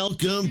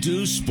Welcome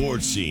to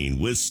Sports Scene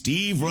with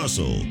Steve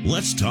Russell.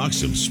 Let's talk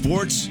some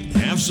sports and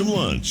have some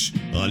lunch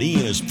on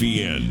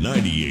ESPN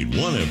 98.1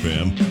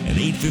 FM and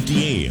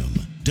 850 AM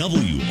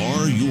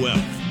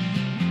WRUF.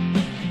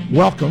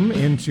 Welcome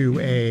into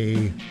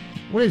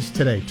what is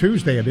today?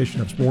 Tuesday edition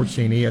of Sports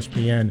Scene,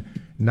 ESPN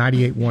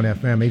 98.1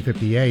 FM,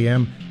 850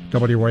 AM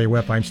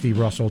WRUF. I'm Steve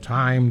Russell.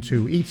 Time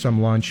to eat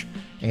some lunch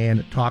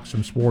and talk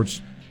some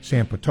sports.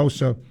 Sam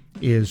Potosa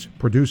is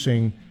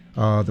producing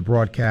the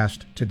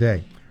broadcast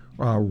today.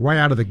 Right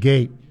out of the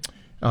gate,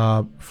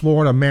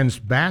 Florida men's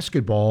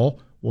basketball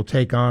will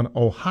take on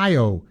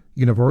Ohio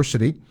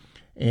University.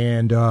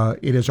 And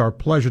it is our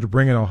pleasure to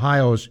bring in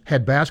Ohio's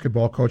head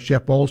basketball coach,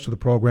 Jeff Boals, to the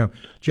program.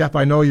 Jeff,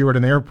 I know you're at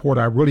an airport.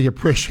 I really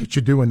appreciate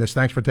you doing this.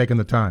 Thanks for taking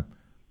the time.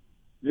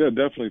 Yeah,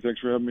 definitely.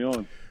 Thanks for having me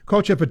on.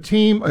 Coach, if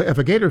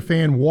a Gator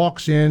fan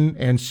walks in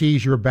and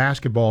sees your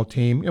basketball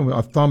team,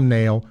 a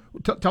thumbnail,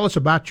 tell us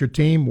about your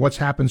team, what's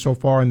happened so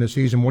far in the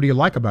season. What do you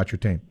like about your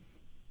team?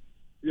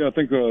 Yeah, I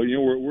think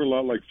we're a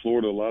lot like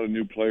Florida. A lot of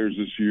new players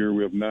this year.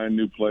 We have 9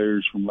 new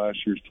players from last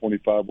year's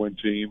 25-win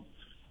team.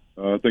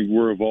 I think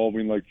we're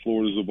evolving like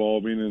Florida's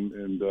evolving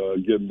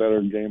and getting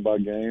better game by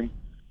game.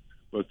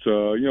 But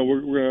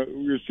we're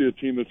gonna see a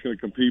team that's going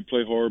to compete,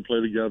 play hard, play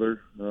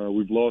together.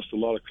 We've lost a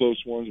lot of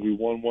close ones. We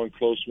won one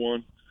close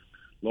one,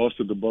 lost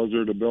at the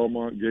buzzer to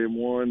Belmont, game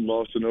 1,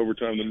 lost in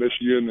overtime to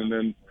Michigan, and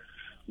then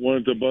won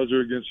at the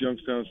buzzer against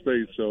Youngstown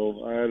State.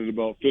 So I added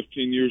about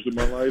 15 years of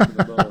my life and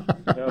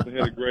about half a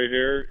head of gray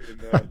hair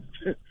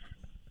in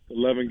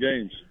 11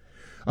 games.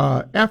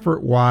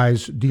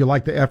 Effort-wise, do you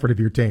like the effort of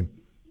your team?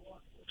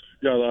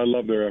 Yeah, I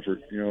love their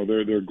effort.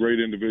 They're great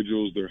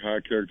individuals. They're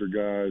high-character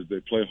guys.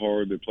 They play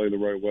hard. They play the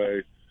right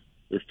way.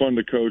 They're fun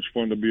to coach,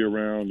 fun to be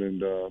around,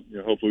 and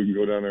hopefully we can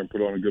go down there and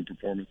put on a good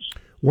performance.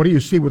 What do you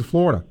see with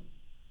Florida?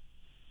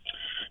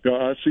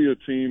 I see a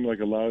team like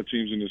a lot of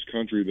teams in this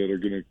country that are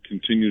going to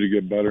continue to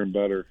get better and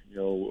better.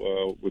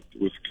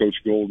 With Coach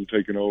Golden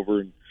taking over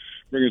and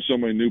bringing so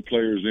many new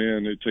players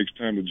in, it takes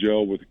time to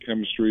gel with the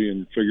chemistry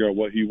and figure out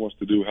what he wants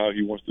to do, how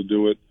he wants to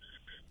do it.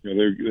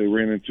 They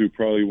ran into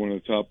probably one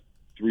of the top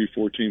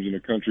 3-4 teams in the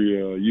country,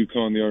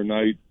 UConn the other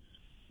night.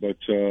 But,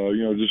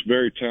 just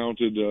very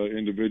talented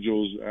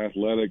individuals,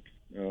 athletic.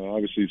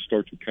 Obviously, it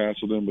starts with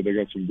Castleton, but they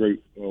got some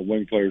great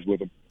wing players with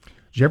them.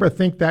 Did you ever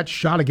think that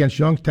shot against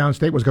Youngstown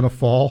State was going to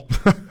fall?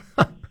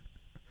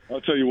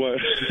 I'll tell you what.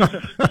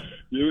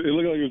 It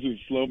looked like it was in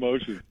slow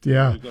motion.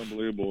 Yeah. It was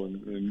unbelievable.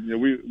 And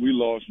we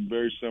lost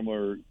very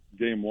similar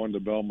game 1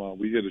 to Belmont.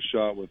 We hit a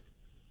shot with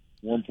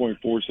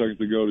 1.4 seconds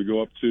to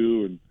go up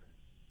 2, and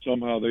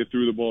somehow they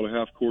threw the ball to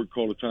half court,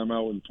 called a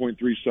timeout in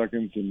 0.3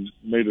 seconds, and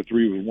made a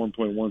 3 with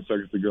 1.1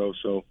 seconds to go.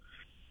 So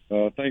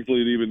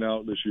thankfully it evened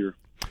out this year.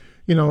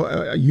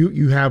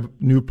 You have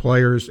new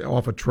players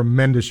off a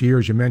tremendous year,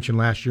 as you mentioned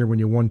last year when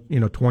you won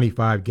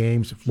 25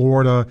 games.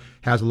 Florida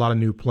has a lot of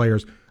new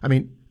players. I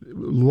mean,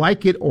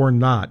 like it or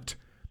not,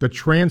 the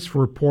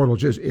transfer portal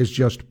is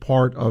just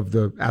part of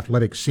the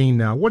athletic scene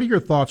now. What are your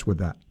thoughts with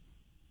that?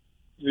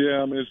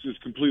 Yeah, I mean, it's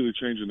completely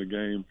changing the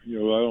game. I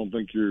don't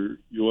think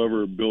you'll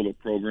ever build a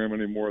program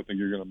anymore. I think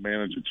you're going to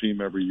manage a team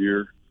every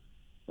year,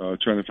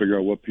 trying to figure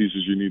out what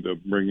pieces you need to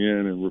bring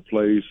in and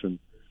replace. And,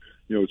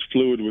 it's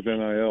fluid with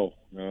NIL,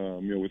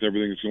 with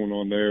everything that's going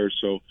on there.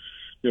 So,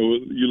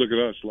 you look at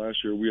us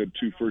last year, we had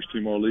 2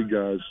 first-team All-League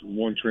guys,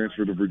 1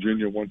 transfer to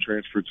Virginia, 1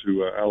 transfer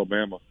to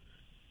Alabama.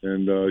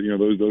 And,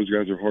 those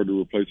guys are hard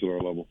to replace at our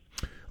level.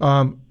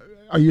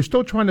 Are you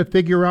still trying to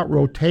figure out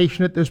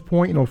rotation at this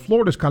point?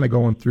 Florida's kind of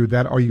going through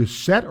that. Are you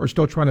set or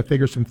still trying to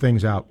figure some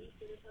things out?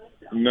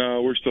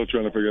 No, we're still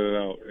trying to figure that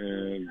out.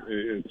 And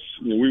it's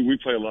we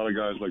play a lot of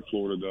guys like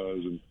Florida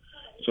does, and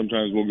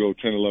sometimes we'll go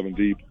 10, 11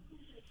 deep.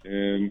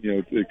 And,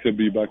 it could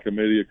be by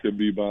committee. It could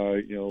be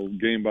by,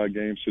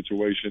 game-by-game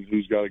situation,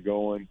 who's got it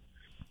going.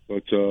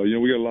 But,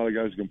 we got a lot of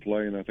guys who can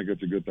play, and I think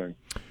that's a good thing.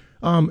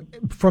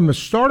 From the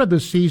start of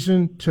the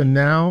season to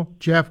now,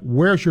 Jeff,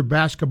 where's your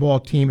basketball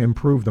team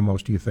improved the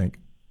most, do you think?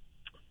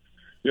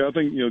 Yeah, I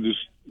think,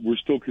 we're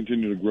still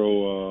continuing to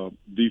grow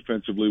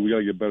defensively. We got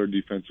to get better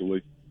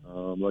defensively,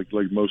 like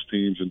most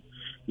teams. And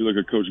you look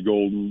at Coach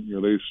Golden,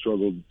 they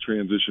struggled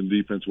transition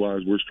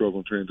defense-wise. We're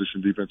struggling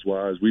transition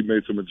defense-wise. We've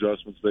made some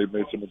adjustments. They've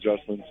made some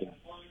adjustments. And,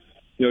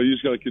 you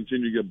just got to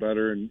continue to get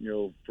better. And,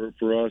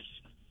 for us,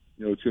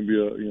 it's going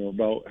to be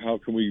about how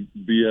can we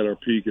be at our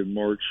peak in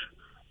March.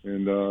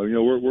 And,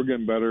 we're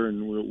getting better,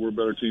 and we're a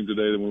better team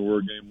today than we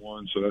were game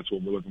 1, so that's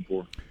what we're looking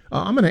for.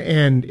 I'm going to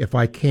end, if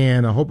I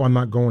can. I hope I'm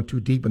not going too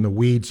deep in the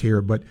weeds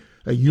here, but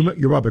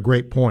you're up a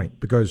great point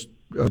because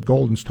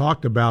Golden's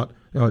talked about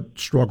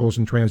struggles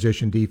in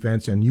transition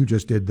defense, and you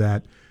just did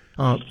that.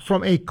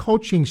 From a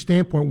coaching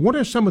standpoint, what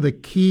are some of the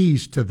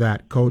keys to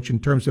that, Coach, in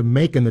terms of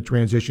making the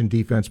transition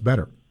defense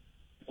better?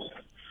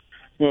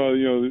 Well,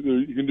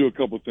 you can do a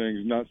couple of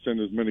things, not send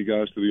as many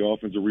guys to the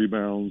offensive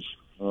rebounds,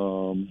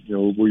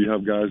 where you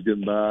have guys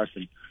getting back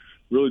and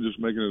really just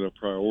making it a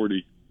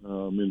priority.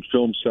 In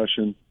film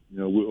session,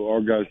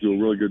 our guys do a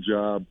really good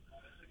job.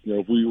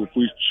 If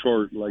we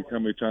chart like how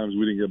many times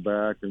we didn't get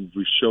back and if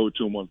we show it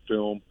to them on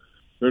film,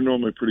 they're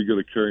normally pretty good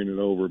at carrying it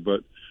over.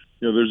 But,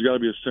 there's got to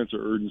be a sense of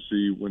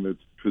urgency when the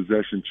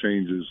possession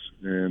changes.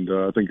 And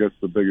I think that's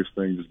the biggest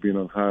thing, just being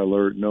on high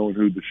alert, knowing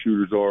who the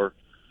shooters are,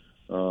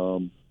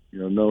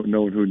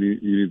 knowing who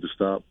you need to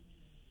stop.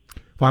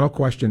 Final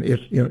question. If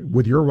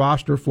with your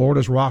roster,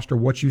 Florida's roster,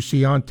 what you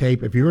see on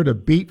tape, if you were to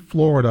beat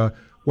Florida,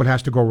 what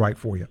has to go right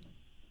for you?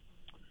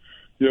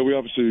 Yeah, we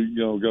obviously,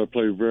 got to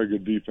play very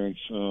good defense.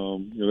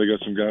 They got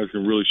some guys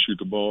who can really shoot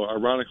the ball.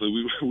 Ironically,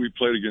 we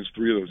played against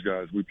three of those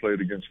guys. We played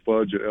against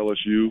Fudge at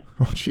LSU.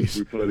 Oh, jeez.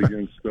 We played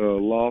against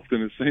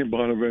Lofton at St.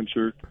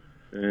 Bonaventure.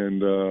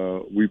 And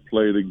we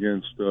played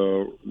against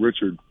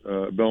Richard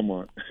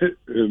Belmont.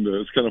 And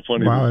it's kind of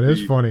funny. Wow, it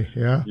is funny,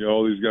 yeah.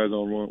 All these guys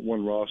on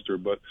one roster.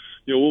 But,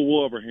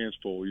 we'll have our hands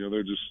full.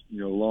 They're just,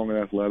 long and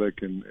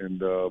athletic.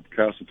 And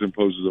Castleton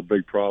poses a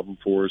big problem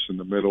for us in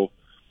the middle.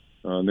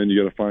 And then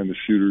you got to find the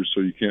shooters,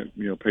 so you can't,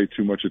 pay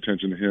too much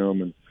attention to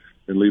him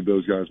and leave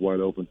those guys wide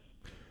open.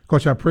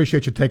 Coach, I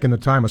appreciate you taking the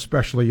time,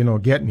 especially,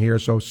 getting here.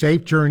 So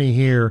safe journey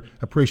here.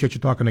 Appreciate you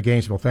talking to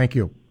Gainesville. Thank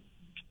you.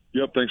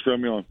 Yep, thanks for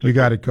having me on. You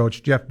got it,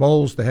 Coach. Jeff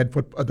Bowles, the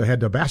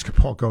head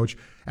basketball coach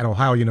at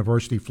Ohio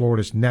University,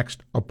 Florida's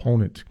next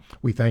opponent.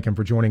 We thank him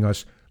for joining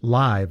us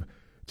live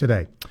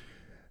today.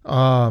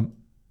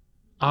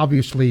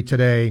 Obviously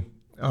today,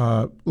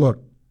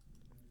 look,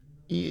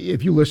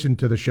 if you listen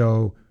to the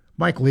show,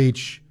 Mike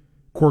Leach,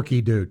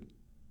 quirky dude,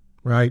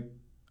 right?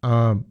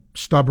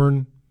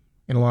 Stubborn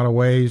in a lot of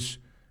ways,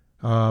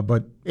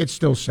 but it's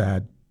still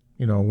sad,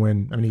 he's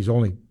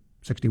only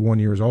 61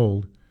 years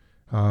old.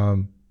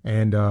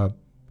 And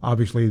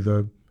obviously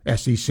the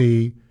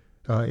SEC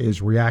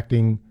is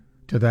reacting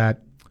to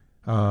that.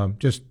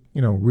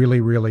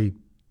 Really, really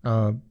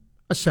a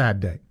sad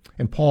day.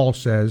 And Paul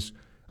says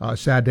a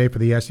sad day for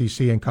the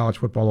SEC and college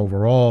football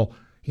overall.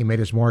 He made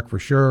his mark for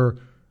sure.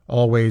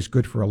 Always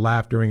good for a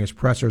laugh during his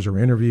pressers or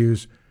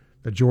interviews.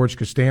 The George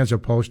Costanza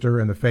poster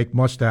and the fake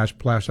mustache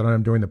plastered on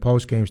him during the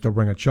postgame still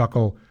bring a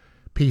chuckle.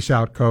 Peace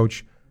out,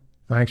 Coach.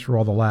 Thanks for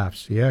all the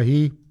laughs. Yeah,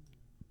 he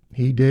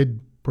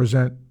did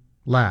present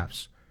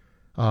laughs.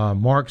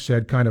 Mark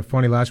said, kind of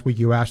funny, last week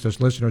you asked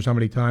us listeners how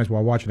many times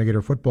while watching a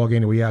Gator football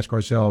game do we ask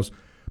ourselves,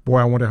 boy,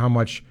 I wonder how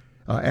much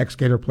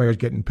ex-Gator players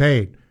getting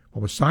paid.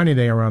 Well, with signing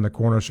day around the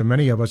corner, so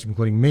many of us,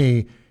 including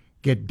me,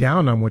 get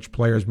down on which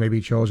players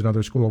maybe chose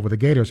another school over the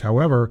Gators.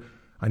 However,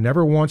 I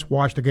never once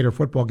watched a Gator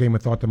football game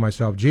and thought to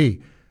myself,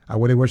 gee, I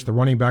really wish the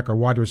running back or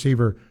wide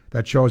receiver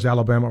that chose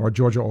Alabama or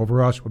Georgia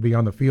over us would be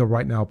on the field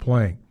right now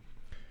playing.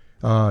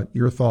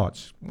 Your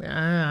thoughts?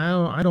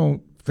 I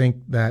don't think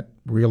that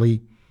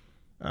really.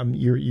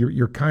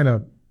 You're kind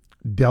of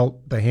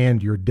dealt the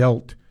hand you're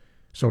dealt,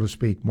 so to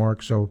speak,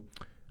 Mark. So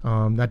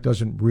that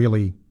doesn't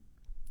really,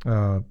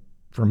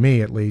 for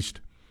me at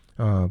least,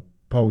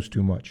 pose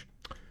too much.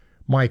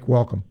 Mike,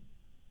 welcome.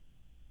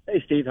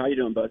 Hey, Steve. How you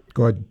doing, bud?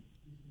 Good.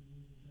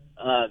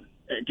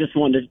 Just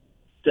wanted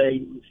to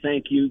say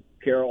thank you,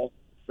 Carol,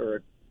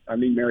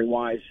 Mary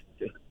Wise,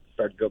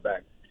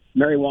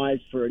 Mary Wise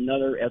for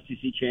another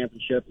SEC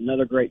championship,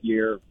 another great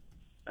year.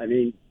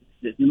 The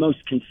most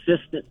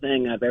consistent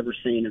thing I've ever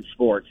seen in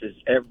sports is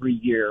every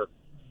year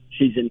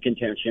she's in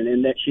contention,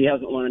 and that she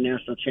hasn't won a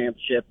national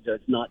championship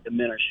does not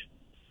diminish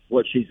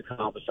what she's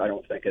accomplished, I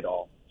don't think, at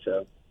all.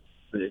 So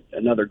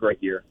another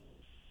great year.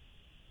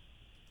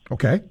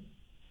 Okay.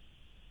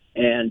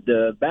 And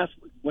the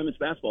women's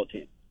basketball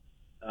team.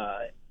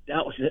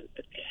 That was a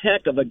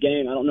heck of a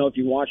game. I don't know if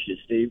you watched it,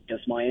 Steve,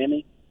 against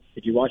Miami.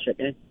 Did you watch that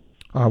game?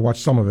 I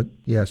watched some of it,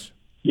 yes.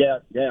 Yeah.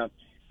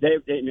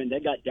 They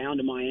got down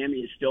to Miami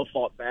and still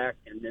fought back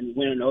and then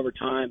went in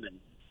overtime and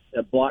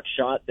a block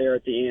shot there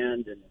at the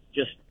end and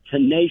just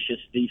tenacious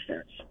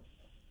defense.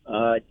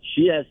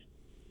 She's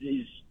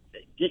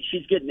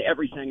getting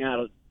everything out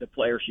of the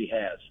player she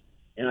has,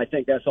 and I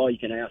think that's all you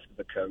can ask of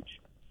a coach.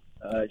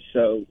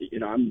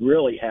 I'm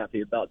really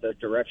happy about the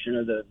direction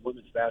of the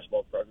women's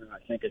basketball program. I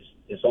think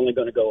it's only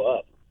going to go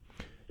up.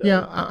 So,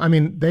 yeah,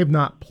 they've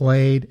not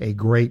played a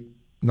great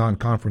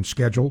non-conference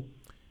schedule,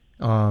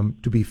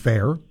 to be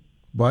fair.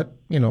 But,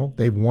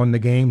 they've won the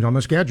games on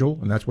the schedule,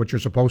 and that's what you're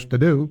supposed to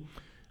do.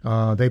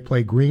 They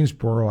play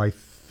Greensboro, I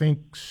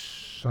think,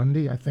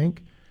 Sunday, and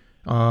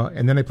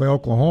then they play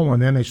Oklahoma,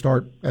 and then they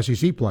start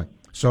SEC play.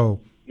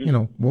 So,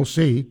 we'll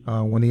see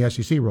when the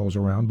SEC rolls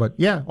around. But,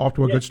 yeah, off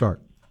to a good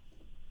start.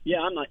 Yeah,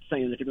 I'm not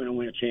saying that they're going to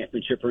win a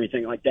championship or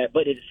anything like that,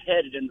 but it's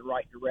headed in the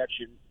right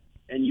direction,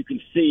 and you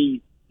can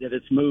see that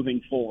it's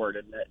moving forward,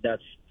 and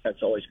that's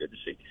always good to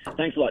see.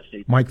 Thanks a lot,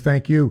 Steve. Mike,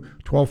 thank you.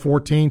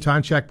 12:14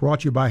 time check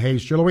brought to you by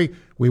Hayes Jewelry.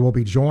 We will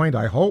be joined,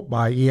 I hope,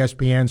 by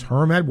ESPN's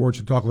Herm Edwards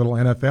to talk a little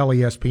NFL.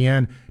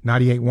 ESPN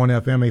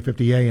 98.1 FM,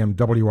 850 AM,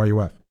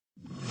 WRUF.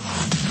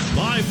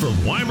 Live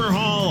from Weimer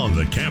Hall on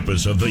the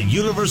campus of the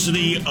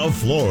University of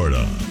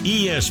Florida.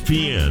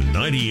 ESPN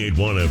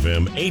 98.1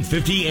 FM,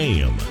 850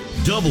 AM,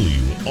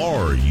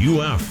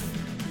 WRUF.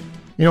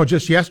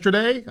 Just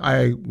yesterday,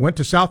 I went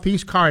to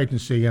Southeast Car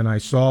Agency and I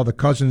saw the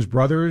Cousins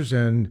brothers,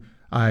 and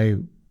I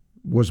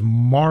was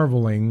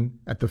marveling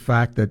at the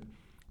fact that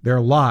their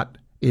lot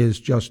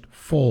is just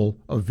full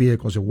of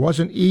vehicles. It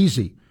wasn't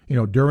easy,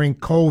 During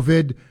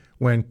COVID,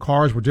 when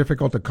cars were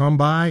difficult to come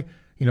by,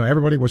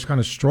 everybody was kind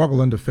of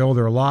struggling to fill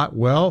their lot.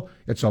 Well,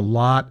 it's a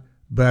lot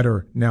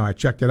better now. I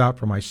checked it out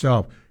for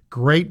myself.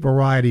 Great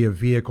variety of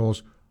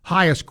vehicles,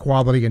 highest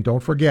quality, and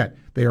don't forget,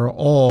 they are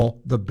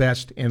all the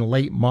best in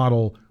late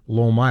model,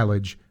 low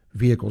mileage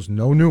vehicles,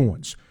 no new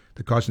ones.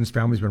 The Cousins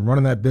family's been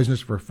running that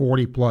business for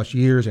 40 plus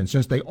years, and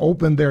since they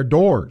opened their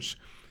doors,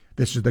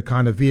 this is the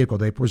kind of vehicle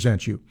they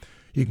present you.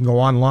 You can go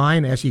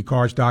online,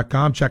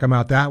 secars.com, check them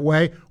out that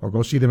way, or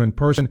go see them in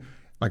person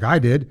like I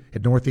did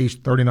at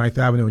Northeast 39th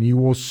Avenue, and you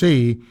will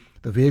see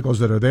the vehicles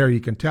that are there. You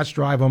can test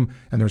drive them,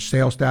 and their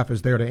sales staff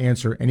is there to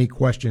answer any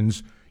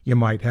questions you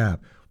might have.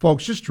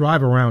 Folks, just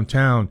drive around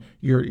town.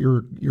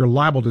 You're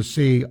liable to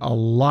see a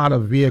lot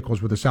of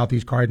vehicles with the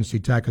Southeast Car Agency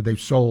tag because they've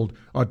sold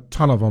a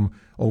ton of them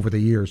over the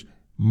years,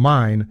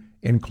 mine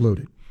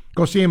included.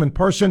 Go see them in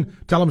person.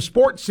 Tell them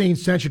Sports Scene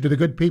sent you to the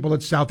good people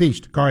at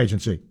Southeast Car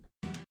Agency.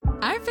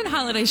 I've been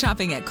holiday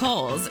shopping at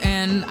Kohl's,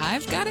 and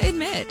I've got to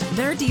admit,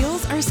 their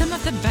deals are some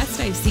of the best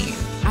I've seen.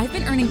 I've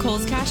been earning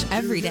Kohl's Cash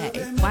every day,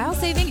 while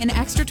saving an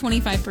extra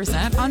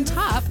 25% on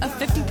top of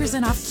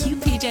 50% off cute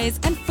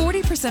PJs and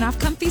 40% off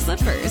comfy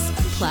slippers.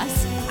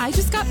 Plus, I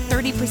just got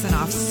 30%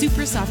 off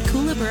super soft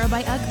Koolyburra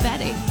by UGG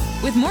bedding.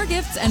 With more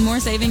gifts and more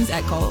savings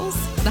at Kohl's,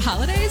 the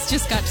holidays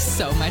just got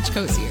so much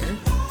cozier.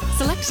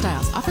 Select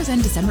styles. Offers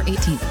end December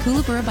 18th.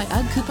 Koolyburra by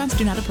UGG. Coupons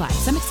do not apply.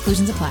 Some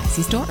exclusions apply.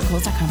 See store or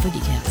Kohl's.com for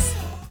details.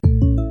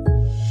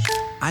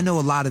 I know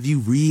a lot of you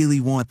really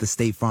want the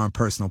State Farm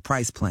Personal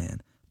Price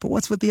Plan, but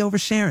what's with the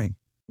oversharing?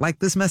 Like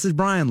this message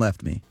Brian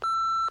left me.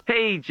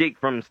 Hey, Jake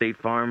from State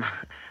Farm.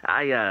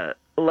 I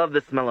love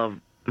the smell of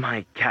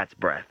my cat's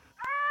breath.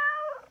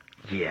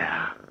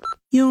 Yeah.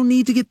 You don't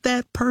need to get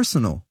that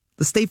personal.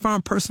 The State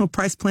Farm Personal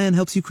Price Plan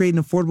helps you create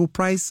an affordable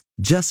price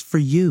just for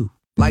you.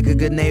 Like a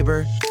good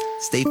neighbor,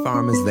 State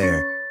Farm is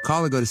there.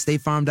 Call or go to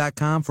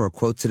statefarm.com for a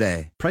quote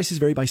today. Prices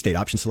vary by state.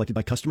 Options selected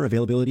by customer.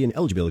 Availability and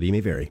eligibility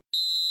may vary.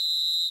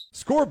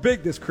 Score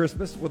big this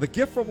Christmas with a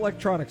gift from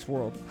Electronics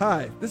World.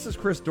 Hi, this is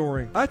Chris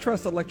Doring. I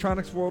trust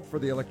Electronics World for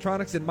the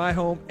electronics in my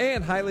home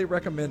and highly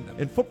recommend them.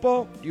 In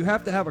football, you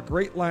have to have a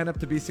great lineup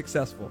to be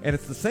successful, and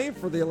it's the same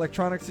for the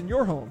electronics in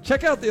your home.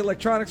 Check out the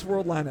Electronics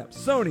World lineup.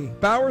 Sony,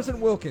 Bowers &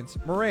 Wilkins,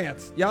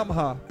 Marantz,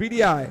 Yamaha,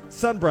 BDI,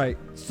 Sunbright,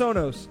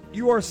 Sonos,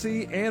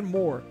 URC, and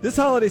more. This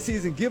holiday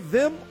season, give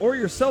them or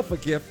yourself a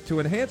gift to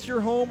enhance your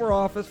home or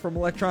office from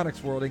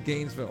Electronics World in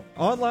Gainesville.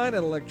 Online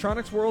at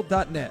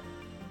electronicsworld.net.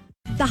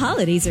 The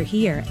holidays are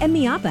here, and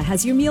Miapa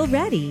has your meal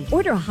ready.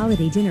 Order a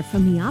holiday dinner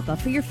from Miapa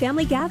for your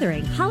family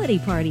gathering, holiday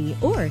party,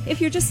 or if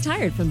you're just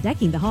tired from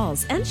decking the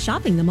halls and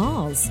shopping the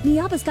malls.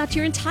 Miapa's got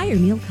your entire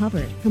meal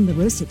covered, from the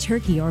roasted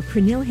turkey or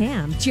pernil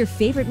ham to your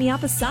favorite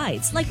Miapa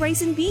sides like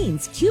rice and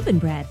beans, Cuban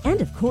bread, and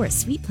of course,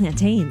 sweet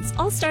plantains,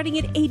 all starting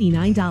at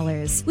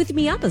 $89. With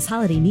Miapa's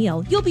holiday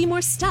meal, you'll be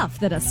more stuffed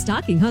than a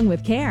stocking hung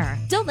with care.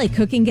 Don't let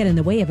cooking get in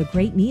the way of a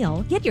great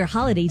meal. Get your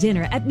holiday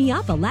dinner at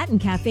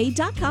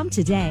MiapaLatinCafe.com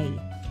today.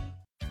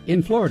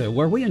 In Florida,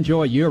 where we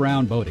enjoy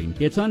year-round boating,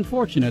 it's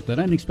unfortunate that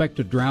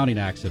unexpected drowning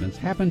accidents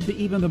happen to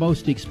even the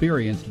most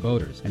experienced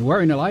boaters, and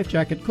wearing a life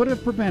jacket could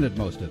have prevented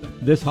most of them.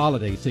 This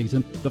holiday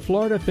season, the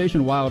Florida Fish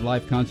and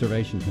Wildlife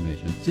Conservation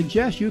Commission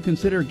suggests you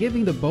consider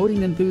giving the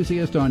boating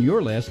enthusiast on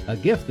your list a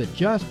gift that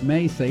just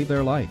may save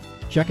their life.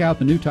 Check out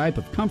the new type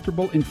of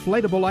comfortable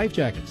inflatable life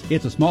jackets.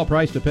 It's a small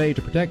price to pay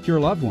to protect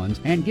your loved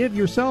ones and give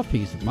yourself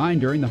peace of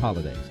mind during the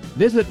holidays.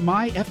 Visit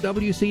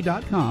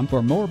myfwc.com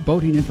for more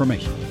boating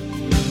information.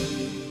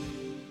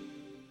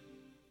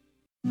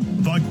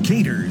 The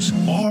Gators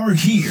are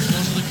here.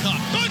 Goes to the cup.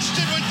 Punched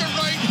it with the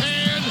right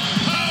hand.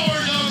 Power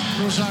dunk.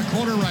 Goes out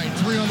corner right.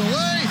 3 on the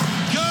way.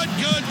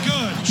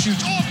 Good.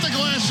 Shoots off the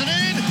glass and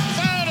in.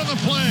 Foul on the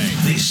play.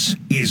 This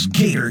is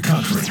Gator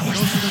Country. Goes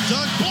for the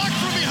dunk. Blocked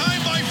from behind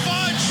by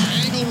Fudge.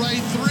 Angle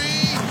right 3.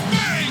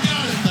 Bang!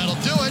 Got it.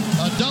 That'll do it.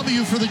 A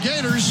W for the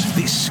Gators.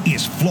 This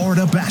is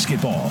Florida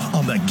basketball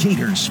on the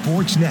Gators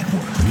Sports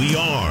Network. We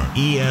are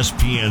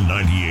ESPN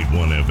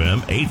 98.1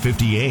 FM,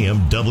 850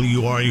 AM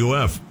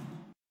WRUF.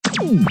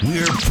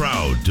 We're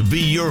proud to be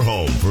your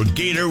home for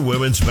Gator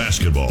women's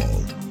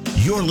basketball.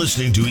 You're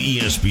listening to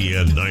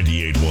ESPN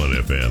 98.1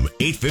 FM,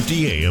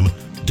 850 AM,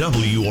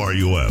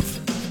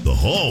 WRUF, the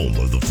home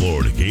of the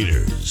Florida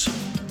Gators.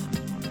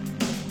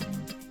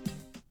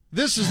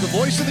 This is the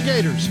voice of the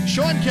Gators,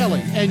 Sean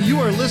Kelly, and you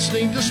are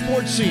listening to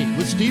Sports Scene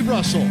with Steve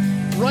Russell,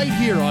 right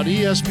here on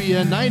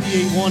ESPN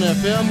 98.1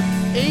 FM,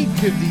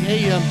 850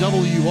 AM,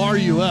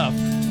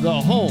 WRUF,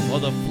 the home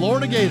of the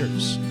Florida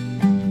Gators.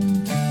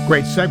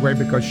 Great segue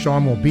because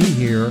Sean will be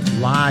here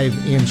live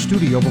in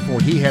studio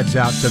before he heads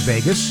out to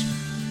Vegas.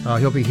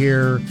 He'll be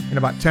here in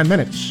about 10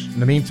 minutes. In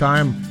the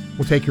meantime,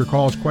 we'll take your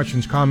calls,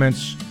 questions,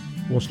 comments.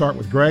 We'll start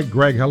with Greg.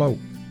 Greg, hello.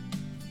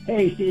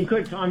 Hey, Steve,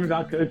 quick comment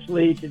about Coach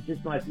Leach. It's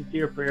just my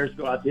sincere prayers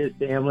go out to his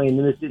family and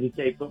the Mississippi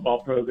State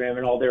football program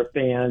and all their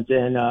fans.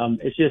 And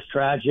it's just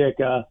tragic.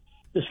 The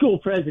school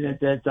president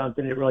said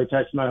something that really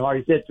touched my heart.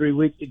 He said 3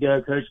 weeks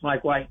ago, Coach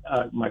Mike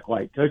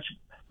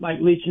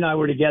Leach and I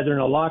were together in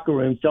a locker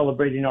room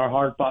celebrating our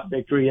hard-fought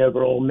victory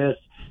over Ole Miss.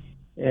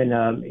 And,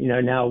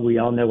 now we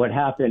all know what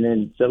happened.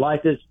 And so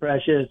life is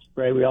precious.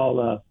 Pray we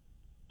all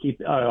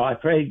I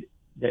pray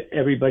that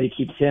everybody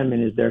keeps him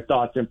in their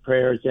thoughts and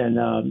prayers.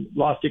 And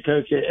lost a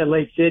coach at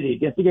Lake City.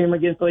 The game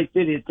against Lake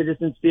City at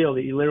Citizens Field.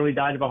 He literally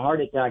died of a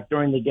heart attack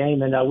during the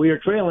game. And we were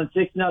trailing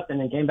 6-0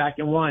 and came back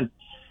and won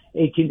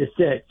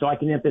 18-6. So I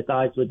can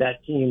empathize with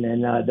that team.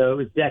 And though it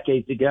was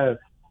decades ago,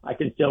 I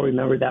can still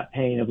remember that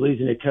pain of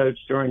losing a coach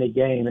during a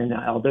game. And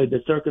although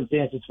the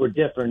circumstances were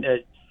different,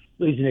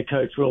 losing a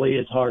coach really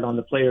is hard on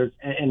the players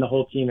and the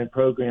whole team and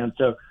program.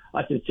 So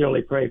I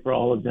sincerely pray for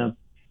all of them.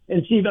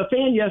 And Steve, a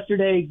fan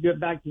yesterday,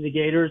 back to the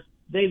Gators,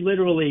 they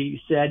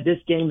literally said this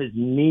game is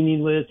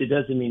meaningless. It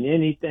doesn't mean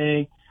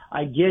anything.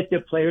 I get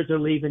that players are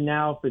leaving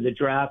now for the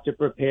draft to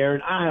prepare,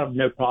 and I have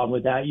no problem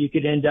with that. You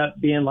could end up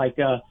being like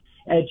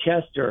Ed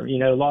Chester,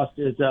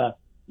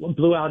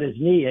 blew out his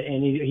knee,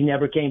 and he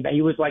never came back.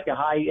 He was like a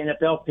high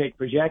NFL pick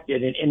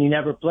projected, and he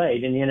never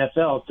played in the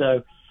NFL.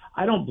 So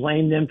I don't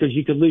blame them because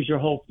you could lose your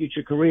whole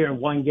future career in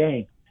one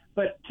game.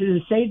 But to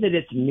say that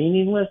it's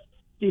meaningless,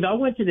 Steve, I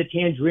went to the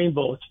Tangerine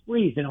Bowl. It's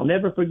freezing. I'll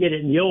never forget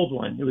it in the old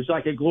one. It was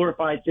like a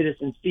glorified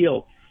Citizens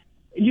Field.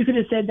 You could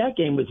have said that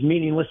game was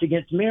meaningless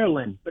against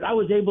Maryland, but I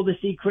was able to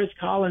see Chris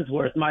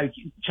Collinsworth, my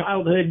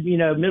childhood,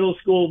 middle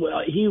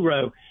school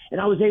hero, and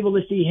I was able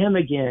to see him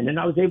again, and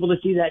I was able to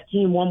see that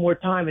team one more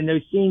time and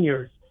those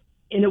seniors.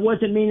 And it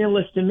wasn't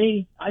meaningless to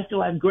me. I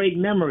still have great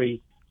memories.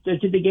 So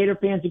to the Gator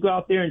fans to go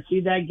out there and see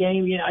that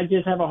game, I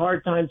just have a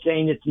hard time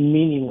saying it's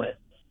meaningless.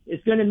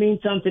 It's going to mean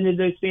something to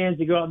those fans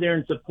to go out there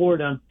and support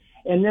them.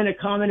 And then a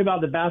comment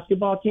about the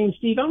basketball team.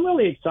 Steve, I'm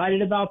really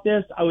excited about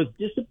this. I was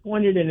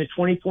disappointed in a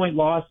 20-point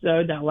loss,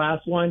 though, that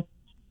last one.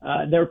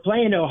 They're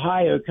playing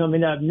Ohio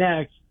coming up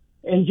next.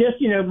 And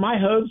just, my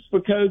hopes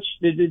for Coach,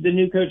 the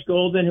new Coach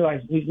Golden,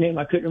 whose name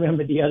I couldn't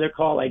remember the other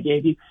call I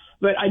gave you.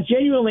 But I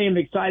genuinely am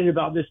excited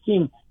about this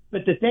team.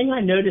 But the thing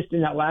I noticed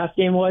in that last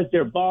game was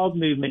their ball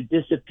movement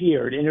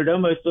disappeared, and it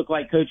almost looked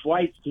like Coach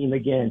White's team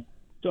again.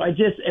 So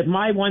if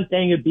my one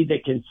thing would be the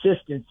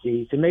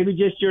consistency. So maybe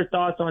just your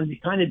thoughts on the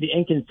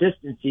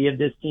inconsistency of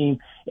this team.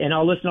 And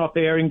I'll listen off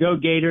air and go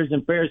Gators,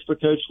 and prayers for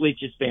Coach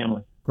Leach's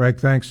family. Greg,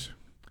 thanks.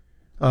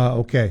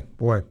 Okay,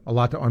 boy, a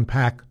lot to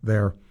unpack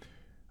there.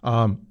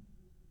 When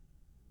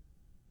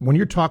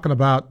you're talking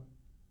about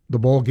the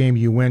bowl game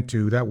you went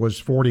to, that was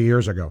 40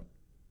 years ago.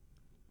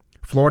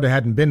 Florida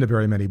hadn't been to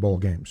very many bowl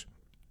games.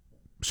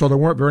 So there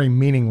weren't very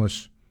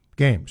meaningless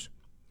games.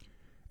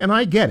 And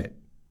I get it,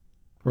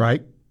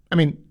 right? I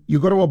mean, you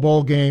go to a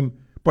bowl game,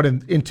 but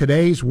in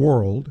today's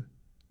world,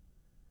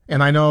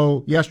 and I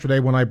know yesterday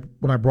when I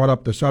brought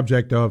up the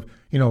subject of,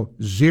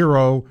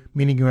 0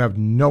 meaning you have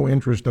no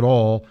interest at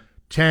all,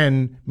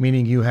 10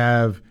 meaning you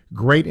have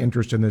great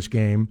interest in this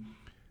game,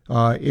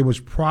 it was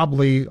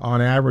probably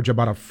on average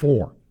about a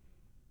 4.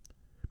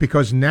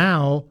 Because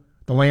now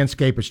the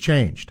landscape has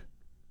changed.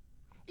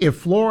 If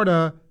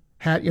Florida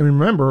had,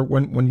 remember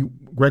when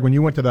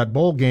you went to that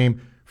bowl game,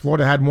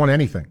 Florida hadn't won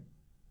anything.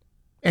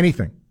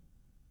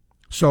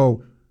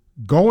 So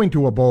going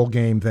to a bowl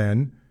game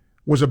then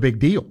was a big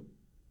deal.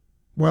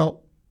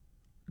 Well,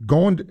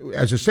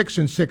 as a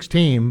 6-6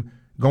 team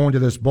going to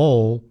this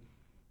bowl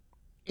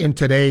in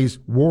today's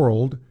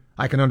world,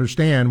 I can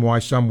understand why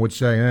some would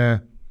say,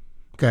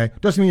 okay.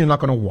 Doesn't mean you're not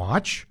going to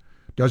watch.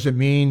 Doesn't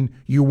mean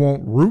you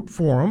won't root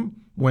for them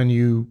when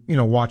you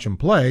watch them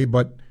play.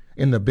 But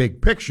in the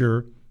big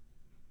picture,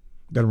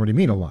 doesn't really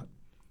mean a lot.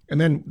 And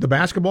then the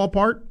basketball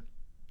part.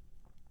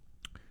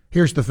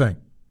 Here's the thing.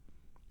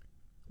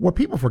 What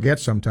people forget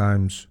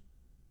sometimes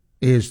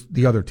is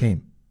the other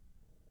team.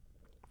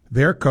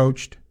 They're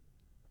coached.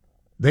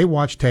 They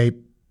watch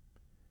tape.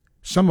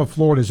 Some of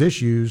Florida's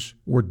issues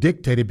were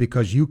dictated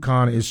because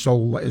UConn is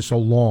so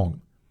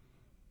long,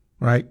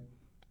 right?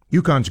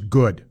 UConn's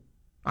good.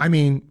 I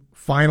mean,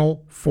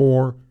 Final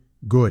Four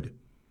good.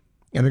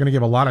 And they're going to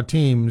give a lot of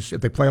teams,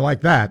 if they play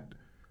like that,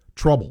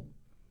 trouble.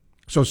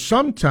 So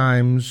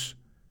sometimes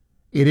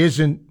it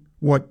isn't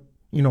what,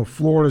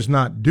 Florida's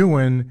not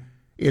doing.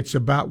 It's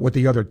about what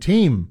the other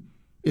team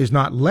is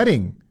not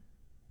letting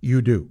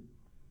you do.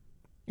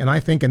 And I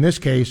think in this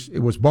case, it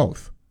was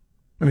both.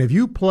 I mean, if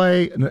you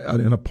play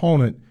an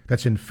opponent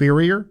that's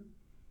inferior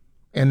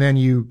and then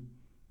you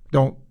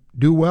don't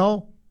do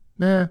well,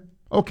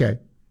 okay.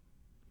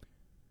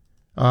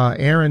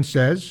 Aaron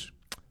says,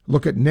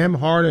 look at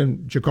Nembhard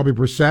and Jacoby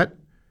Brissett.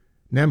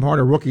 Nembhard,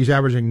 a rookie's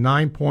averaging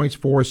 9 points,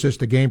 4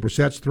 assists a game.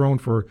 Brissett's thrown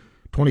for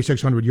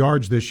 2,600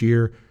 yards this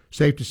year.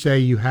 Safe to say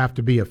you have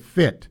to be a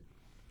fit.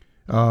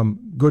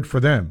 Good for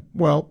them.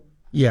 Well,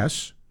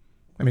 yes.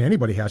 I mean,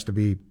 anybody has to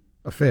be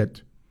a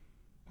fit,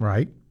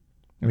 right?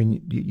 I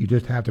mean, you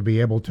just have to be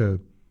able to,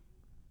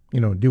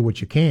 do what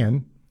you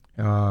can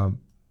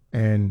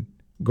and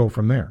go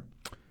from there.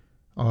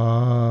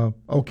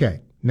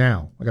 Okay.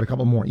 Now, I got a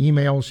couple more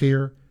emails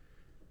here,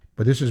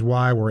 but this is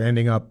why we're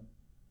ending up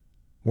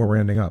where we're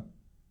ending up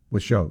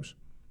with shows,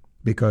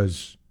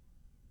 because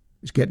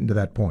it's getting to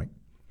that point.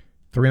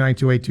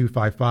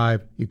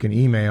 392-8255. You can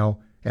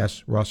email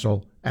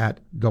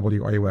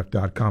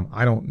srussell@wruf.com.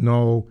 I don't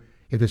know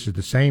if this is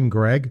the same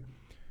Greg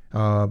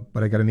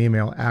but I got an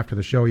email after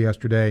the show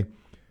yesterday.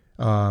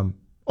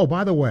 Oh,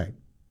 by the way,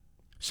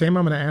 Sam,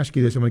 I'm going to ask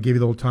you this. I'm going to give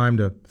you a little time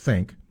to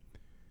think.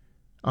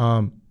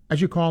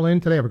 As you call in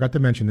today, I forgot to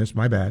mention this.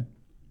 My bad.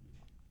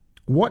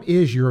 What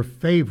is your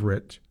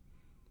favorite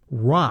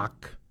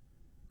rock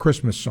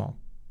Christmas song?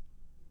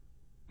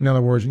 In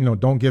other words,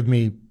 don't give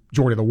me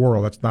Joy to the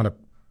World. That's not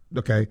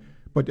okay.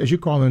 But as you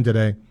call in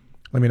today,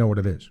 let me know what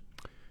it is.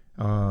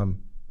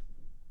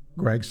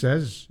 Greg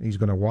says he's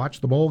going to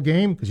watch the bowl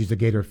game because he's a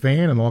Gator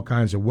fan and all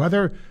kinds of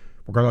weather,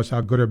 regardless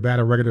how good or bad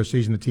a regular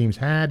season the team's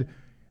had.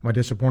 Am I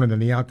disappointed in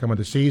the outcome of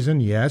the season?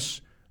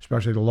 Yes,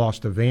 especially the loss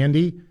to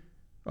Vandy.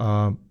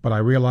 But I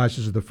realize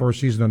this is the first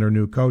season under a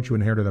new coach who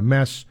inherited a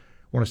mess.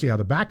 Want to see how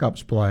the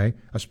backups play,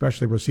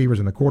 especially receivers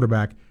and the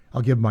quarterback.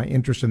 I'll give my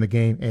interest in the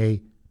game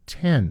a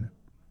 10.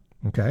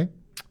 Okay.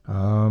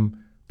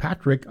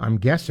 Patrick, I'm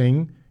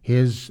guessing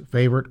his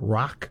favorite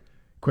rock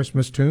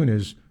Christmas tune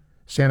is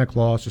Santa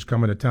Claus is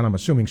Coming to Town. I'm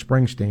assuming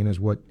Springsteen is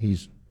what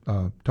he's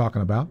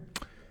talking about.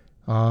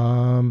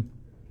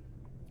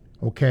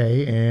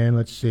 Okay, and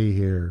let's see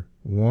here.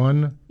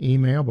 One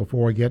email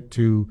before I get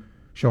to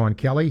Sean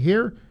Kelly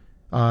here.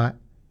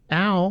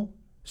 Al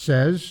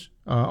says,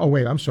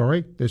 I'm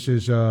sorry. This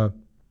is, it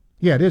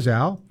is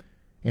Al.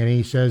 And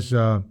he says,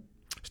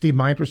 Steve,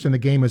 my interest in the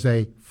game is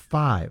a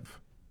 5.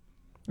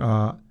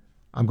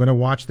 I'm going to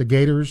watch the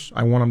Gators.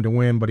 I want them to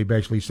win, but he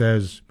basically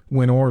says,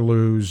 win or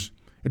lose,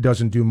 it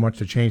doesn't do much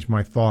to change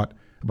my thought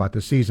about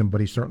the season, but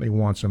he certainly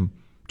wants them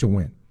to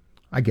win.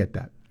 I get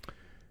that.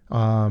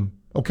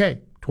 Okay,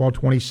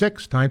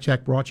 12:26, time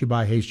check brought to you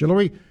by Hayes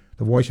Jewelry.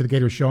 The voice of the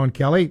Gators, Sean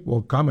Kelly,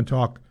 will come and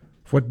talk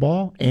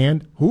football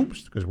and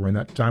hoops, because we're in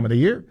that time of the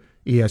year.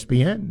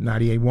 ESPN,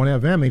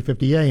 98.1 FM,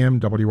 850 AM,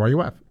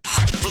 WRUF.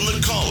 From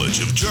the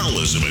College of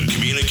Journalism and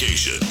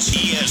Communications,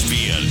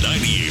 ESPN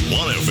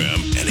 98.1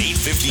 FM and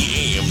 850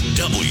 AM,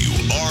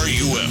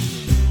 WRUF.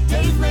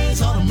 Dave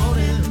Mays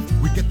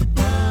Automotive, we get the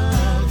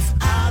bugs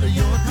out of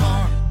your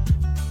car.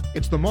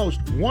 It's the most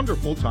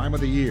wonderful time of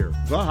the year,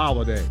 the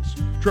holidays.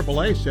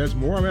 AAA says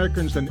more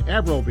Americans than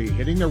ever will be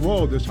hitting the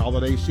road this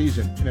holiday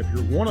season. And if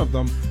you're one of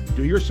them,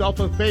 do yourself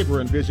a favor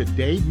and visit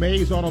Dave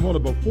Mays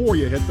Automotive before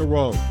you hit the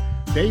road.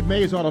 Dave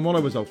Mays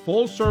Automotive is a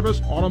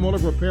full-service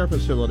automotive repair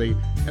facility,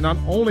 and not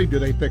only do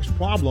they fix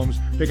problems,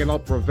 they can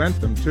help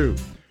prevent them too.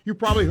 You've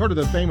probably heard of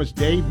the famous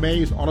Dave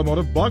Mays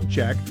Automotive Bug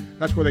Check.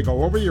 That's where they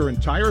go over your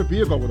entire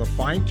vehicle with a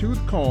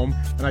fine-tooth comb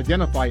and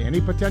identify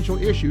any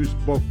potential issues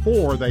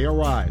before they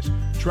arise.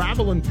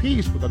 Travel in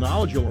peace with the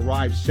knowledge you'll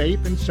arrive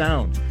safe and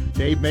sound.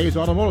 Dave Mays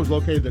Automotive is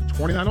located at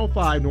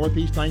 2905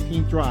 Northeast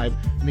 19th Drive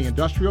in the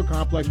industrial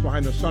complex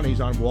behind the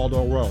Sunnies on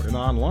Waldo Road, and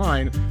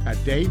online at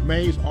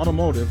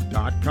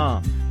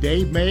DaveMaysAutomotive.com.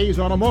 Dave Mays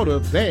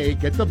Automotive, they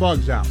get the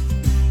bugs out.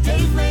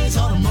 Dave Mays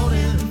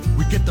Automotive,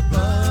 we get the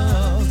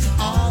bugs,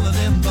 all of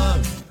them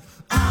bugs,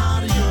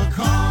 out of your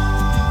car.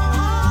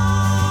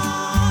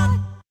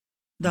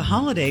 The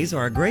holidays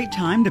are a great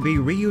time to be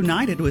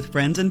reunited with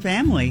friends and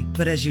family.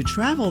 But as you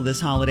travel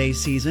this holiday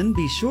season,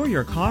 be sure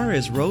your car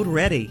is road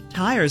ready.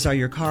 Tires are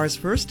your car's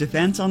first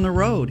defense on the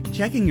road.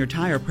 Checking your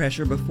tire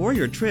pressure before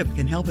your trip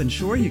can help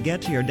ensure you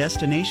get to your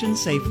destination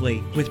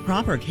safely. With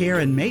proper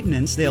care and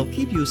maintenance, they'll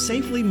keep you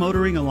safely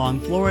motoring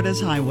along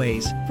Florida's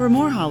highways. For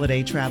more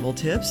holiday travel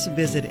tips,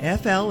 visit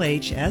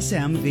flhsmv.gov.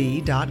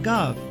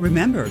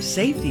 Remember,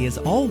 safety is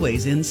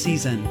always in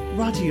season.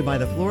 Brought to you by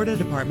the Florida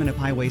Department of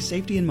Highway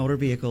Safety and Motor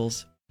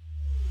Vehicles.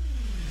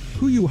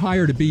 Who you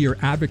hire to be your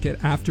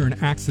advocate after an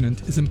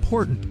accident is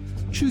important.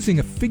 Choosing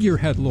a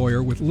figurehead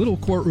lawyer with little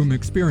courtroom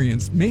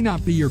experience may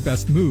not be your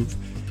best move.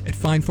 At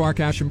Fine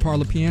Farkash and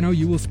Parlapiano,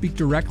 you will speak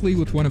directly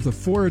with one of the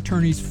 4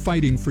 attorneys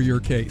fighting for your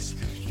case.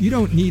 You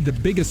don't need the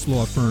biggest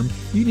law firm.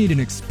 You need an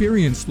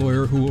experienced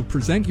lawyer who will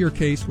present your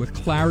case with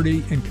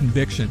clarity and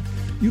conviction.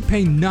 You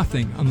pay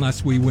nothing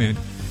unless we win.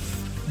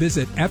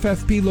 Visit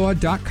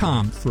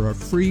ffplaw.com for a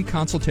free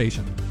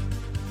consultation.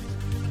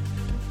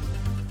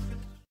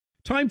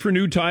 Time for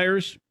new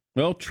tires?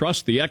 Well,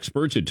 trust the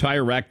experts at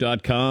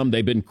TireRack.com.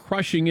 They've been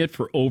crushing it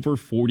for over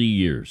 40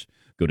 years.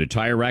 Go to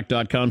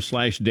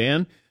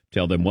TireRack.com/Dan,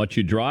 tell them what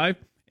you drive,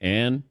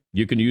 and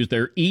you can use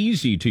their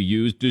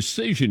easy-to-use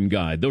decision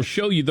guide. They'll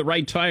show you the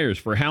right tires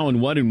for how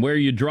and what and where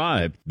you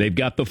drive. They've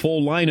got the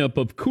full lineup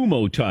of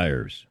Kumho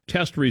tires,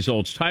 test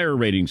results, tire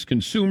ratings,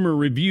 consumer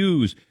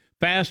reviews,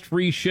 fast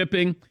free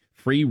shipping,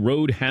 free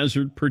road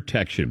hazard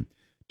protection.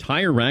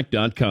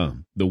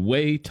 TireRack.com, the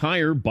way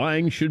tire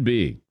buying should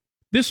be.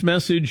 This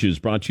message is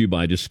brought to you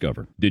by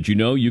Discover. Did you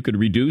know you could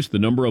reduce the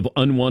number of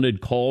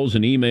unwanted calls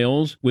and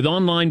emails with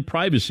online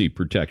privacy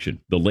protection?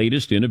 The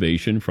latest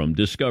innovation from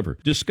Discover.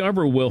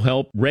 Discover will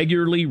help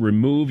regularly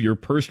remove your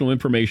personal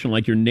information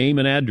like your name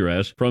and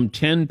address from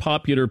 10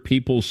 popular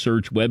people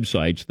search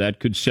websites that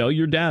could sell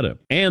your data.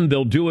 And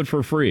they'll do it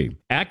for free.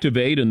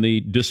 Activate in the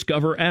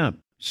Discover app.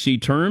 See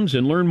terms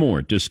and learn more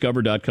at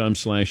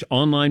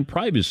discover.com/online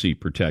privacy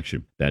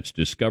protection. That's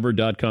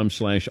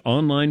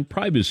discover.com/online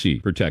privacy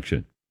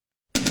protection.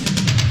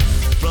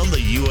 From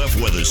the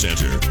UF Weather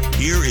Center,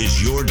 here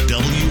is your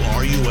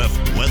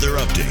WRUF weather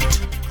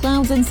update.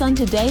 Clouds and sun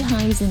today,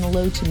 highs in the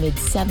low to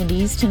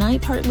mid-70s.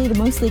 Tonight, partly to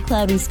mostly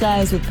cloudy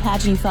skies with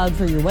patchy fog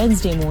for your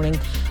Wednesday morning,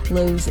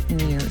 lows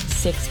near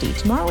 60.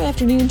 Tomorrow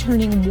afternoon,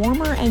 turning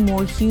warmer and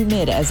more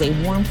humid as a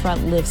warm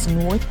front lifts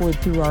northward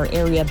through our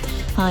area,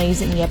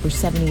 highs in the upper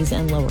 70s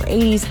and lower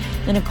 80s.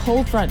 Then a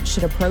cold front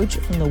should approach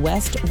from the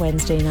west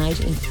Wednesday night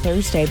into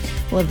Thursday.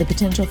 We'll have the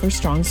potential for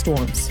strong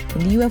storms.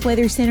 From the UF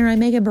Weather Center, I'm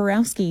Megan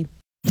Borowski.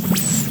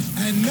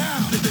 And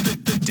now,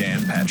 the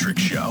Dan Patrick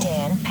Show.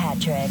 Dan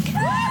Patrick.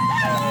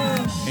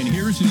 And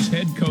here's his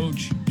head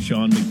coach,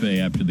 Sean McVay,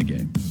 after the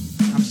game.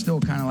 I'm still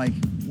kind of like,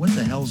 what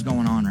the hell's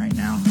going on right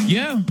now?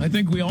 Yeah, I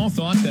think we all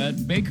thought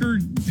that. Baker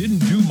didn't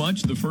do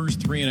much the first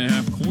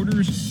 3.5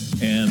 quarters,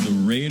 and the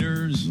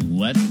Raiders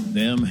let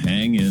them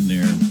hang in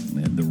there.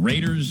 And the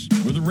Raiders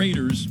were the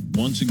Raiders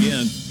once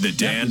again. The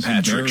Dan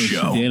Patrick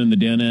Show. Dan and the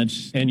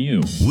Danettes and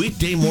you.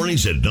 Weekday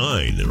mornings at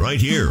 9, right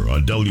here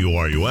on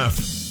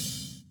WRUF.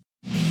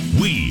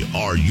 We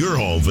are your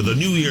home for the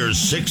New Year's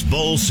Six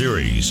Bowl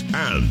Series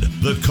and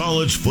the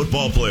College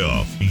Football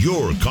Playoff,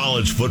 your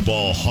college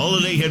football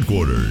holiday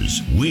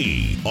headquarters.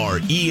 We are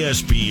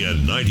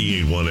ESPN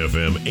 98.1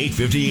 FM,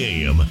 850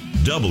 AM,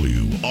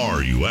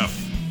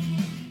 WRUF.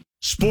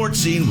 Sports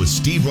Scene with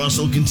Steve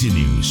Russell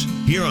continues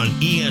here on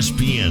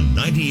ESPN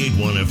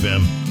 98.1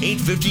 FM,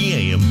 850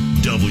 AM,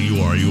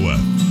 WRUF,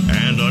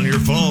 and on your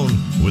phone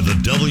with the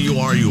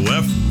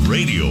WRUF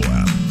radio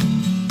app.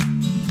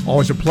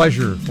 Always a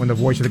pleasure when the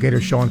voice of the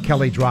Gators, Sean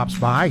Kelly, drops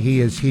by.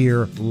 He is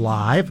here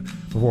live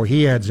before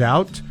he heads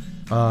out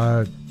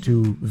to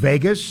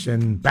Vegas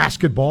and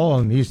basketball,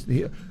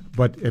 and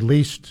but at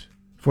least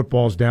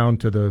football's down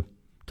to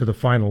the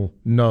final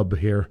nub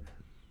here.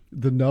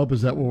 The nub,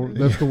 is that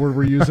that's the word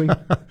we're using?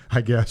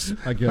 I guess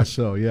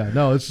so. Yeah.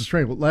 No, it's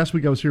strange. Last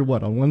week I was here.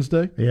 On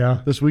Wednesday?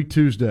 Yeah. This week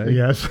Tuesday.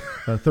 Yes.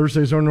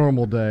 Thursday's our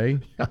normal day.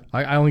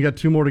 I only got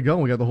 2 more to go,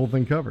 and we got the whole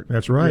thing covered.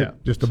 That's right. Yeah.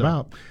 Just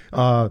about.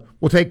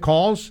 We'll take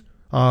calls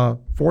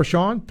for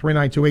Sean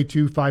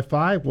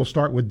 392-8255. We'll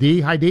start with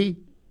D. Hi, D.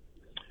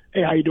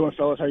 Hey, how you doing,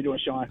 fellas? How you doing,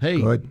 Sean?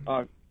 Hey. Good.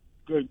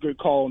 Good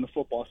call on the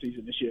football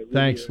season this year. Really,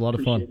 thanks. A lot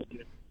of fun.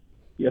 It.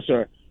 Yes,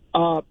 sir.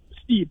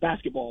 Steve,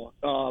 basketball.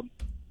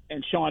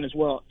 And Sean as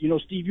well.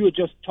 Steve, you were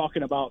just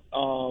talking about,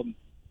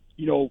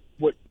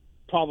 what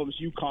problems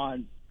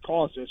UConn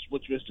caused us,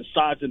 which was the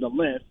size and the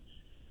length.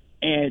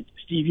 And,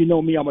 Steve, you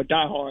know me, I'm a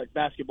diehard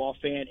basketball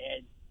fan,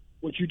 and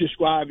what you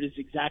described is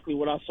exactly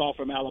what I saw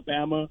from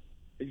Alabama.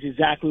 It's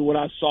exactly what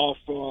I saw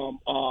from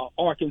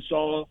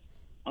Arkansas.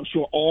 I'm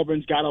sure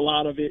Auburn's got a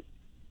lot of it.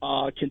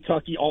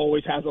 Kentucky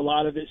always has a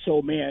lot of it.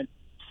 So, man,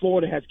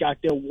 Florida has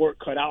got their work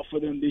cut out for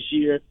them this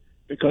year.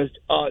 Because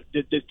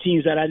the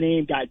teams that I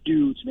named got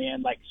dudes,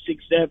 man, like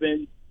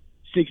 6'7",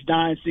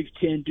 6'9",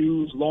 6'10"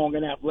 dudes, long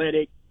and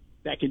athletic,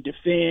 that can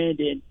defend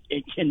and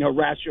can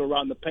harass you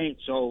around the paint.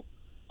 So,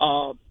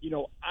 I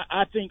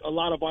think a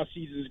lot of our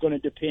season is going to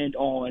depend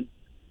on,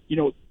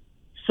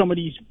 some of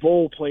these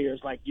role players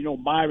like,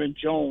 Myron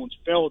Jones,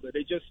 Felder.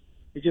 They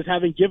just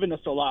haven't given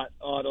us a lot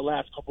the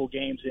last couple of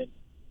games. And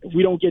if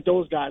we don't get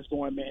those guys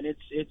going, man,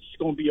 it's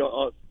going to be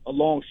a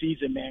long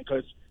season, man,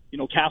 because,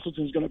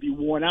 Castleton's going to be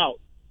worn out.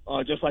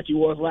 Just like he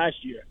was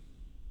last year.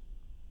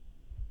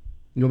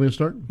 You want me to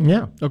start?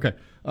 Yeah. Okay.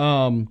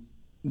 No,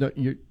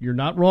 you're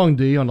not wrong,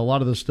 D, on a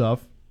lot of this stuff.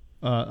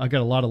 I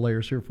got a lot of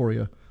layers here for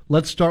you.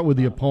 Let's start with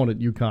the opponent,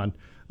 UConn.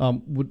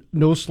 With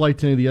no slight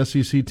to any of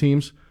the SEC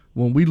teams,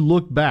 when we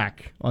look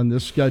back on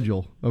this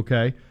schedule,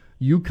 okay,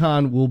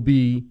 UConn will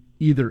be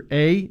either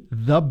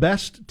the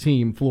best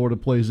team Florida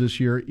plays this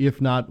year,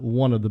 if not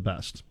one of the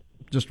best.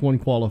 Just one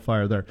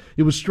qualifier there.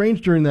 It was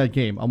strange during that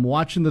game. I'm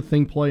watching the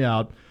thing play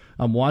out.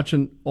 I'm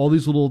watching all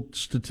these little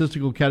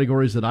statistical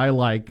categories that I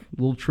like,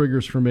 little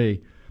triggers for me.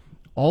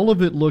 All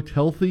of it looked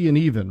healthy and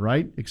even,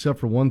 right? Except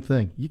for one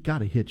thing. You got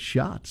to hit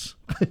shots.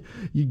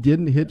 You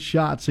didn't hit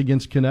shots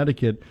against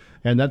Connecticut,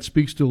 and that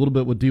speaks to a little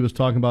bit what Dee was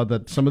talking about,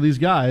 that some of these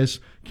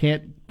guys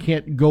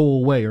can't go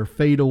away or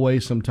fade away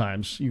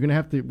sometimes. We're going to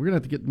have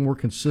to get more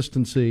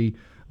consistency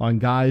on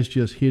guys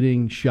just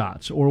hitting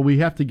shots, or we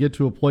have to get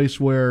to a place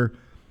where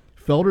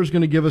Felder's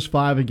going to give us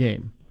 5 a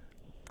game.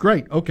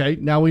 Great. Okay,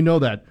 now we know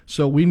that.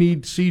 So we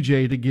need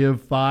CJ to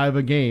give 5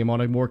 a game on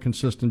a more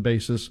consistent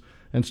basis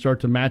and start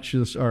to match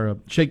this or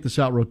shake this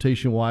out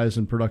rotation-wise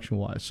and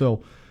production-wise.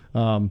 So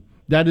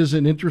that is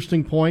an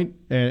interesting point,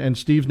 and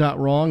Steve's not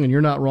wrong, and you're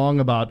not wrong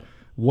about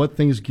what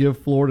things give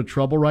Florida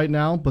trouble right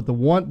now. But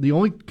the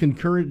only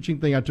encouraging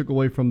thing I took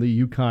away from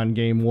the UConn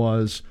game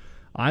was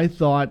I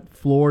thought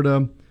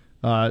Florida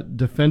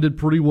defended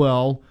pretty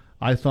well.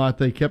 I thought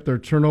they kept their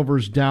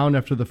turnovers down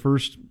after the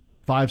first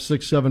 5,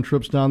 6, 7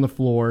 trips down the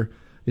floor.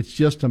 It's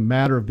just a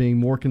matter of being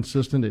more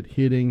consistent at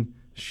hitting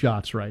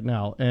shots right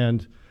now.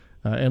 And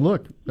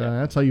look,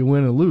 that's how you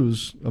win and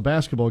lose a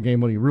basketball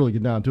game when you really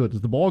get down to it.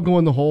 Does the ball go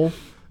in the hole?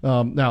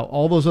 Now,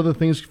 all those other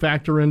things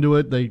factor into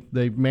it.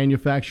 They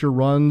manufacture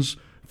runs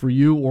for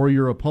you or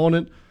your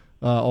opponent,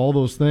 all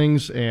those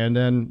things. And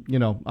then,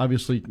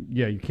 obviously,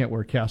 you can't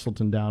wear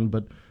Castleton down.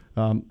 But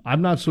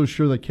I'm not so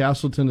sure that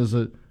Castleton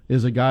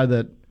is a guy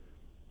that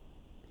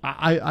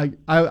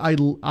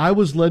I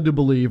was led to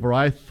believe, or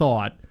I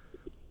thought,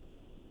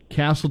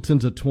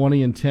 Castleton's a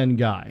 20-10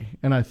 guy,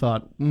 and I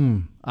thought,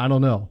 I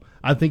don't know.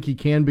 I think he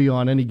can be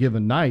on any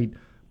given night,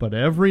 but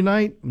every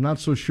night, I'm not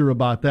so sure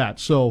about that.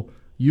 So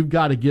you've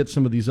got to get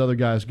some of these other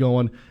guys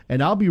going,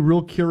 and I'll be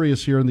real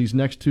curious here in these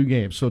next two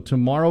games. So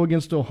tomorrow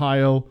against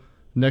Ohio,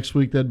 next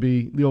week that'd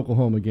be the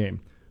Oklahoma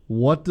game.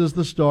 What does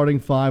the starting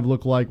five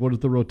look like? What does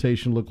the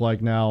rotation look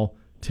like now,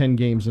 10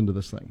 games into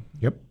this thing?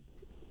 Yep.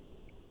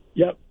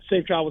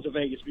 Safe travels to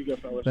Vegas. Be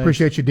good, fellas.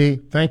 Appreciate you, D.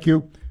 Thank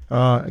you.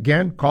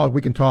 Again, call it.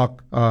 We can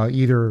talk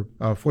either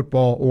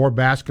football or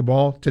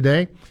basketball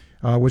today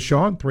with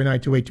Sean,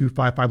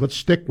 392-8255. Let's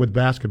stick with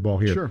basketball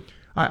here. Sure.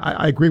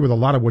 I agree with a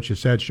lot of what you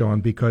said,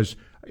 Sean, because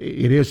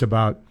it is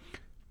about,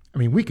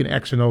 we can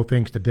X and O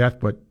things to death,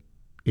 but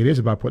it is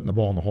about putting the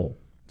ball in the hole.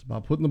 It's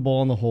about putting the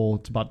ball in the hole.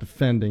 It's about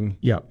defending.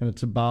 Yeah. And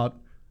it's about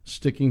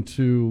sticking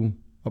to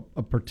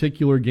a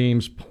particular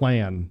game's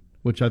plan,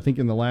 which I think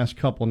in the last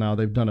couple now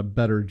they've done a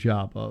better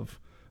job of.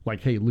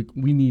 Like, hey, look,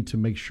 we need to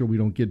make sure we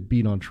don't get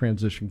beat on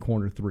transition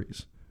corner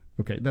threes.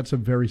 Okay, that's a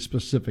very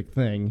specific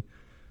thing.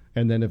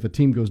 And then if a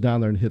team goes down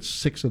there and hits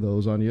 6 of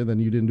those on you, then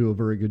you didn't do a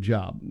very good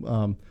job.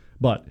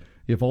 But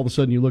if all of a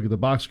sudden you look at the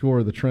box score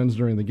or the trends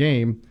during the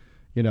game,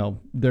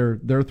 their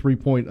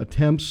 3-point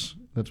attempts,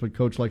 that's what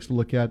Coach likes to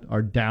look at,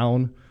 are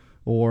down,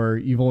 or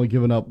you've only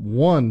given up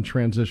 1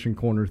 transition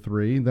corner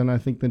 3, then I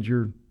think that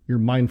you're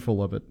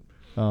mindful of it.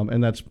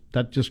 And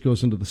that just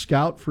goes into the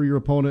scout for your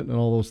opponent and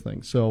all those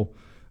things. So,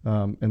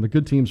 and the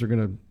good teams are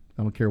going to,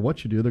 I don't care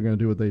what you do, they're going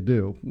to do what they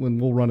do.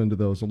 We'll run into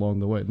those along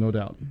the way, no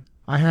doubt.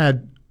 I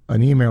had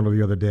an emailer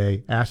the other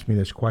day ask me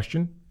this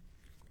question,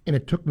 and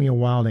it took me a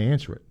while to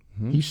answer it.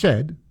 Mm-hmm. He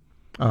said,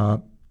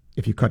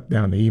 if you cut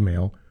down the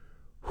email,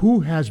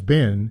 who has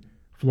been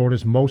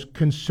Florida's most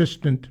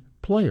consistent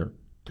player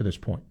to this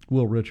point?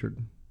 Will Richard.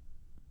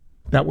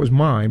 That was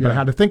mine, but I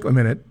had to think a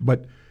minute.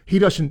 But he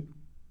doesn't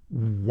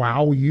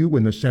wow you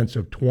in the sense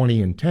of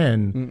 20 and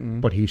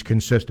 10, but he's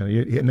consistent,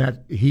 and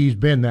that he's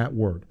been that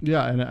word.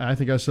 Yeah, and I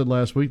think I said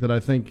last week that I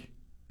think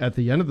at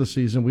the end of the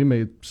season we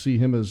may see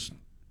him as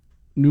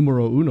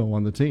numero uno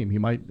on the team. He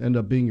might end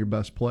up being your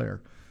best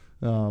player.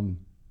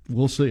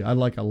 We'll see. I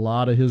like a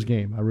lot of his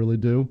game. I really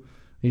do.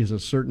 He has a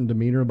certain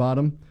demeanor about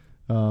him.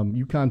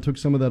 UConn took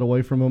some of that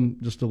away from him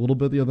just a little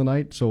bit the other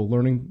night, so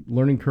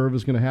learning curve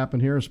is going to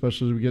happen here,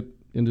 especially as we get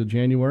into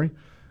January.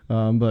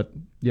 But,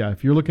 yeah,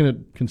 if you're looking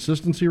at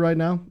consistency right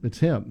now, it's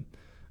him.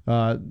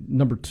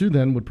 Number 2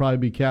 then would probably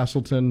be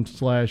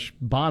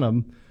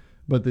Castleton/Bonham.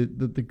 But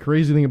the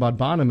crazy thing about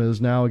Bonham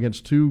is now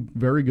against 2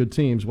 very good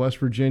teams, West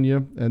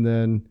Virginia and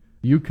then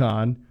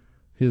UConn,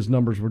 his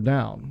numbers were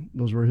down.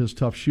 Those were his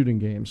tough shooting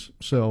games.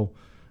 So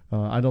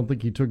I don't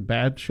think he took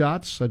bad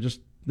shots.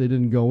 They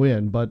didn't go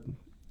in. But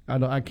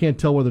I can't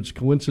tell whether it's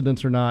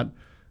coincidence or not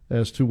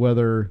as to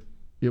whether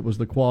it was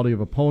the quality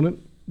of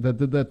opponent that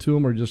did that to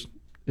him or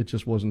it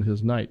just wasn't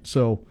his night.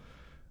 So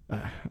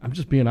I'm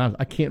just being honest.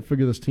 I can't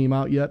figure this team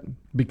out yet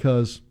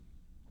because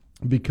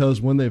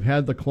when they've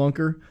had the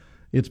clunker,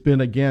 it's been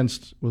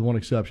against, with one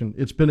exception,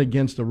 it's been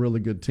against a really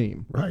good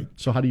team. Right.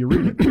 So how do you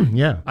read it?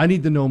 Yeah. I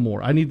need to know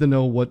more. I need to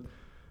know what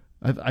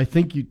I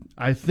think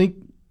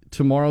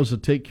tomorrow's a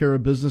take care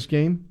of business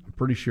game. I'm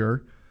pretty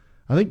sure.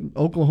 I think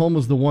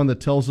Oklahoma's the one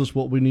that tells us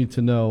what we need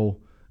to know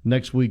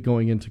next week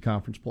going into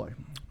conference play.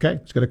 Okay.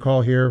 Let's get a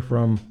call here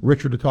from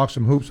Richard to talk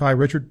some hoops. Hi,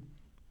 Richard.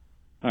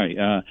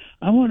 Hi.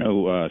 I want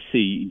to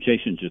see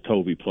Jason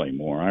Jatobi play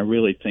more. I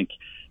really think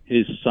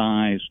his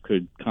size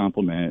could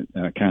complement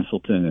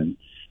Castleton and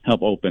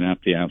help open up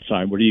the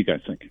outside. What do you guys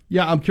think?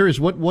 Yeah, I'm curious.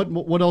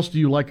 What else do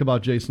you like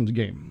about Jason's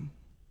game?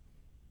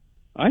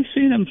 I've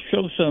seen him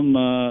show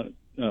some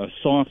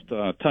soft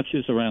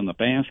touches around the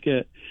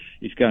basket.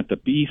 He's got the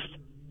beef.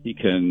 He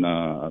can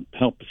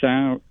help us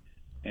out.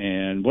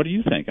 And what do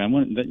you think?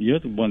 You're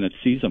the one that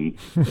sees him.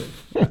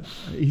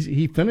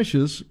 He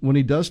finishes when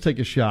he does take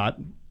a shot.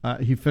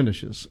 He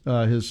finishes.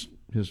 His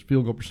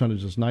field goal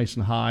percentage is nice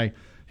and high.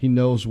 He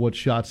knows what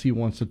shots he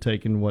wants to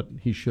take and what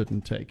he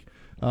shouldn't take.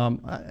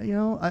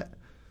 I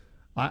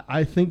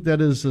think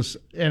that is this,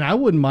 and I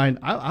wouldn't mind.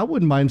 I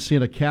wouldn't mind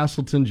seeing a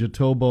Castleton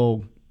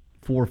Jatobo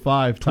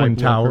 4-5 Twin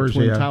Towers,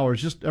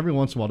 Towers, just every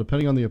once in a while,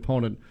 depending on the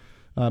opponent,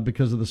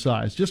 because of the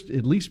size. Just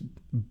at least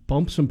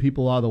bump some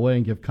people out of the way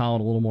and give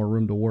Colin a little more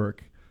room to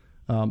work.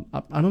 I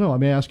don't know. I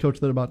may ask Coach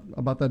that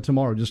about that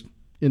tomorrow. Just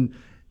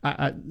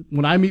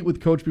when I meet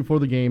with Coach before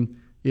the game,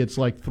 it's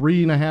like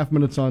 3.5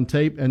 minutes on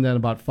tape, and then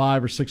about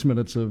 5 or 6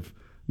 minutes of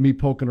me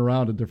poking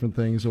around at different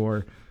things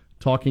or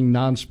talking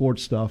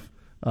non-sports stuff.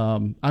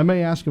 I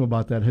may ask him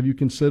about that. Have you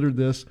considered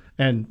this?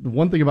 And the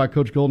one thing about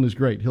Coach Golden is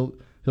great.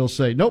 He'll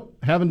say, nope,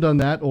 haven't done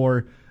that,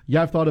 or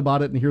yeah, I've thought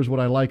about it, and here's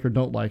what I like or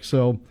don't like.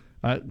 So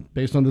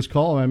based on this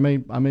call, I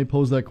may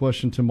pose that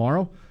question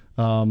tomorrow.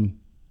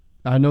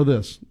 I know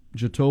this.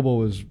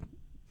 Jatobo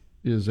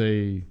is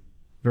a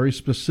very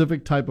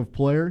specific type of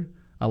player.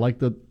 I like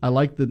that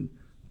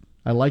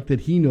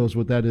he knows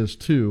what that is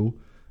too.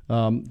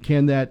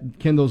 Can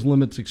those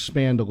limits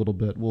expand a little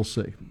bit? We'll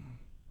see.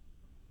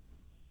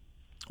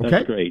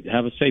 That's great.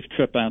 Have a safe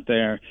trip out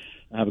there.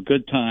 Have a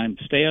good time.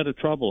 Stay out of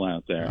trouble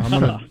out there. I'm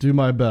going to do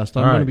my best.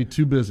 I'm going to be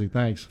too busy.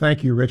 Thanks.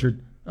 Thank you,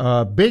 Richard.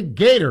 Big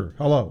Gator,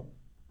 hello.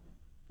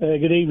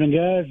 Good evening,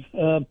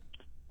 guys.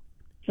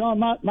 Sean,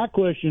 my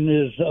question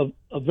is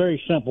a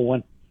very simple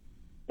one.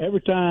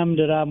 Every time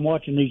that I'm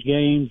watching these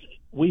games,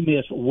 we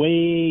miss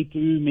way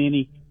too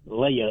many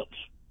layups,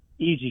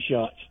 easy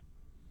shots.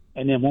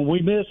 And then when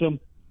we miss them,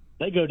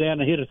 they go down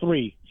and hit a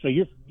three. So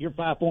you're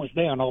 5 points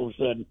down all of a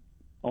sudden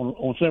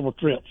on several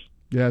trips.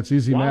 Yeah, it's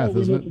easy math,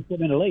 isn't it? So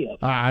many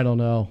layups? I don't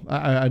know.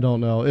 I don't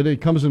know. It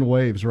comes in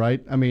waves,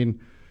 right? I mean,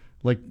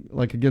 like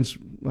against,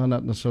 well,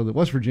 not necessarily the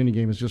West Virginia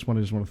game is just one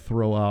I just want to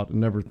throw out and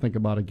never think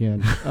about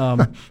again.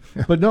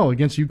 But no,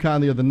 against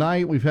UConn the other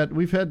night, we've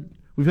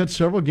had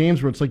several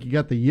games where it's like you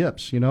got the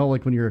yips,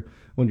 like when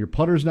your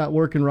putter's not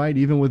working right,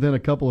 even within a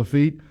couple of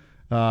feet,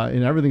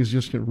 and everything's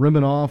just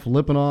rimming off,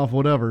 lipping off,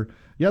 whatever.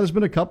 Yeah, there's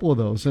been a couple of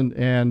those,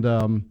 and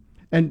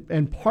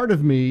part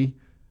of me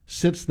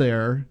sits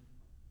there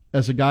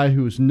as a guy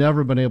who's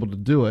never been able to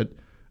do it.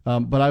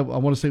 But I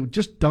want to say,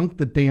 just dunk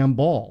the damn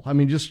ball. I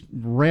mean, just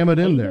ram it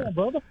in there,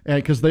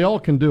 because they all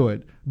can do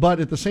it. But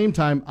at the same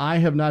time, I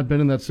have not been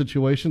in that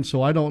situation,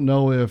 so I don't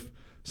know if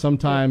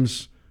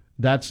sometimes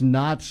that's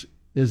not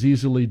as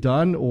easily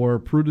done or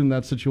prudent in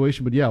that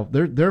situation. But yeah,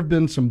 there have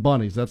been some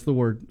bunnies. That's the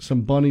word.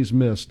 Some bunnies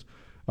missed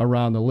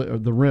around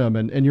the rim,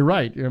 and you're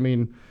right. I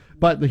mean,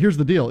 but here's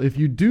the deal: if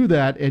you do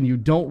that and you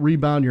don't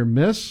rebound your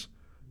miss,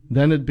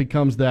 then it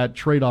becomes that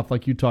trade-off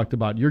like you talked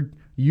about.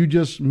 You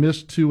just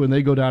missed two and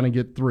they go down and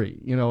get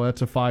three.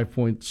 That's a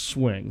 5-point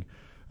swing.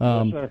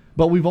 Yes,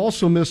 but we've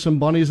also missed some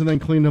bunnies and then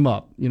cleaned them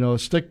up. A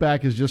stick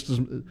back is just as,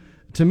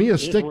 to me, a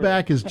stick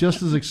back is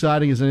just as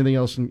exciting as anything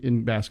else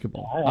in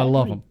basketball. I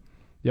love them.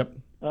 Yep.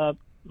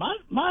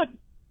 My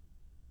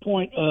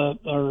point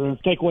or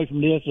takeaway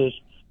from this is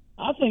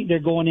I think they're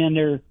going in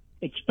there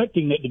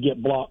expecting it to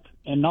get blocked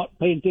and not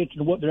paying attention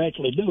to what they're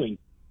actually doing.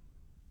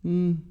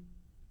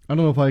 I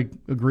don't know if I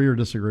agree or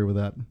disagree with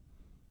that.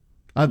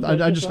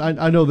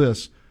 I know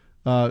this.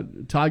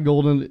 Ty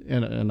Golden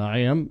and I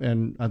am,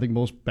 and I think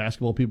most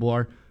basketball people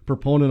are,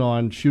 proponent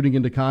on shooting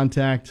into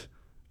contact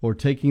or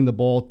taking the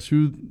ball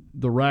to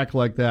the rack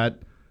like that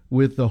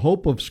with the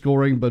hope of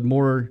scoring, but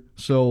more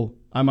so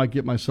I might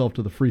get myself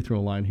to the free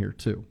throw line here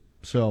too.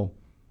 So,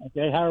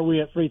 okay, how are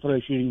we at free throw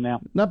shooting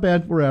now? Not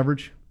bad. We're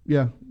average.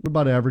 Yeah, we're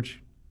about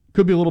average.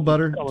 Could be a little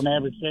better. On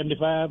average,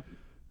 75.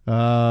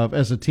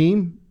 As a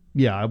team,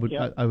 yeah, I would.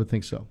 Yeah. I would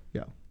think so.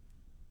 Yeah.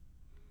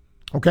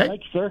 Okay.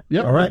 Thank you, sir.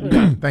 Yep. All right.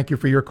 Thank you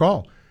for your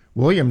call.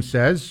 Williams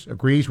says,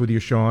 agrees with you,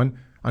 Sean,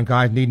 on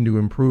guys needing to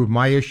improve.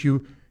 My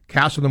issue,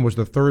 Castleton was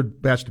the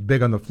third best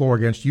big on the floor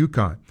against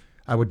UConn.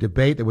 I would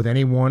debate that with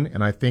anyone,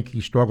 and I think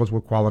he struggles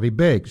with quality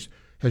bigs.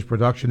 His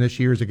production this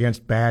year is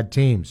against bad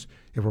teams.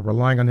 If we're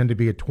relying on him to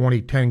be a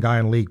 2010 guy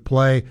in league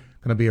play,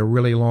 going to be a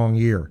really long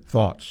year.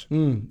 Thoughts?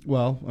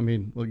 Well, I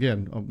mean,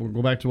 again, we'll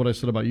go back to what I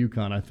said about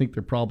UConn. I think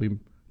they're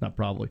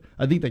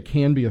I think they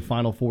can be a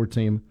Final Four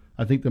team.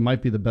 I think they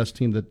might be the best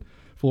team that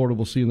Florida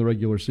will see in the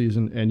regular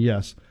season. And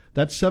yes,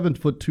 that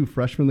 7'2"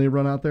 freshman they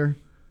run out there,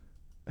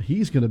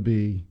 he's going to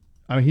be.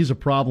 I mean, he's a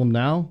problem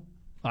now.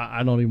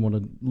 I don't even want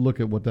to look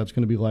at what that's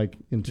going to be like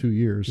in 2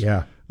 years.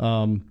 Yeah.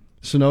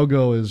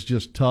 Sonogo is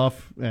just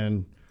tough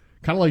and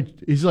kind of like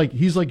he's like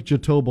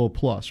Jatobo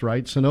plus,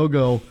 right?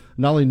 Sonogo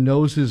not only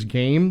knows his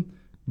game,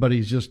 but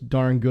he's just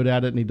darn good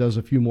at it, and he does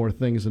a few more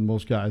things than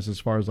most guys as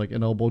far as like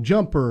an elbow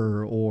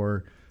jumper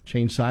or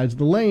change sides of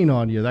the lane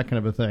on you, that kind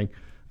of a thing.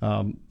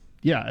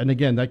 Yeah, and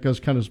again, that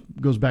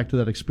goes back to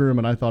that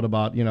experiment I thought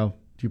about. Do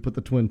you put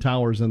the Twin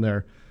Towers in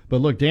there?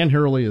 But look, Dan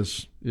Hurley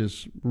is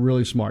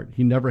really smart.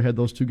 He never had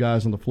those two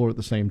guys on the floor at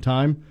the same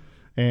time,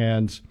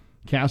 and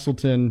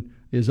Castleton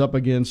is up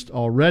against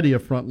already a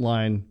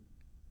frontline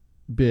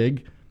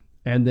big,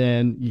 and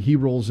then he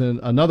rolls in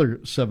another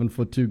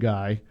 7'2"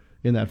 guy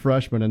in that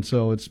freshman, and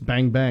so it's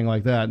bang bang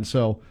like that, and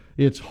so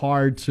it's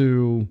hard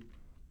to.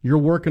 You're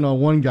working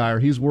on one guy or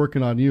he's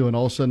working on you, and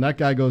all of a sudden that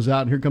guy goes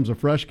out and here comes a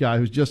fresh guy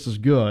who's just as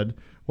good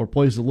or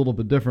plays a little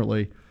bit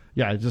differently.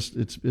 Yeah, it's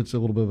a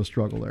little bit of a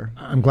struggle there.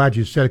 I'm glad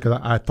you said it because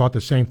I thought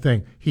the same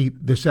thing.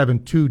 The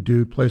 7'2"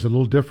 dude plays a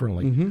little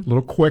differently, a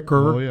little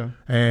quicker. Oh, yeah.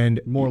 And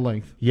more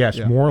length. Yes,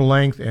 yeah. More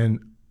length, and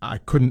I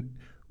couldn't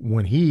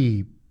when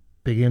he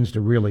begins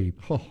to really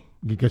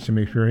get some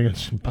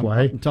experience and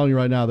play. I'm telling you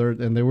right now,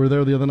 they were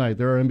there the other night.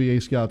 There are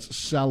NBA scouts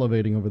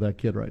salivating over that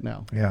kid right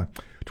now. Yeah.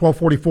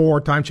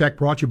 12:44 time check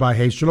brought to you by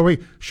Hayes Jewelry.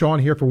 Sean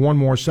here for one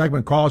more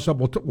segment. Call us up.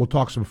 We'll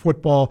talk some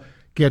football.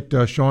 Get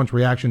Sean's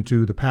reaction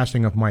to the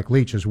passing of Mike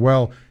Leach as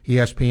well.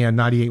 ESPN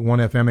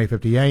 98.1 FM,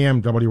 850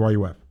 AM,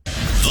 WRUF.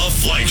 The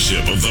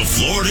flagship of the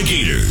Florida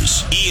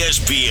Gators.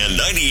 ESPN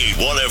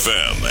 98.1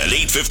 FM and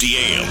 850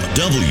 AM,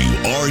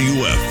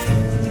 WRUF.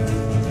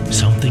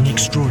 Something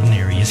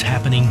extraordinary is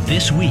happening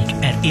this week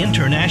at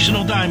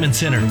International Diamond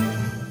Center.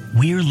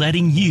 We're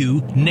letting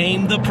you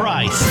name the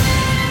price.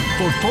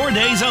 For 4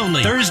 days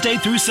only, Thursday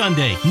through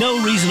Sunday,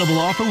 no reasonable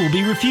offer will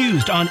be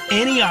refused on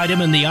any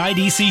item in the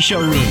IDC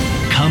showroom.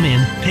 Come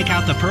in, pick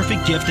out the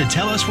perfect gift, and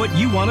tell us what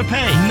you want to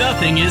pay.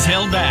 Nothing is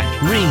held back.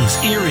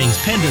 Rings,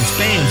 earrings, pendants,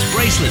 bands,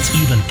 bracelets,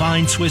 even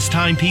fine Swiss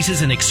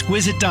timepieces and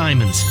exquisite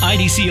diamonds.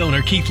 IDC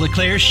owner Keith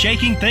LeClaire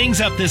shaking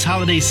things up this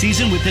holiday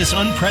season with this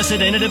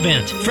unprecedented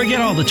event.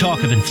 Forget all the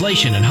talk of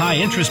inflation and high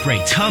interest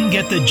rates. Come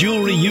get the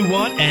jewelry you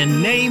want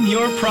and name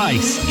your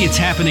price. It's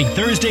happening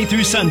Thursday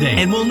through Sunday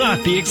and will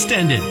not be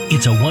extended.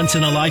 It's a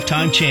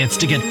once-in-a-lifetime chance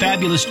to get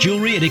fabulous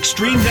jewelry at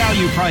extreme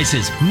value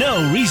prices.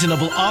 No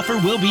reasonable offer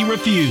will be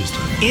refused.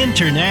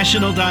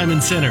 International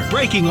Diamond Center,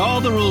 breaking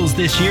all the rules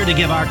this year to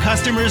give our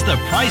customers the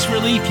price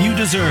relief you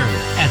deserve.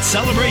 At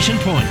Celebration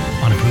Point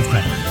on approved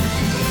credit.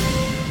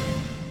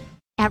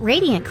 At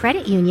Radiant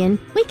Credit Union,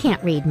 we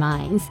can't read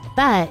minds,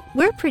 but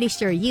we're pretty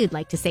sure you'd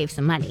like to save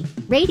some money.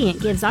 Radiant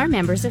gives our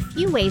members a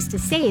few ways to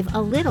save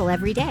a little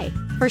every day.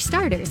 For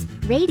starters,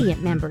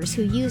 Radiant members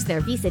who use their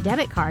Visa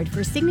debit card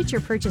for signature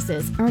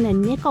purchases earn a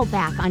nickel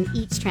back on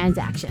each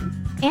transaction.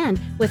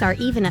 And with our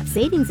Even Up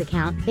savings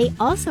account, they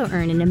also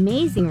earn an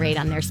amazing rate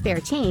on their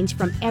spare change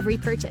from every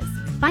purchase.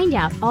 Find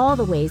out all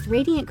the ways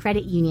Radiant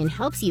Credit Union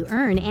helps you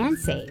earn and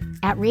save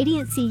at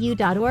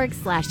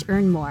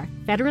radiantcu.org/earnmore.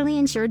 Federally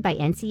insured by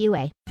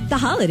NCUA. The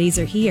holidays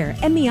are here,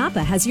 and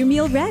Miapa has your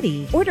meal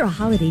ready. Order a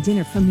holiday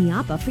dinner from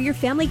Miapa for your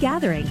family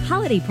gathering,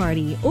 holiday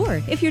party,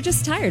 or if you're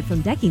just tired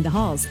from decking the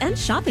halls and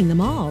shopping the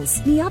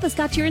malls. Miapa's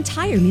got your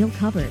entire meal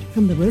covered,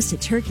 from the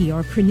roasted turkey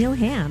or pernil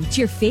ham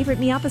to your favorite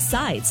Miapa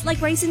sides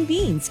like rice and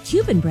beans,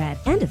 Cuban bread,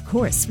 and of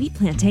course, sweet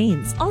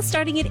plantains, all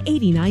starting at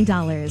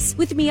 $89.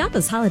 With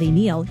Miapa's holiday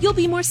meal, you'll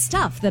be more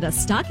stuffed than a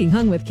stocking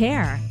hung with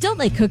care. Don't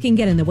let cooking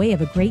get in the way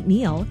of a great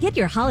meal. Get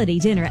your holiday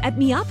dinner at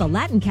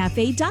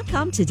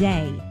MiapaLatinCafe.com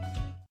today.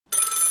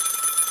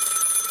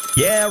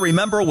 Yeah,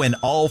 remember when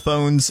all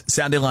phones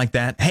sounded like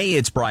that? Hey,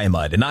 it's Brian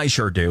Mudd, and I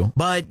sure do.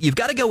 But you've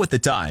got to go with the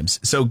times,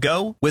 so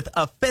go with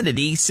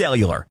Affinity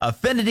Cellular.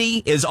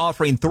 Affinity is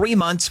offering 3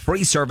 months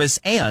free service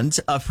and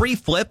a free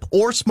flip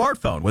or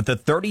smartphone with a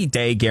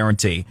 30-day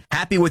guarantee.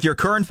 Happy with your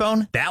current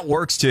phone? That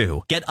works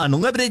too. Get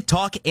unlimited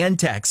talk and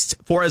text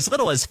for as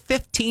little as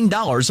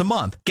 $15 a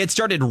month. Get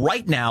started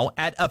right now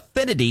at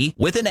Affinity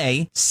with an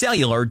A,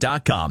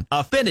 cellular.com.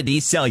 Affinity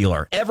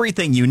Cellular.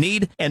 Everything you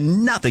need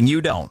and nothing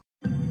you don't.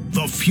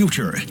 The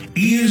future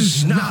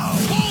is now.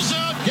 Balls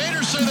up.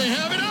 Gators say they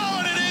have it. Oh,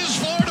 and it is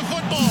Florida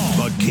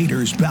football. The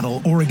Gators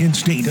battle Oregon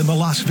State in the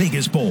Las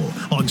Vegas Bowl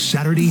on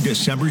Saturday,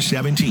 December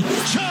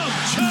 17th. Chump,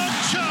 chump,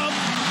 chump.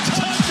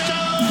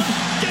 Touchdown,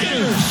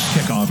 Gators.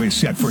 Kickoff is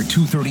set for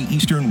 2:30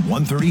 Eastern,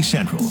 1:30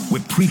 Central,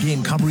 with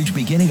pregame coverage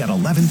beginning at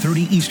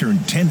 11:30 Eastern,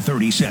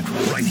 10:30 Central,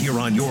 right here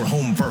on your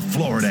home for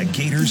Florida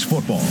Gators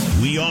football.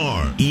 We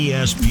are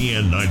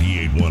ESPN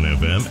 98.1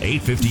 FM,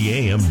 850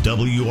 AM,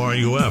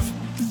 WRUF.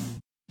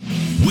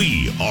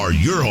 We are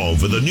your home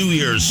for the New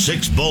Year's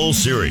Six Bowl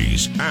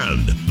Series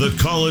and the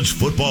College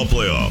Football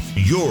Playoff,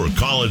 your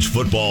college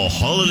football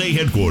holiday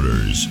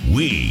headquarters.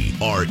 We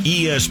are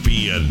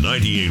ESPN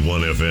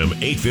 98.1 FM,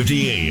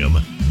 850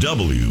 AM,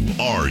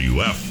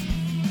 WRUF.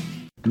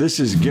 This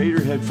is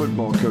Gatorhead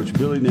football coach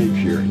Billy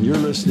Napier, and you're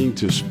listening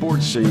to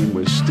Sports Scene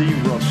with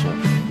Steve Russell,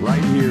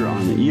 right here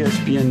on the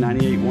ESPN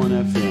 98.1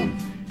 FM,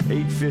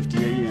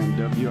 850 AM,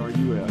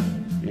 WRUF,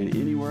 and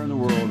anywhere in the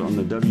world on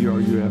the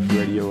WRUF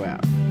radio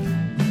app.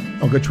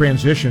 A good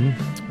transition,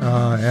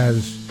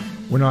 as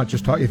we're not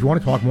just talking. If you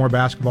want to talk more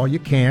basketball, you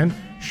can.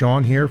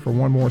 Sean here for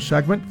one more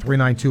segment,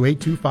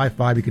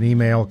 392-8255. You can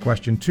email a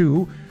question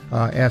to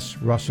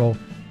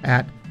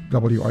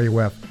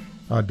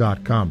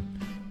srussell@wruf.com.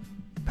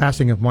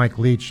 Passing of Mike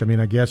Leach, I mean,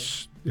 I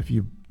guess if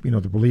you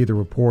to believe the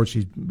reports,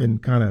 he's been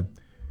kind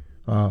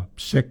of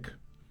sick,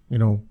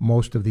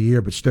 most of the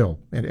year, but still,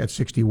 at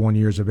 61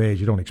 years of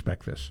age, you don't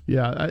expect this.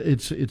 Yeah,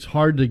 it's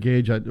hard to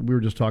gauge. We were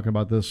just talking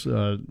about this,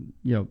 the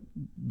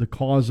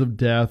cause of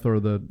death or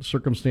the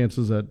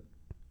circumstances that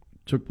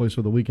took place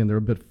over the weekend, they're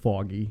a bit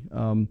foggy.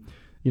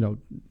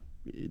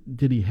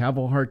 Did he have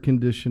a heart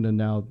condition and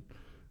now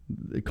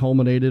it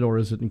culminated, or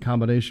is it in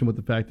combination with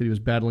the fact that he was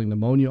battling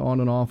pneumonia on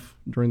and off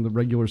during the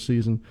regular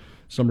season?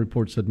 Some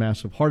reports said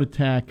massive heart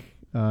attack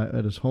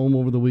at his home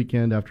over the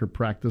weekend after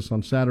practice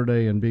on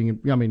Saturday and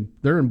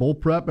they're in bowl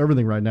prep,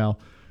 everything right now.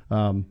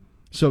 I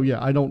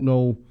don't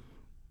know.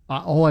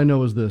 All I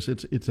know is this: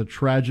 it's a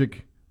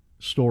tragic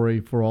story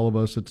for all of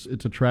us.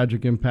 It's a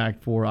tragic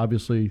impact for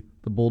obviously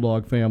the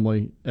Bulldog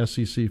family,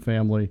 SEC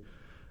family,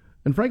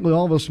 and frankly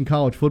all of us in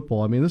college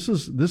football. I mean, this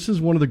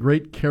is one of the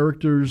great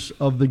characters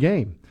of the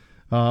game.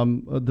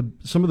 Some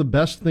of the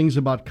best things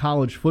about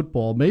college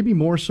football, maybe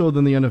more so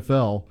than the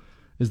NFL,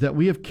 is that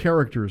we have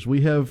characters.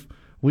 We have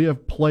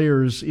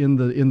players in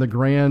the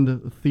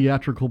grand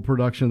theatrical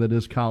production that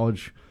is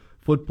college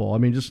football. I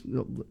mean, just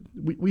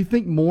we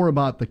think more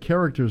about the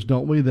characters,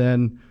 don't we,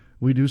 than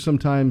we do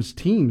sometimes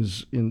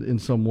teams in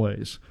some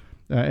ways.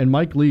 And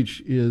Mike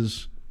Leach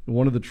is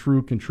one of the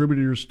true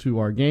contributors to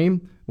our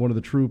game, one of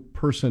the true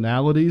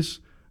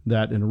personalities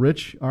that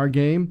enrich our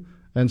game.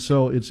 And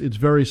so it's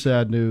very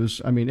sad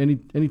news. I mean,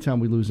 anytime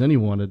we lose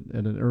anyone at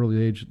an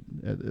early age,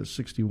 at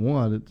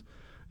 61,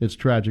 it's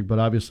tragic. But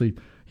obviously,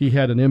 he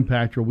had an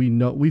impact, or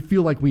we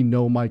feel like we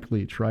know Mike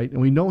Leach, right?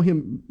 And we know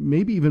him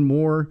maybe even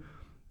more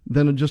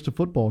than just a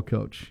football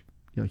coach.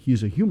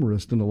 He's a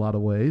humorist in a lot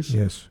of ways.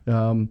 Yes.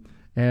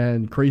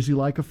 And crazy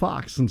like a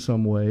fox in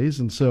some ways.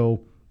 And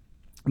so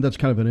that's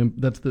kind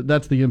of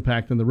that's the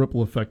impact, and the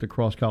ripple effect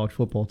across college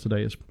football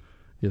today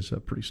is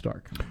pretty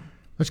stark.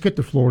 Let's get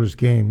to Florida's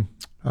game.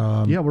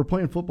 We're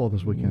playing football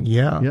this weekend.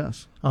 Yeah.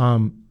 Yes.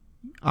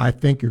 I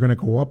think you're going to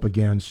go up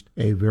against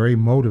a very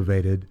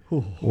motivated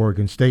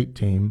Oregon State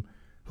team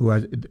who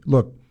has –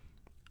 look,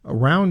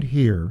 around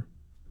here,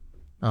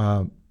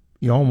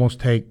 you almost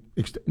take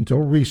 – until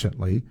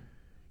recently,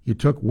 you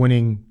took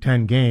winning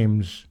 10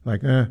 games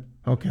like,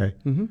 okay.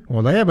 Mm-hmm.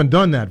 Well, they haven't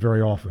done that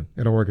very often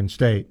at Oregon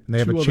State, and they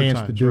have a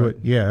chance to do it.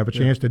 Yeah, have a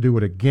chance to do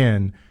it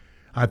again.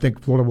 I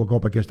think Florida will go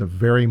up against a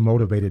very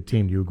motivated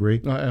team. Do you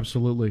agree?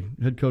 Absolutely.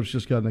 Head coach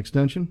just got an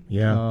extension.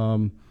 Yeah.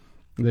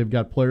 They've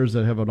got players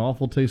that have an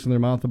awful taste in their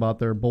mouth about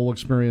their bowl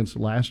experience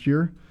last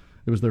year.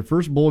 It was their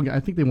first bowl game. I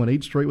think they went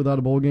 8 straight without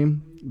a bowl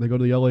game. They go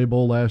to the LA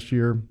Bowl last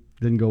year.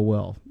 Didn't go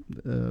well.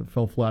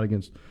 Fell flat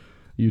against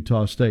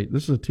Utah State.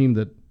 This is a team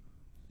that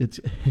it's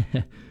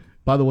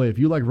 – by the way, if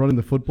you like running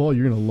the football,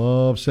 you're going to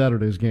love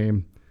Saturday's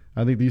game.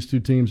 I think these two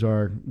teams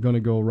are going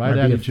to go right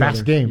at each other.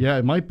 Fast game. Yeah,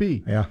 it might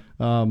be. Yeah.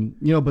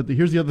 But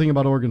here's the other thing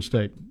about Oregon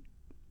State.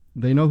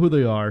 They know who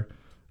they are.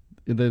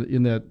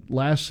 In that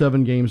last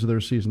 7 games of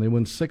their season, they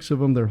win 6 of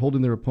them. They're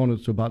holding their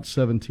opponents to about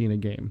 17 a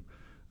game.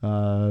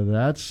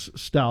 That's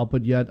stout,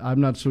 but yet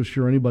I'm not so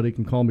sure anybody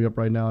can call me up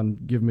right now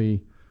and give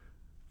me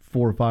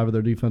 4 or 5 of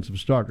their defensive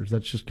starters.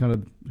 That's just kind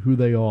of who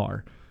they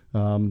are.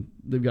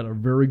 They've got a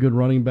very good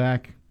running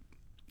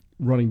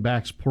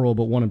backs plural,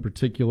 but one in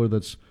particular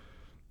that's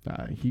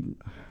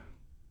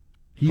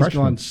he's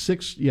Freshman. gone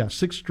 6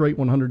 straight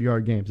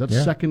 100-yard games.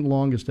 That's second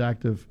longest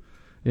active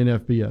in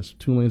FBS.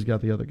 Tulane's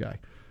got the other guy.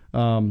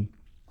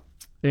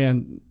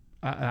 And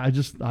I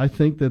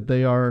think that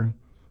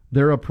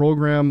they're a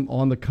program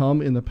on the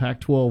come in the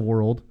Pac-12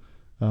 world,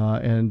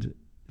 and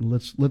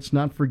let's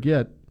not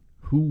forget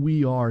who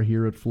we are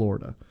here at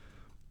Florida.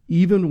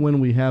 Even when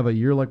we have a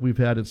year like we've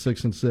had at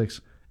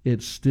 6-6,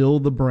 it's still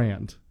the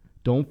brand.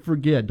 Don't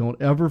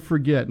ever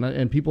forget.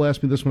 And people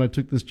ask me this when I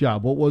took this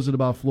job. What was it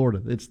about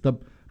Florida? It's the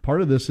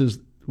part of this is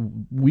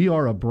we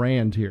are a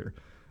brand here.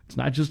 It's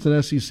not just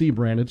an SEC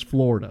brand. It's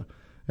Florida.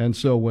 And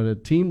so when a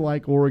team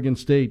like Oregon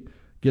State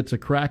gets a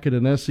crack at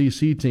an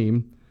SEC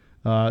team,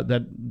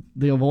 that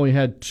they have only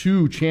had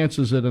 2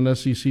 chances at an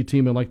SEC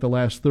team in like the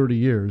last 30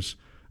 years,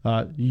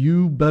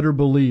 you better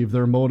believe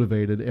they're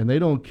motivated, and they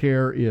don't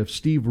care if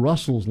Steve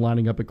Russell's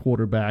lining up at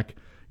quarterback.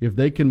 If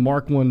they can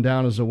mark one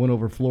down as a win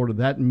over Florida,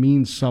 that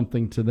means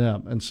something to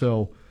them. And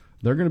so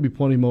they're going to be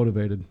plenty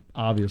motivated,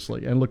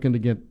 obviously, and looking to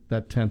get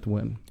that 10th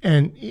win.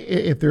 And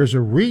if there's a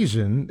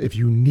reason, if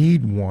you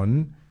need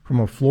one from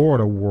a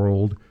Florida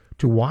world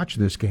to watch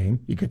this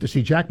game, you get to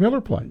see Jack Miller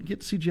play. You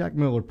get to see Jack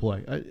Miller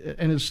play.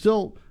 And it's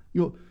still,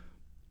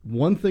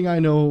 one thing I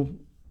know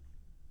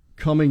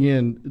coming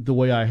in the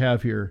way I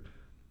have here,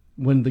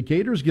 when the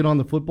Gators get on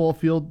the football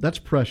field, that's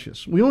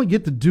precious. We only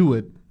get to do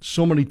it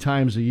so many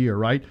times a year,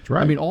 right? That's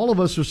right. I mean, all of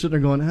us are sitting there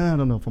going, I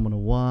don't know if I'm going to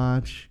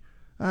watch.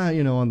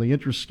 On the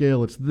interest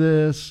scale, it's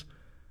this.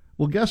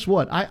 Well, guess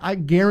what? I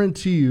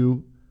guarantee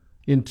you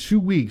in 2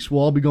 weeks,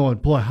 we'll all be going,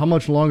 boy, how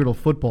much longer till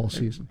football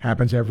season?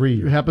 Happens every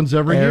year. It happens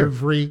every year.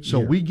 So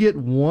year. we get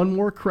one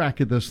more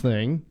crack at this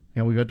thing,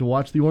 and we got to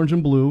watch the orange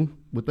and blue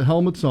with the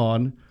helmets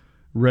on,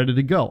 ready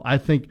to go. I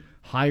think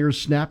higher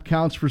snap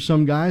counts for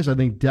some guys. I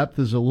think depth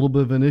is a little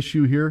bit of an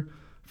issue here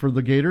for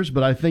the Gators,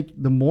 but I think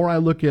the more I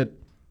look at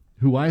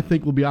who I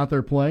think will be out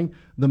there playing,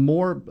 the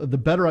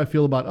better I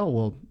feel about,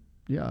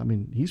 yeah, I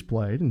mean, he's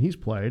played, and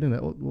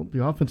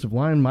the offensive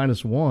line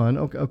 -1.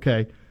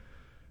 Okay.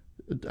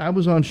 I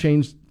was on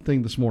Shane's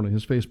thing this morning,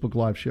 his Facebook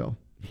Live show.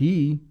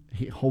 He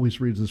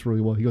always reads this really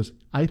well. He goes,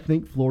 I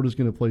think Florida's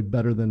going to play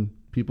better than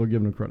people are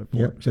giving him credit for.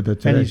 Yep, said that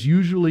today. And he's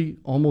usually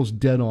almost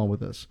dead on with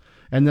this.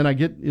 And then I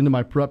get into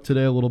my prep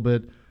today a little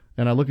bit,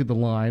 and I look at the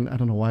line. I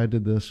don't know why I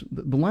did this.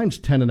 The line's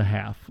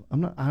 10.5.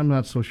 I'm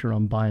not so sure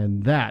I'm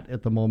buying that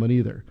at the moment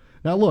either.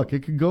 Now, look,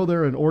 it could go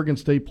there, and Oregon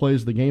State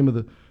plays the game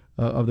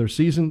of their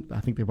season. I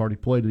think they've already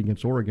played it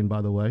against Oregon,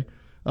 by the way.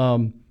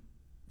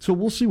 So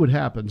we'll see what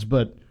happens.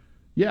 But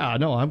yeah,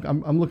 no,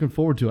 I'm looking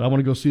forward to it. I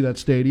want to go see that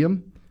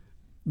stadium.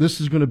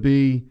 This is going to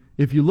be,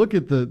 if you look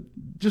at the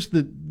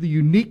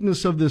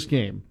uniqueness of this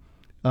game,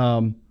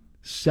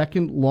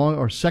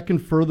 second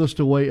furthest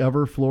away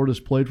ever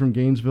Florida's played from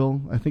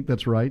Gainesville. I think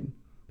that's right.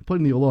 They played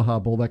in the Aloha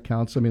Bowl. That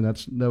counts. I mean,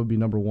 that would be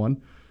number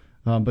 1.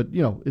 But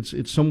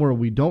it's somewhere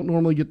we don't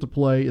normally get to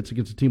play. It's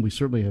against a team we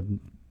certainly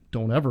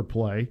don't ever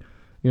play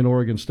in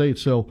Oregon State.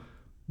 So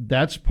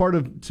that's part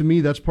of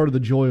the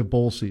joy of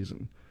bowl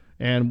season.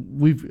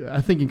 And I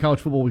think in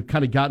college football we've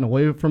kind of gotten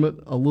away from it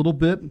a little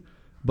bit.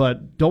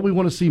 But don't we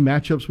want to see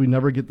matchups we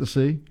never get to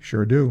see?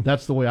 Sure do.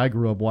 That's the way I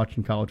grew up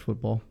watching college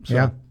football. So,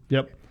 yeah.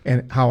 Yep.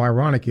 And how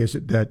ironic is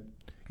it that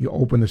you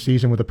open the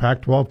season with a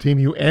Pac-12 team,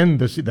 you end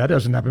the season. That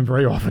doesn't happen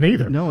very often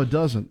either. No, it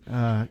doesn't.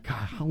 God,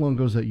 how long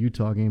ago does that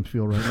Utah game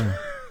feel right now?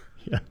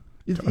 Yeah.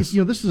 This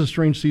is a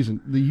strange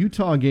season. The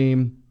Utah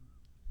game,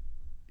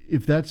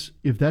 if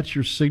that's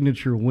your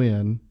signature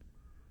win,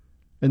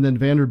 and then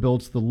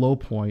Vanderbilt's the low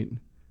point.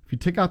 If you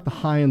take out the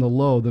high and the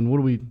low, then what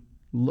do we?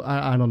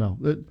 I don't know.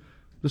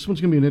 This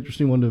one's going to be an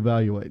interesting one to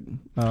evaluate.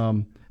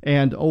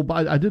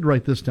 I did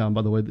write this down,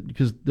 by the way,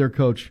 because their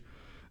coach,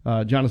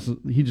 Jonathan,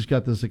 he just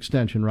got this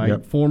extension, right?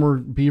 Yep. Former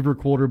Beaver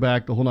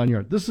quarterback, the whole 9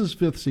 yards. This is his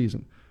 5th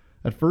season.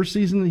 That first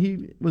season that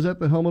he was at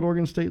the helm at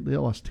Oregon State, they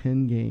lost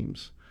 10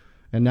 games.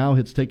 And now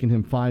it's taken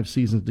him 5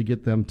 seasons to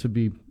get them to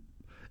be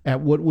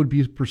at what would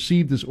be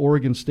perceived as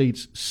Oregon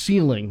State's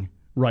ceiling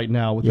right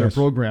now with their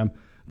program.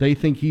 They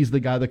think he's the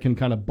guy that can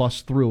kind of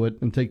bust through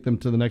it and take them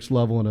to the next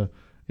level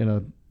in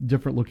a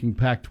different-looking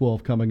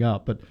Pac-12 coming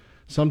up. But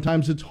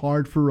sometimes it's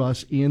hard for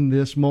us in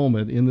this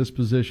moment, in this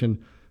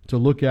position, to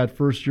look at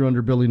first year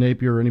under Billy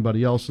Napier or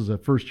anybody else as a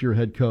first-year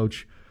head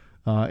coach,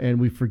 and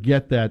we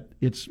forget that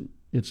it's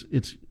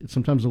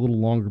sometimes a little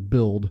longer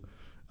build.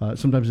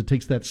 Sometimes it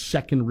takes that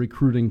second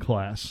recruiting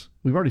class.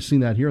 We've already seen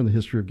that here in the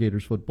history of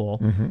Gators football.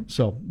 Mm-hmm.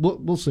 So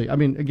we'll see. I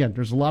mean, again,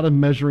 there's a lot of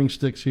measuring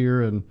sticks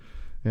here and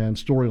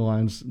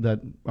storylines that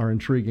are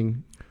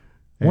intriguing.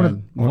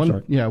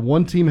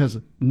 One team has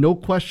no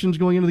questions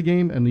going into the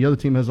game, and the other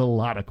team has a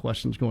lot of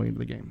questions going into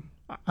the game.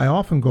 I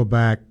often go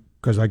back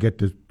because I get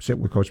to sit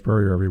with Coach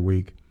Spurrier every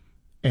week,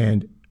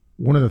 and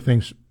one of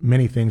the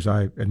many things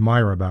I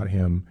admire about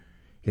him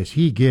is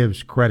he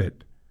gives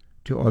credit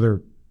to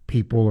other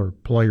people or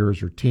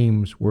players or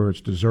teams where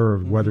it's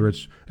deserved, whether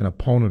it's an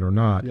opponent or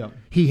not. Yeah.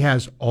 He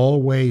has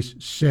always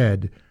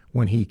said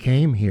when he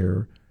came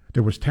here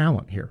there was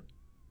talent here,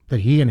 that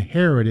he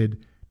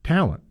inherited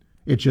talent.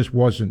 It just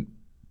wasn't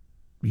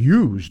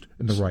used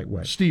in the right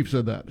way. Steve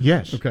said that.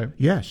 Yes. Okay.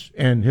 Yes,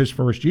 and his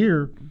first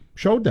year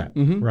showed that,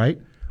 right?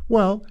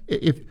 Well,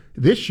 if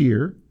this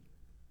year,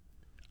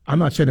 I'm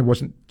not saying there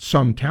wasn't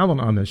some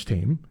talent on this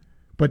team,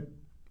 but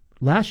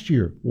last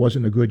year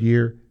wasn't a good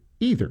year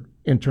either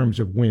in terms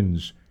of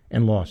wins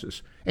and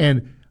losses.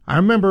 And I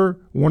remember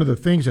one of the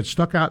things that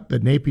stuck out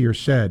that Napier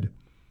said,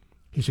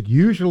 he said,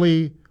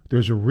 usually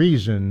there's a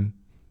reason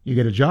you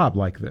get a job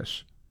like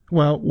this.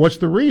 Well, what's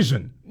the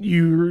reason?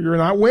 You're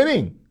not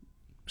winning.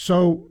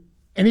 So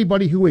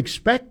anybody who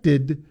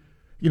expected,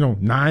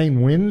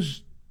 9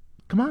 wins,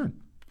 come on.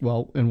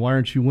 Well, and why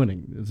aren't you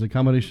winning? It's a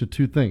combination of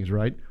two things,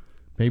 right?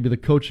 Maybe the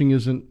coaching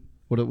isn't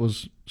what it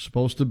was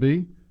supposed to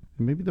be,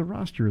 and maybe the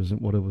roster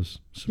isn't what it was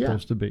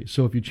supposed to be.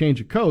 So if you change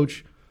a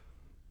coach,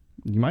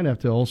 you might have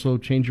to also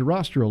change your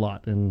roster a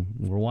lot, and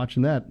we're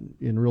watching that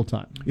in real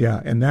time.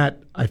 Yeah, and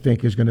that, I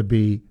think, is going to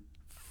be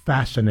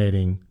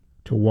fascinating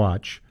to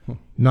watch,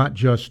 not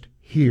just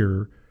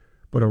here,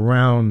 but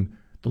around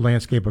the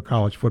landscape of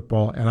college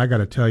football. And I got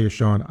to tell you,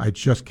 Sean, I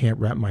just can't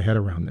wrap my head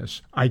around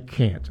this. I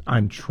can't.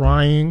 I'm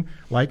trying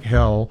like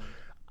hell.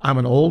 I'm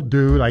an old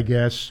dude, I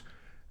guess,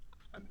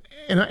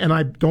 and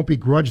I don't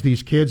begrudge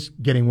these kids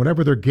getting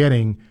whatever they're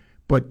getting,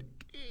 but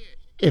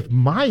if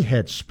my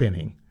head's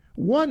spinning,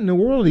 what in the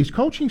world are these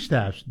coaching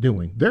staffs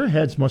doing? Their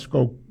heads must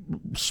go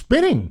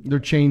spinning. They're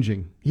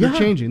changing. They're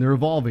changing. They're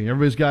evolving.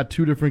 Everybody's got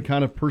 2 different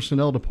kind of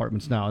personnel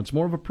departments now. It's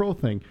more of a pro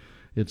thing.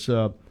 It's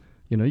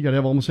you got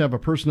to almost have a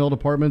personnel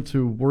department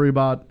to worry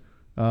about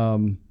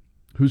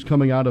who's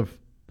coming out of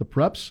the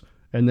preps,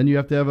 and then you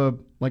have to have a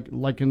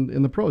like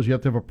in the pros, you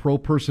have to have a pro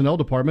personnel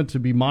department to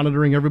be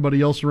monitoring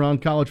everybody else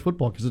around college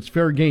football because it's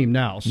fair game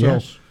now. So,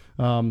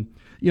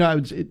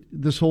 yes.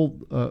 This whole.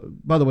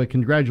 By the way,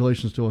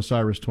 congratulations to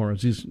Osiris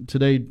Torrance.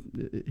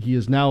 He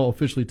is now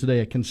officially today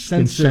a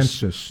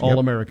consensus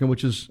All-American,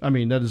 which is,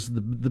 that is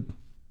the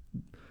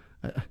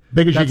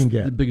big as you can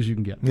get. The big as you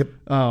can get. Yep.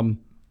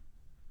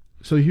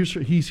 So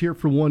he's here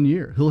for 1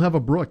 year. He'll have a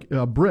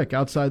brick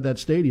outside that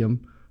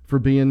stadium for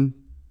being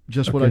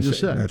just what I just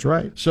said. That's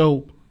right.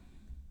 So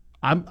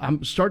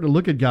I'm starting to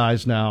look at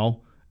guys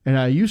now, and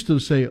I used to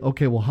say,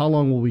 okay, well, how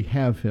long will we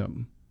have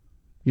him?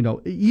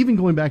 Even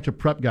going back to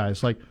prep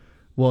guys,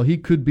 he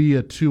could be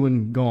a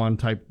 2-and-gone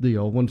type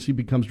deal. Once he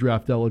becomes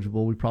draft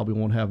eligible, we probably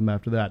won't have him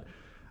after that.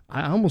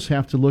 I almost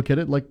have to look at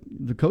it like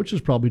the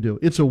coaches probably do.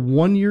 It's a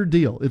 1-year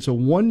deal. It's a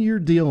 1-year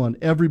deal on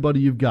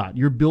everybody you've got.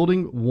 You're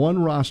building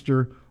one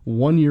roster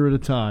 1 year at a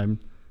time,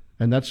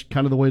 and that's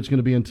kind of the way it's going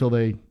to be until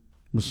they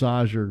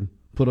massage or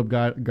put up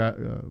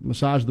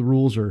massage the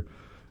rules or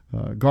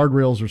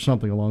guardrails or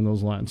something along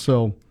those lines.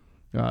 So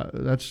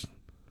that's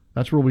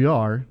where we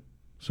are.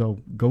 So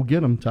go get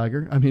them,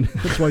 Tiger.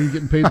 That's why you're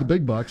getting paid the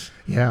big bucks.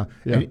 Yeah.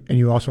 And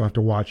you also have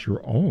to watch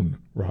your own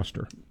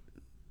roster.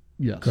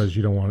 Yes. Because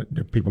you don't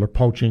want people are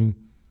poaching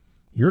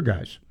your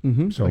guys.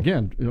 Mm-hmm. So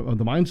again,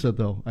 the mindset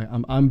though,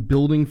 I'm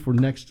building for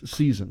next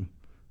season.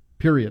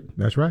 Period.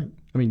 That's right.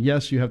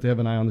 Yes, you have to have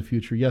an eye on the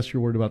future. Yes,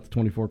 you're worried about the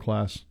 24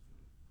 class,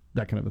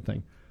 that kind of a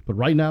thing. But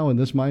right now in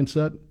this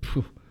mindset,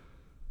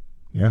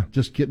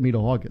 just get me to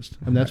August.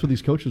 And that's what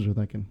these coaches are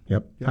thinking.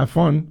 Yep. Have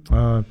fun.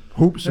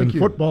 Hoops and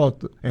football,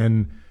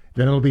 and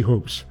then it'll be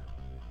hoops.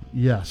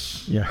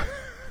 Yes. Yeah.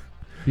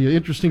 Be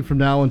interesting from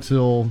now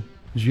until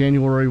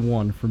January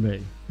 1 for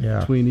me. Yeah.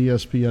 Between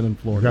ESPN and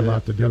Florida. We've got a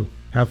lot to do.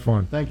 Have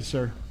fun. Thank you,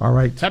 sir. All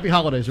right. Happy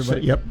holidays,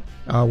 everybody. Yep.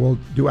 We'll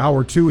do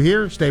hour 2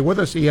 here. Stay with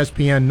us.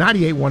 ESPN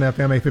 98.1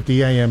 FM,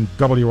 850 AM,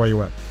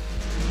 WRUF.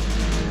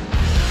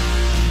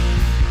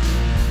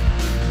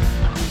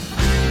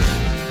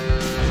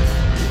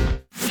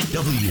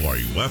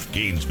 WRUF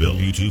Gainesville,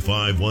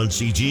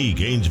 U251CG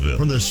Gainesville.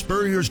 From the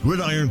Spurrier's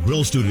Gridiron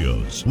Grill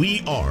Studios,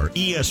 we are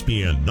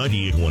ESPN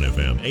 98.1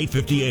 FM,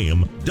 850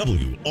 AM,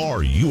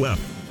 WRUF.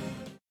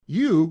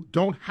 You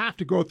don't have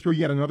to go through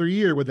yet another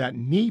year with that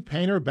knee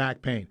pain or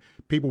back pain.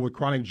 People with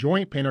chronic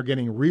joint pain are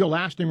getting real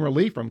lasting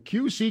relief from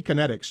QC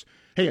Kinetics.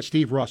 Hey, it's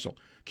Steve Russell.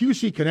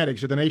 QC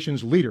Kinetics is the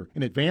nation's leader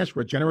in advanced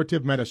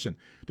regenerative medicine.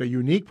 Their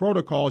unique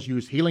protocols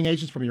use healing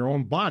agents from your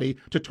own body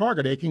to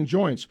target aching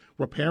joints,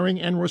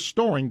 repairing and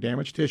restoring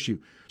damaged tissue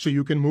so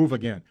you can move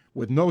again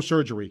with no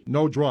surgery,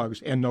 no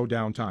drugs, and no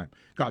downtime.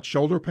 Got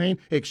shoulder pain,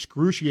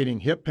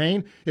 excruciating hip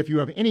pain? If you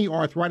have any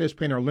arthritis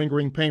pain or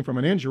lingering pain from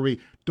an injury,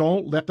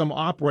 don't let them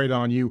operate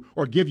on you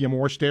or give you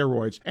more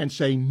steroids, and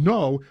say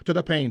no to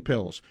the pain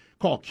pills.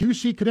 Call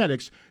QC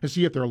Kinetics and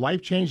see if their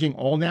life-changing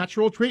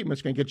all-natural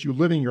treatments can get you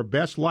living your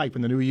best life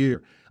in the new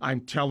year.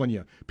 I'm telling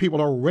you, people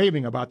are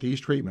raving about these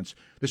treatments.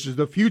 This is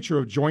the future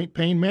of joint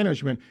pain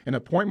management, and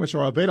appointments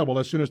are available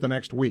as soon as the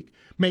next week.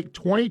 Make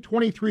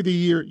 2023 the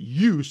year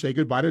you say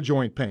goodbye to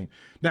joint pain.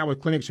 Now with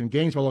clinics in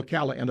Gainesville,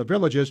 Ocala, and the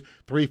Villages,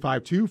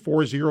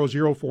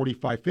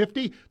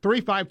 352-400-4550,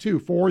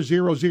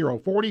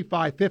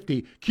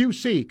 352-400-4550,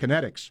 QC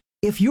Kinetics.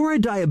 If you're a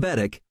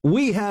diabetic,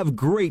 we have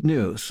great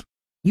news.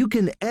 You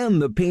can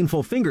end the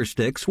painful finger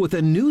sticks with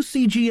a new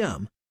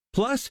CGM.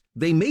 Plus,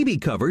 they may be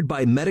covered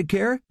by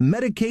Medicare,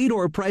 Medicaid,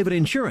 or private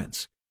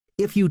insurance.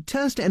 If you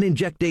test and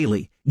inject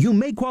daily, you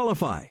may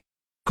qualify.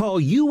 Call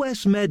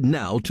US Med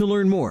now to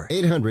learn more.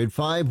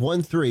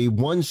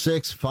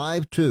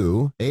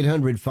 800-513-1652.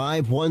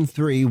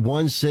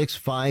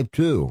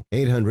 800-513-1652.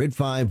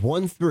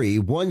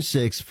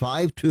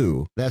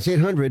 800-513-1652. That's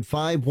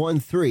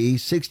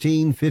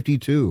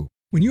 800-513-1652.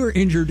 When you are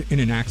injured in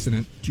an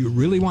accident, do you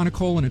really want to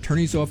call an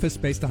attorney's office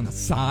based on the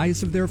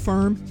size of their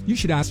firm? You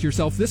should ask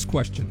yourself this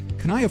question.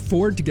 Can I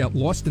afford to get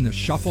lost in the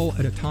shuffle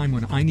at a time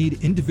when I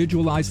need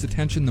individualized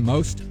attention the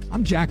most?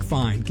 I'm Jack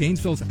Fine,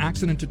 Gainesville's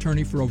accident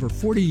attorney for over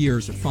 40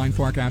 years at Fine,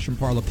 Fark, Ash, and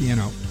Parla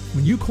Piano.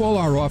 When you call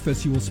our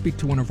office, you will speak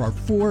to one of our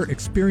 4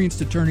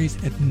 experienced attorneys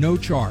at no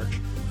charge.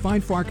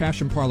 Fine, Fark,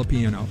 Ash, and Parla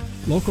Piano.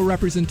 Local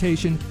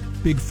representation,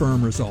 big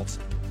firm results.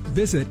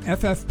 Visit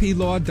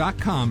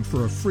ffplaw.com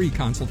for a free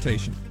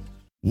consultation.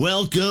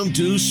 Welcome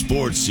to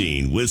Sports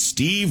Scene with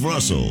Steve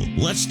Russell.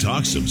 Let's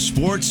talk some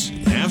sports,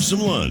 have some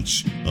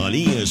lunch on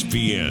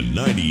ESPN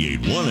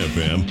 98.1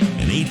 FM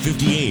and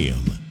 850 AM,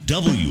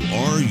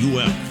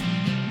 WRUF.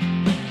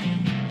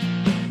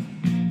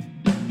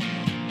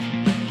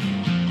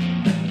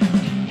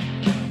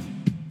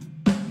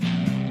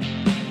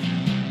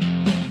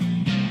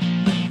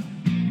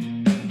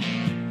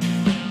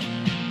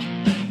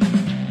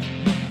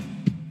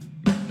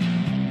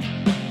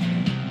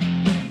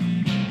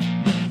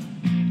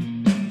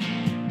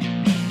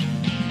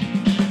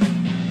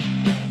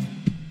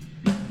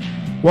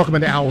 Welcome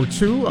into Hour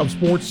 2 of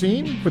Sports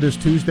Scene for this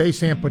Tuesday.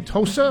 Sam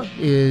Potosa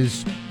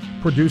is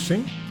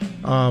producing.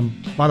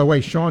 By the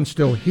way, Sean's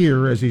still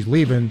here as he's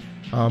leaving.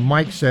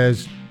 Mike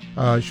says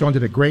Sean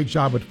did a great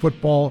job with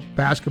football.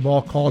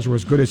 Basketball calls are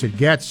as good as it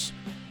gets.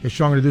 Is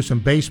Sean going to do some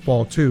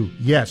baseball too?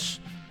 Yes.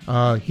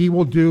 He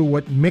will do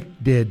what Mick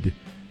did.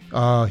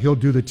 He'll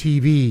do the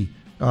TV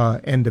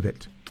end of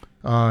it.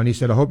 And he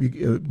said, I hope you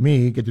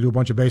get to do a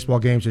bunch of baseball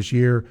games this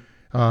year.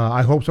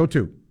 I hope so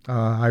too.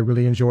 I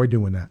really enjoy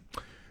doing that.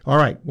 All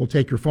right, we'll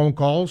take your phone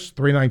calls,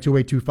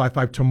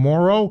 392-8255.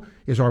 Tomorrow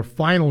is our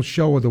final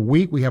show of the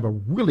week. We have a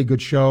really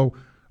good show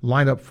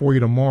lined up for you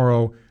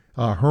tomorrow.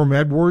 Herm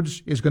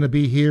Edwards is going to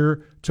be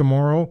here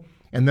tomorrow.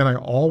 And then I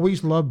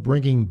always love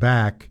bringing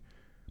back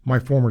my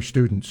former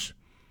students.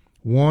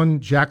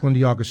 One, Jacqueline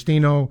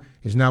DiAugustino,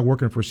 is now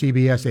working for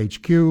CBS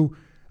HQ,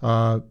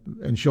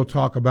 and she'll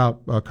talk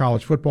about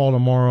college football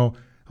tomorrow.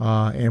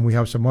 And we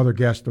have some other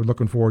guests they're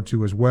looking forward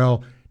to as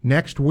well.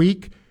 Next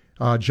week,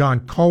 John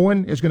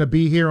Cohen is going to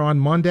be here on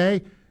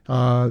Monday,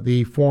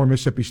 the former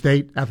Mississippi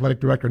State athletic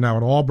director now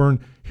at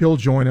Auburn. He'll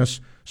join us,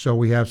 so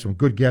we have some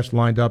good guests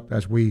lined up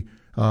as we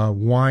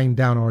wind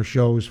down our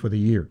shows for the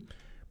year.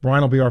 Brian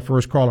will be our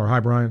first caller.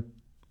 Hi, Brian.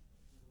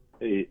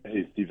 Hey,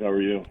 Steve, how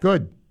are you?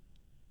 Good.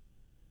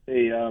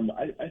 Hey,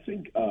 I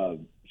think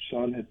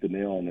Sean hit the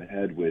nail on the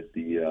head with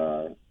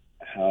the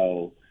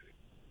how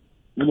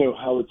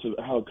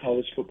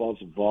college football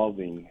is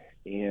evolving.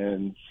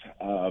 And,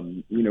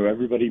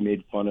 everybody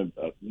made fun of,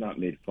 not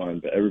made fun,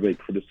 but everybody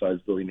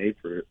criticized Billy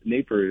Napier,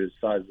 his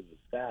size of the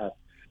staff.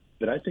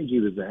 But I think he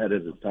was ahead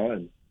of his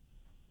time.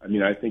 I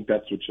mean, I think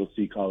that's what you'll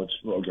see college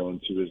football going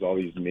to is all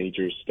these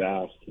major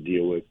staffs to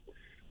deal with,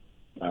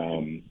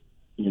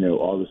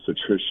 all this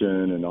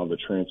attrition and all the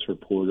transfer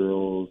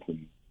portals.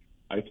 And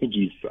I think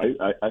he's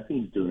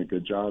doing a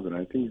good job, and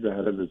I think he's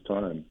ahead of his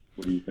time.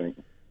 What do you think?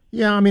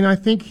 Yeah, I mean, I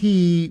think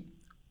he,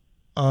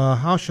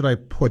 how should I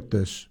put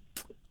this?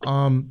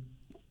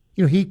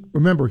 He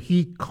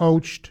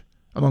coached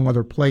among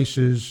other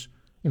places,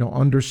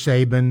 under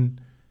Saban.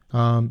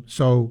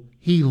 So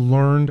he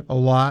learned a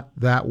lot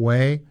that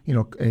way,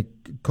 and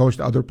coached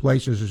other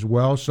places as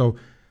well. So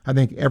I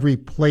think every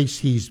place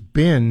he's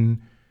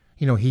been,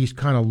 he's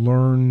kind of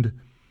learned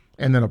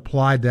and then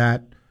applied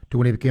that to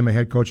when he became a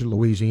head coach at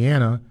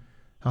Louisiana.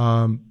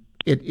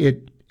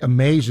 It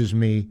amazes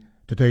me,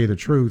 to tell you the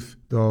truth,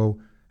 though,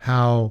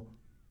 how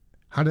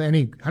did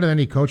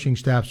any coaching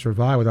staff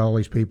survive with all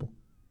these people?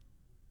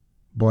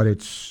 But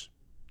it's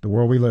the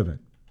world we live in.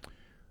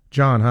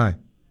 John, hi.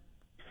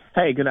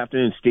 Hey, good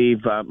afternoon,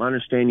 Steve. I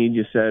understand you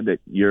just said that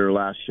your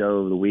last show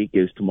of the week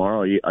is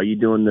tomorrow. Are you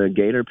doing the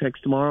Gator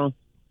picks tomorrow?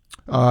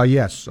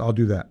 Yes, I'll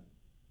do that.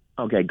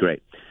 Okay,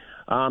 great.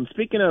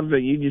 Speaking of,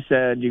 you just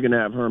said you're going to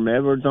have Herm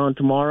Edwards on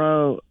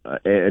tomorrow.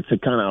 It's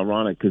kind of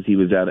ironic because he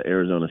was out of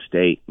Arizona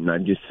State, and I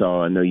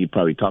know you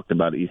probably talked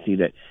about it. You see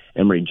that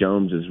Emory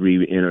Jones has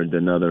re-entered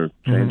another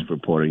transfer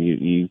portal.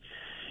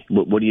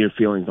 What are your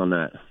feelings on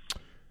that?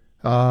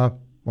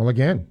 Well,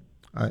 again,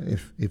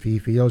 if he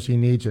feels he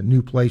needs a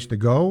new place to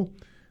go,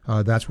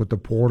 that's what the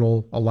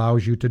portal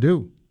allows you to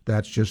do.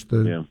 That's just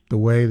the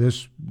way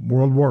this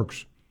world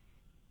works.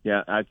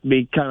 Yeah, it'd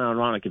be kind of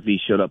ironic if he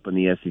showed up in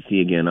the SEC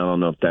again. I don't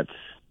know if that's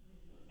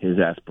his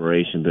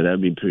aspiration, but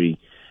that'd be pretty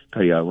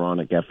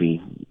ironic if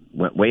he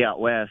went way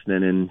out west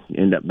and then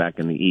end up back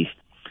in the East.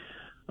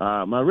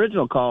 My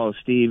original call,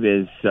 Steve,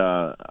 is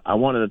I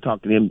wanted to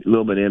talk a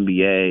little bit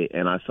NBA,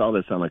 and I saw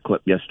this on a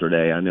clip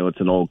yesterday. I know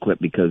it's an old clip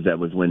because that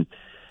was when,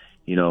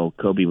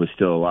 Kobe was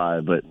still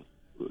alive. But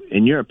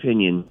in your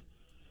opinion,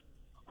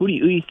 who do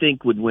you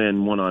think would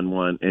win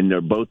one-on-one, and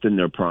they're both in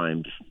their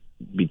primes,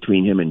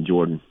 between him and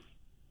Jordan?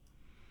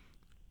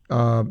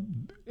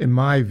 In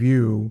my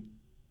view,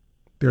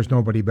 there's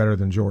nobody better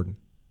than Jordan.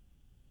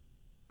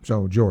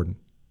 So, Jordan.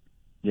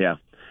 Yeah.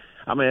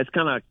 I mean, it's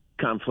kind of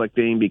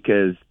conflicting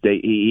because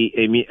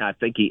I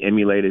think he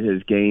emulated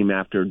his game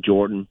after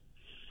Jordan.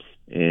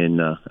 And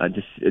I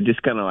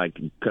just kind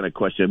of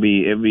question.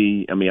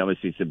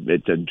 Obviously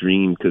it's a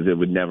dream because it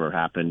would never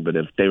happen. But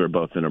if they were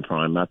both in a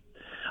prime, I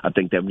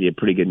think that would be a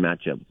pretty good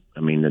matchup. I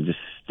mean,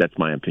 that's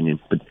my opinion.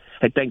 But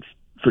hey, thanks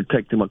for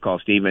taking my call,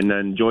 Steve, and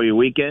enjoy your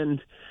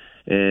weekend.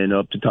 And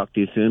hope to talk to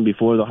you soon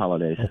before the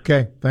holidays.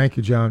 Okay, thank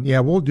you, John.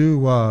 Yeah, we'll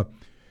do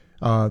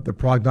the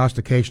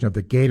prognostication of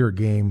the Gator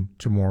game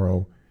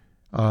tomorrow.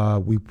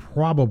 We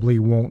probably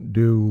won't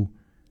do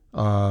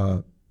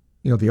the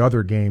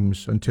other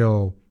games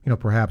until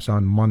perhaps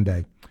on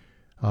Monday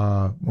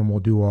when we'll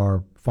do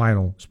our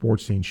final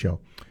Sports Scene show.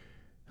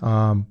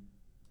 All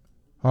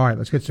right,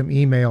 let's get some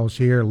emails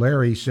here.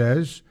 Larry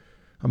says,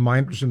 my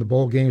interest in the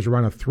bowl games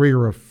around a 3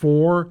 or a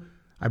 4.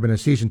 I've been a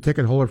season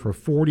ticket holder for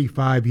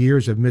 45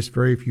 years. I've missed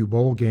very few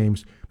bowl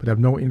games, but have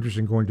no interest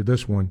in going to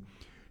this one.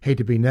 Hate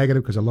to be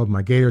negative because I love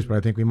my Gators, but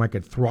I think we might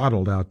get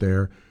throttled out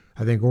there.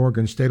 I think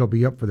Oregon State will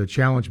be up for the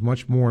challenge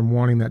much more in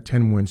wanting that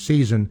 10-win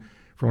season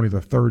for only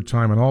the third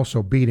time and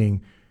also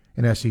beating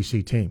an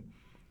SEC team.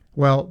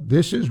 Well,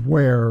 this is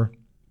where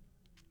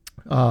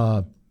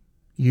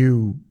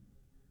you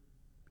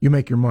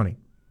make your money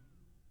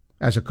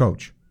as a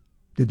coach.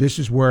 This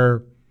is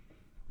where,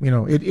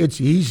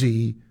 it's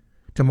easy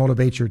to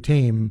motivate your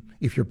team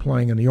if you're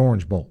playing in the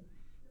Orange Bowl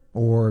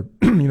or,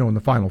 in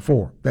the Final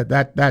Four.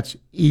 That's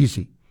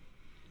easy.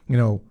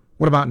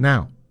 What about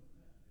now?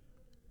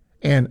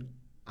 And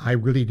I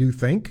really do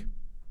think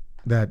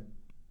that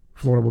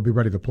Florida will be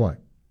ready to play.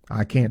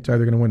 I can't tell you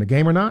they're going to win the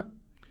game or not,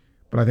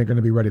 but I think they're going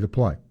to be ready to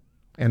play.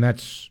 And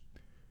that's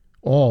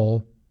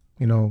all,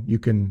 you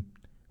can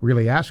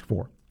really ask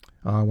for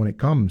when it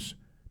comes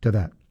to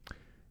that.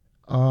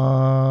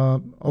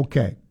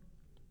 Okay.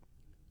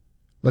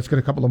 Let's get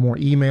a couple of more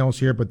emails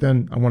here, but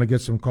then I want to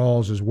get some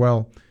calls as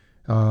well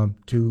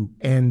to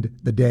end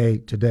the day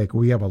today.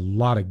 We have a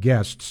lot of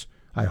guests,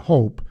 I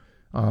hope.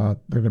 They're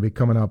going to be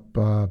coming up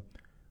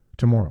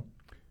tomorrow.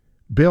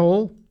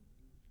 Bill,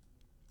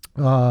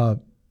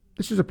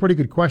 this is a pretty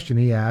good question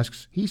he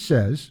asks. He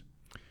says,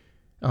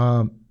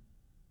 how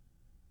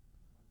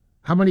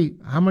many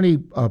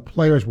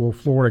players will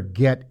Florida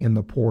get in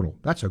the portal?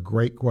 That's a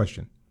great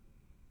question.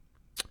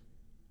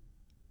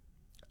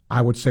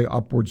 I would say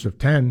upwards of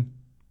 10.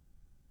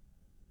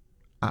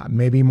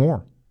 Maybe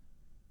more.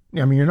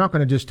 I mean, you're not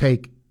going to just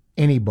take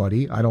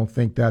anybody. I don't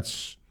think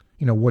that's,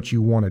 what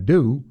you want to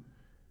do.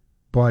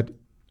 But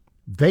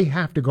they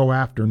have to go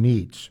after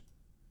needs,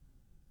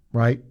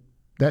 right?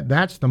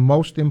 That's the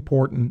most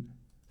important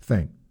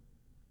thing.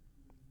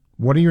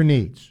 What are your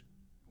needs?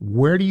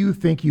 Where do you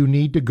think you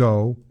need to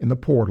go in the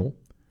portal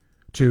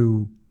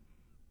to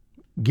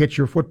get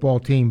your football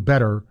team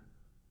better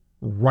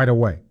right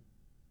away?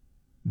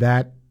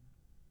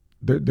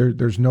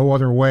 There's no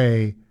other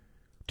way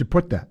to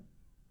put that.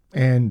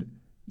 And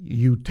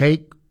you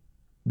take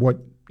what,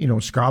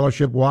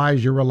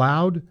 scholarship-wise you're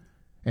allowed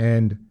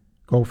and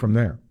go from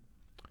there.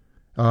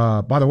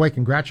 By the way,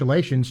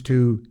 congratulations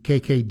to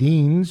KK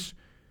Deans,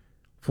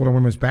 Florida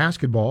women's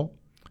basketball.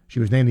 She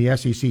was named the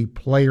SEC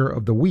Player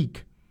of the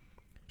Week.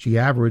 She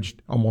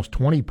averaged almost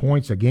 20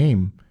 points a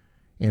game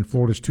in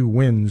Florida's 2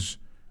 wins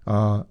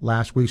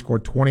last week,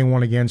 scored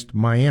 21 against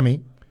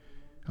Miami.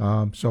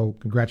 So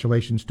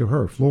congratulations to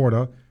her.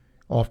 Florida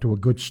off to a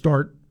good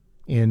start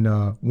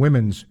in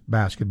women's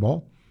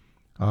basketball.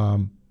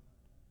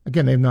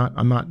 Again,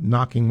 I'm not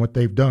knocking what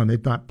they've done.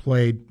 They've not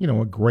played,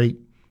 a great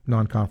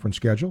non-conference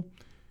schedule.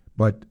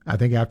 But I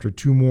think after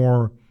 2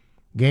 more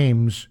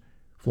games,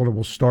 Florida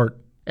will start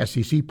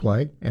SEC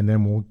play, and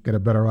then we'll get a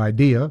better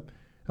idea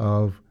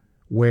of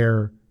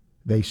where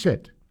they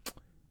sit.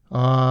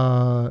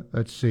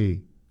 Let's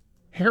see.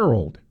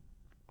 Harold,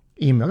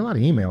 email. A lot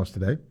of emails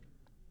today.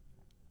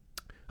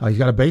 He's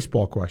got a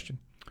baseball question.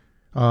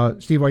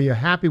 Steve, are you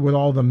happy with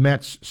all the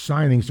Mets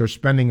signings? They're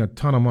spending a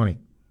ton of money.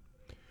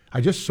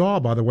 I just saw,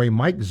 by the way,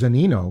 Mike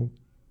Zunino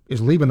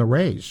is leaving the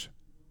Rays.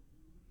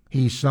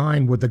 He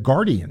signed with the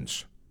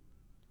Guardians.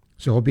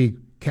 So he'll be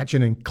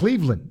catching in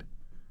Cleveland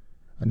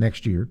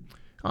next year.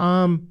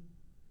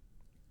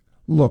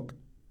 Look,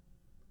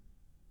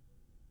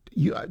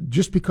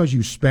 just because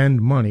you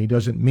spend money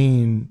doesn't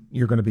mean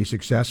you're going to be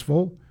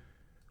successful.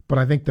 But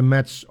I think the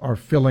Mets are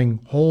filling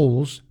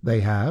holes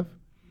they have.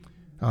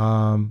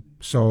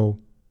 So,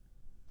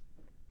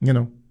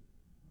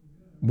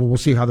 we'll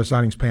see how the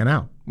signings pan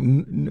out.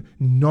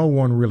 No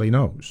one really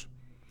knows.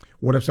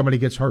 What if somebody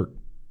gets hurt?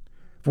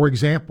 For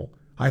example,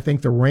 I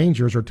think the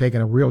Rangers are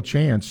taking a real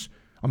chance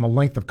on the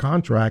length of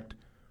contract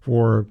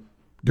for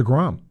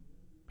DeGrom.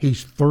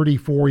 He's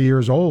 34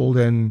 years old,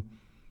 and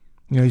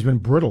he's been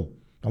brittle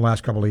the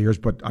last couple of years.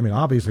 But,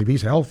 obviously, if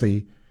he's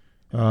healthy,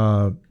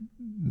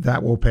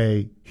 that will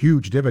pay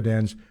huge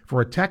dividends for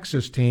a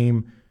Texas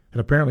team that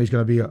apparently is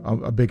going to be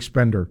a big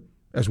spender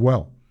as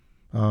well.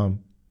 So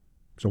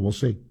we'll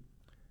see.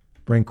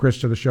 Bring Chris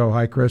to the show.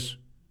 Hi, Chris.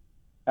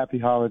 Happy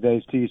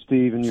holidays to you,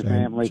 Steve, and your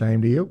family.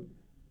 Same to you.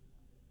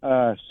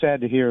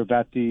 Sad to hear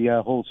about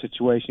the whole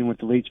situation with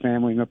the Leach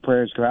family. My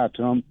prayers go out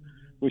to them.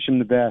 Wish them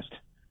the best.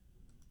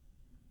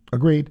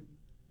 Agreed.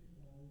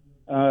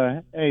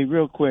 Hey,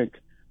 real quick.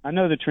 I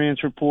know the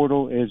transfer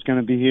portal is going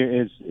to be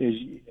here.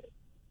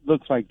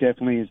 Looks like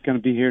definitely is going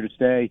to be here to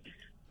stay.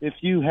 If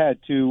you had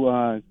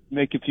to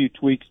make a few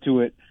tweaks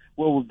to it,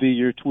 what would be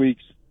your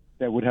tweaks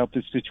that would help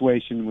the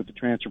situation with the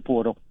transfer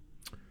portal?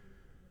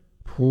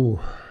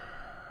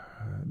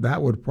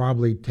 That would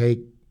probably take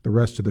the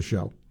rest of the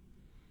show,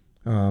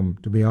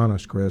 to be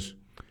honest, Chris.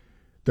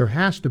 There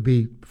has to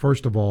be,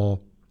 first of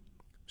all,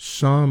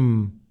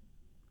 some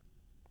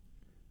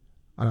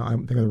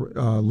I'm thinking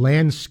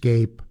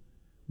landscape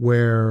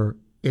where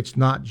it's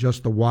not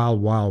just the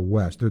wild, wild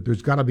west.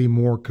 There's got to be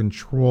more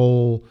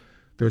control.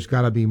 There's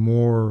got to be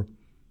more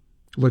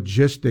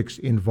logistics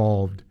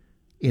involved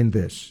in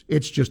this.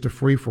 It's just a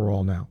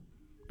free-for-all now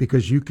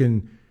because you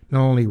can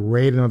not only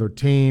raid another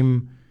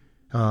team,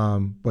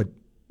 but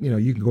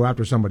you can go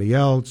after somebody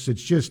else.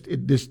 It's just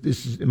this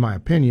is, in my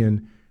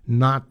opinion,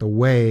 not the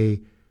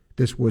way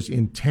this was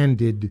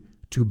intended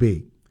to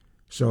be.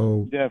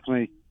 So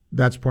definitely,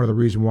 that's part of the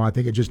reason why I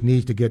think it just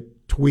needs to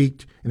get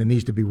tweaked and it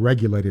needs to be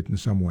regulated in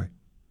some way.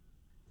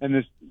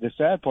 And the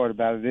sad part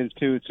about it is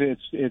too,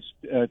 it's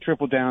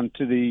trickled down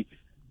to the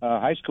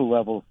high school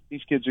level.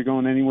 These kids are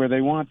going anywhere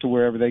they want to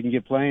wherever they can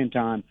get playing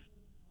time.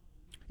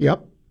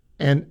 Yep,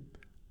 and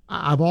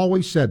I've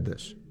always said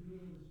this: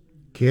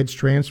 kids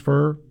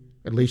transfer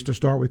at least to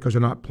start with because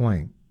they're not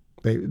playing.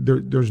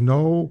 There's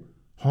no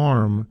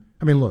harm.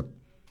 Look,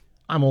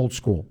 I'm old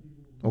school.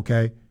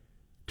 Okay,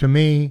 to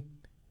me,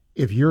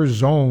 if you're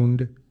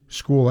zoned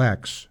school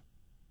X,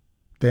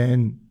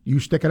 then you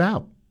stick it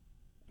out.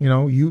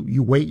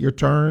 You wait your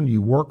turn,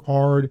 you work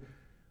hard,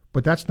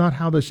 but that's not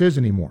how this is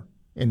anymore.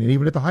 And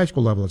even at the high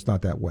school level, it's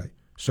not that way.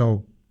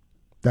 So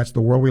that's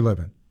the world we live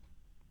in.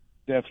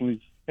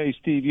 Definitely. Hey,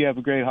 Steve, you have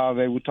a great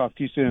holiday. We'll talk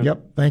to you soon.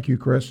 Yep. Thank you,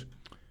 Chris.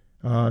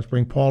 Let's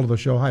bring Paul to the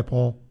show. Hi,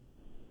 Paul.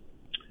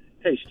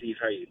 Hey, Steve.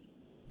 How are you?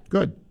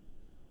 Good.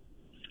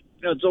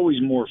 It's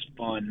always more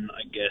fun,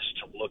 I guess,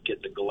 to look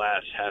at the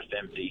glass half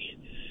empty.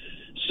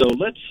 So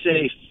let's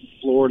say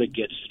Florida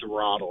gets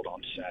throttled on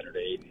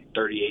Saturday,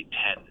 38-10.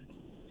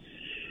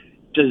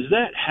 Does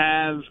that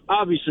have –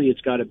 obviously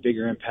it's got a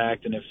bigger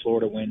impact than if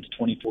Florida wins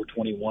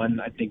 24-21.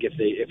 I think if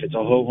it's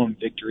a ho-hum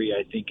victory,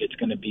 I think it's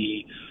going to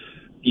be,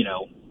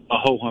 a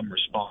ho-hum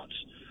response.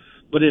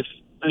 But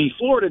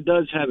Florida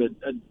does have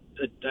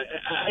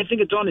I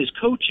think it's on his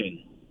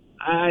coaching.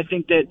 I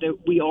think that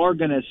we are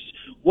going to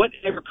 –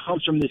 whatever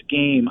comes from this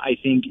game, I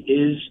think,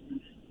 is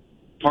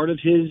part of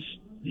his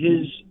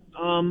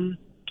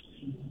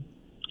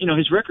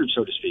record,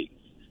 so to speak.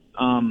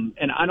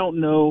 And I don't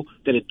know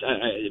that it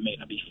may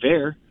not be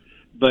fair,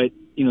 but,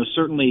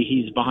 certainly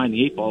he's behind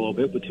the eight ball a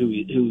little bit with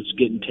who's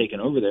getting taken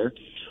over there.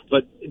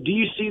 But do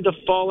you see the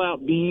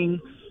fallout being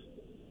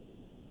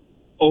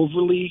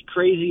overly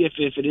crazy if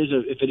it is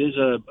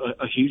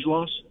a huge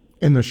loss?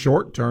 In the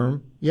short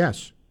term,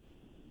 yes.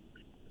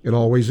 It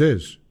always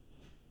is.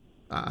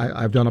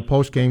 I've done a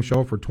post-game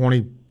show for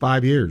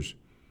 25 years,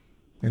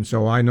 and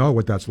so I know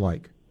what that's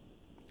like.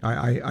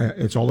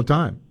 It's all the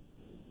time.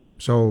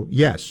 So,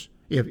 yes,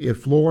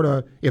 if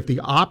the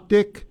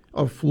optic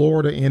of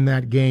Florida in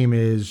that game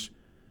is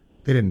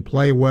they didn't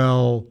play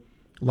well,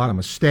 a lot of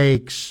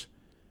mistakes,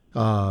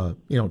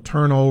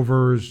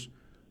 turnovers,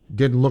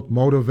 didn't look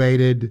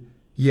motivated,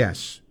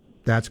 yes,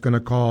 that's going to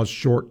cause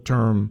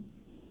short-term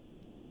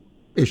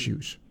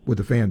issues with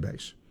the fan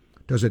base.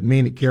 Does it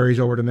mean it carries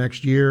over to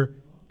next year?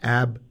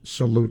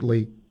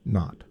 Absolutely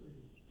not.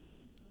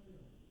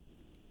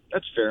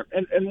 That's fair.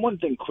 And one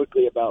thing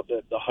quickly about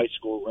the high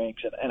school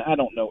ranks, and I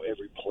don't know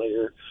every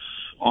player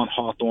on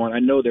Hawthorne. I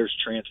know there's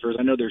transfers.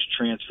 I know there's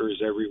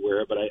transfers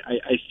everywhere, but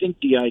I think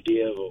the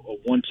idea of a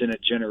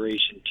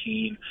once-in-a-generation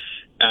team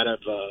out of,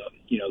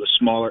 the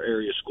smaller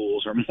area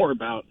schools are more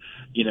about,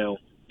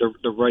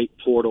 the right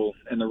portal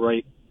and the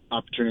right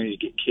opportunity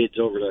to get kids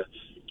over to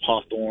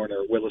Hawthorne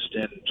or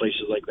Williston,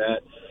 places like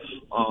that.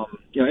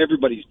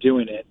 Everybody's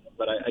doing it,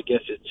 but I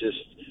guess it's just,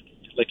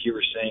 like you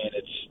were saying,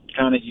 it's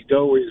kind of you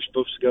go where you're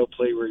supposed to go,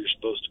 play where you're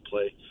supposed to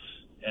play.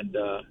 And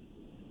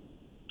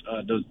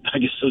I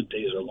guess those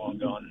days are long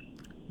gone.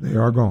 They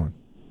are gone.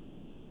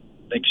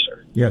 Thank you,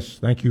 sir. Yes,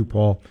 thank you,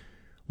 Paul.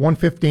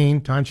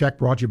 1:15, time check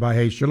brought to you by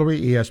Hayes Jewelry,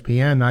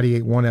 ESPN,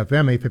 98.1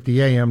 FM,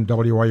 850 AM,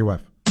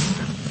 WRUF.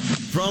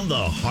 From the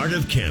heart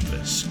of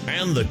campus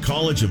and the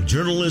College of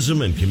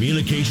Journalism and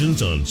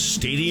Communications on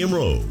Stadium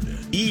Road,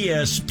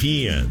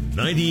 ESPN,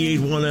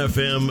 98.1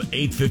 FM,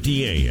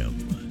 850 AM,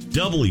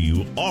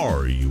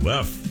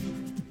 WRUF.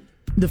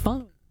 The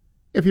following.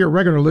 If you're a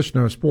regular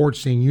listener of Sports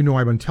Scene, you know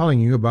I've been telling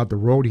you about the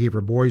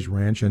Rodeheaver Boys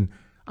Ranch, and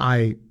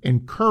I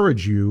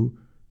encourage you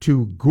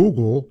to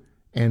Google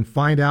and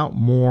find out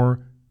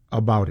more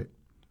about it.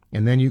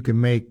 And then you can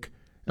make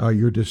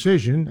your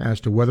decision as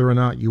to whether or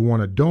not you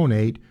want to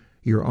donate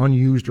your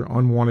unused or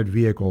unwanted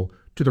vehicle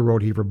to the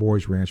Rodeheaver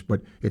Boys Ranch.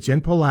 But it's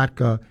in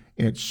Palatka,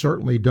 and it's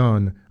certainly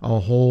done a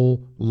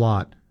whole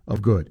lot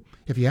of good.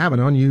 If you have an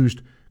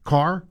unused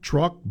car,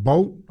 truck,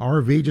 boat,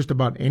 RV, just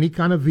about any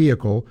kind of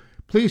vehicle,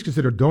 please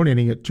consider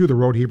donating it to the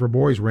Rodeheaver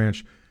Boys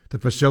Ranch. The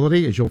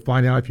facility, as you'll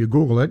find out if you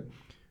Google it,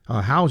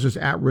 houses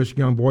at-risk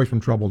young boys from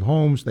troubled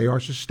homes. They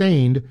are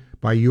sustained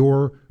by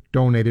your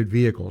donated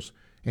vehicles.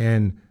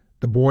 And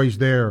the boys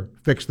there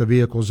fix the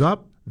vehicles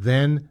up,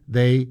 then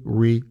they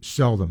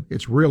resell them.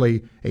 It's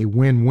really a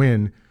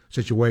win-win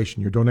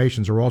situation. Your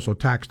donations are also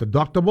tax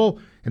deductible,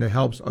 and it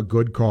helps a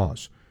good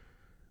cause.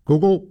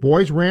 Google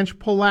Boys Ranch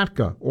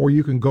Palatka, or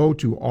you can go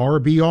to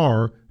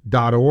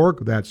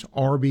rbr.org. That's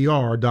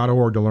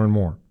rbr.org to learn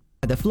more.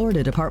 The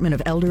Florida Department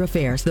of Elder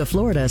Affairs, the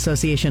Florida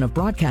Association of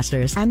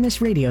Broadcasters, and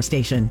this radio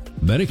station.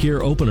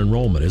 Medicare open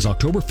enrollment is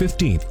October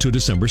 15th to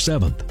December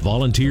 7th.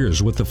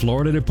 Volunteers with the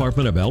Florida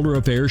Department of Elder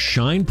Affairs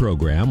SHINE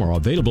program are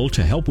available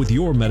to help with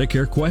your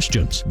Medicare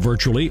questions,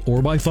 virtually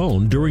or by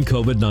phone during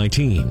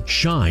COVID-19.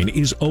 SHINE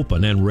is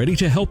open and ready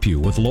to help you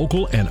with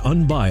local and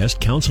unbiased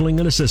counseling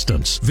and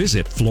assistance.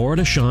 Visit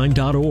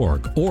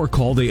floridashine.org or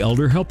call the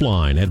Elder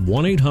Helpline at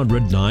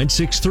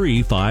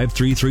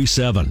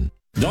 1-800-963-5337.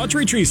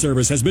 Daughtry Tree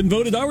Service has been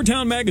voted Our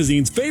Town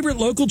Magazine's favorite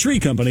local tree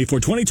company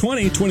for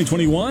 2020,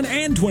 2021,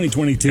 and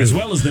 2022. As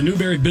well as the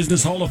Newberry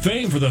Business Hall of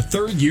Fame for the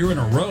third year in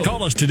a row.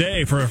 Call us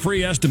today for a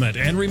free estimate.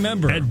 And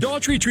remember, at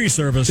Daughtry Tree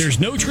Service, there's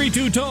no tree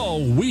too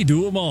tall. We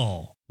do them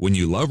all. When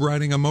you love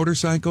riding a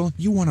motorcycle,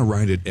 you want to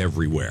ride it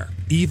everywhere,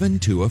 even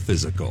to a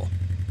physical.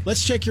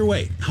 Let's check your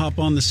weight. Hop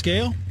on the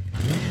scale.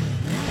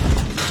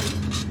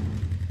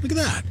 Look at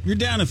that. You're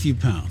down a few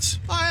pounds.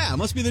 Oh, yeah.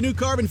 Must be the new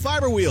carbon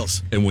fiber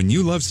wheels. And when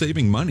you love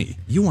saving money,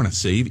 you want to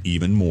save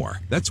even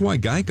more. That's why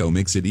Geico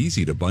makes it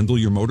easy to bundle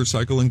your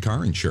motorcycle and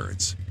car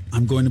insurance.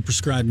 I'm going to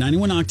prescribe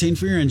 91 octane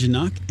for your engine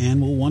knock,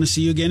 and we'll want to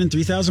see you again in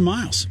 3,000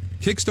 miles.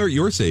 Kickstart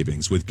your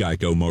savings with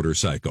Geico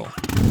Motorcycle.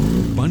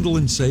 Bundle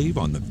and save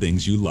on the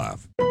things you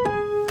love.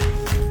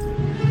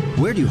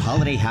 Where do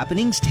holiday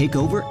happenings take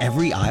over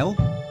every aisle?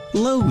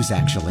 Lowe's,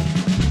 actually.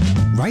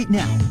 Right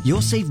now,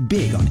 you'll save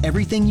big on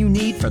everything you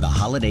need for the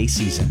holiday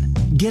season.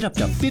 Get up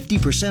to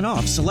 50%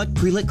 off select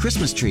pre-lit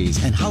Christmas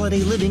trees and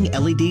holiday living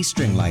LED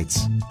string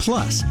lights.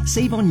 Plus,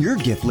 save on your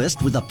gift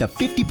list with up to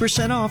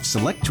 50% off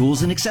select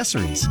tools and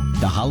accessories.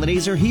 The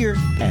holidays are here,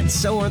 and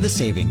so are the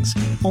savings.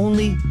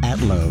 Only at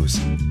Lowe's.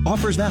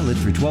 Offers valid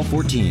through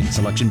 12/14.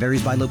 Selection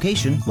varies by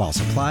location while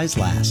supplies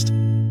last.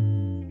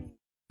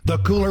 The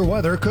cooler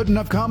weather couldn't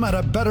have come at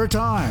a better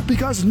time,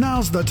 because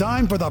now's the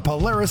time for the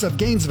Polaris of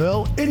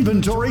Gainesville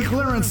Inventory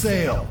Clearance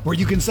Sale, where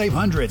you can save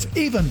hundreds,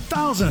 even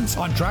thousands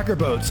on tracker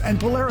boats and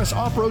Polaris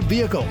off-road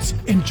vehicles.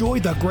 Enjoy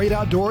the great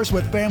outdoors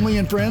with family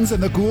and friends in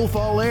the cool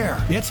fall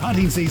air. It's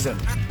hunting season,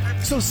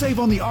 so save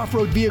on the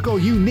off-road vehicle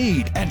you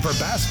need. And for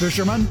bass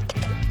fishermen,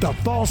 the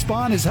fall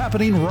spawn is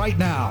happening right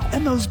now,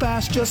 and those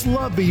bass just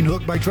love being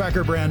hooked by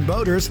Tracker brand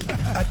boaters.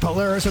 At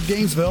Polaris of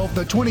Gainesville,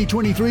 the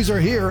 2023s are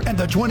here, and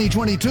the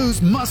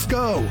 2022s must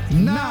go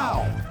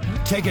now.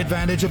 Take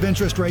advantage of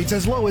interest rates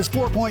as low as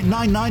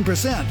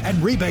 4.99%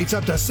 and rebates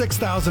up to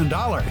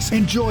 $6,000.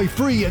 Enjoy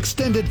free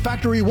extended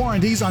factory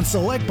warranties on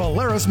select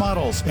Polaris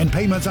models and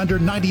payments under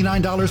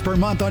 $99 per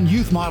month on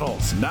youth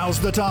models. Now's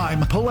the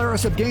time.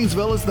 Polaris of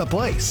Gainesville is the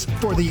place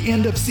for the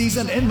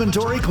end-of-season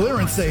inventory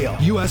clearance sale.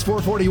 US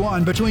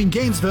 441 between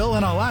Gainesville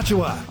and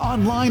Alachua.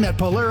 Online at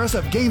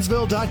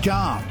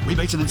polarisofgainesville.com.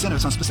 Rebates and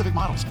incentives on specific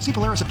models. See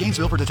Polaris of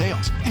Gainesville for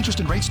details.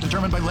 Interest and rates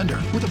determined by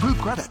lender with approved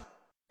credit.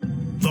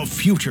 The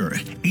future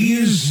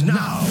is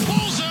now.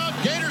 Pulls up.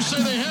 Gators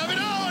say they have it.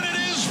 Oh, and it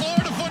is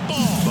Florida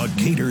football. The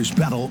Gators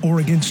battle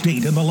Oregon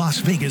State in the Las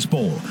Vegas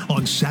Bowl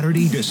on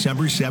Saturday,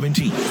 December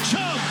 17th.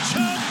 Chump,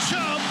 chump,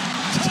 chump.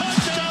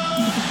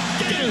 Touchdown,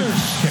 Gators.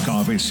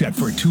 Kickoff is set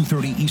for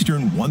 2:30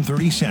 Eastern,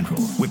 1:30 Central,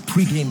 with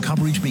pregame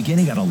coverage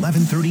beginning at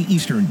 11:30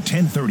 Eastern,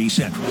 10:30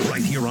 Central,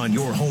 right here on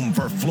your home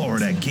for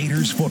Florida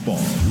Gators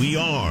football. We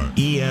are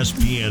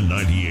ESPN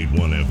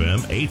 98.1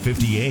 FM,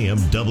 850 AM,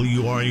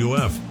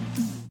 WRUF.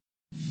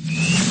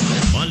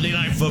 Monday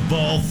Night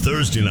Football,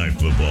 Thursday Night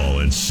Football,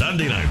 and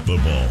Sunday Night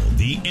Football.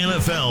 The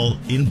NFL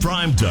in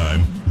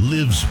primetime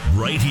lives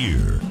right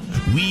here.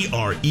 We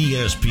are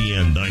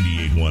ESPN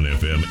 98.1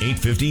 FM,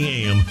 850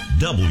 AM,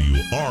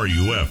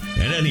 WRUF,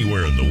 and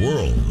anywhere in the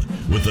world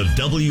with the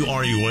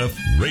WRUF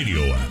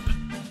radio app.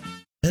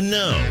 And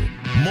now,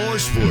 more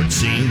Sports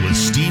Scene with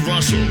Steve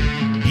Russell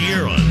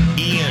here on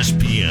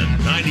ESPN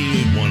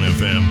 98.1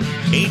 FM,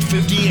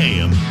 850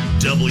 AM,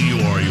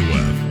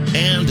 WRUF,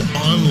 and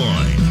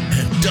online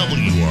at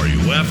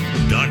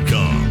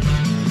WRUF.com.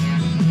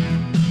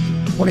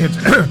 Plenty of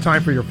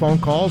time for your phone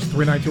calls,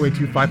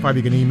 392-8255.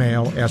 You can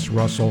email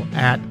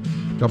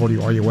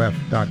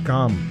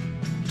srussell@WRUF.com.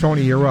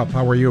 Tony, you're up.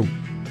 How are you?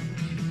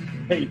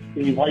 Hey,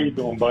 Steve. How you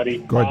doing, buddy?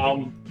 Good.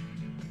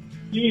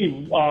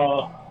 Steve,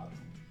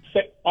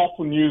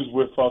 awful news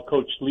with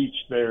Coach Leach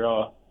there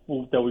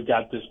that we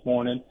got this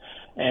morning.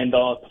 And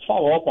to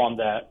follow up on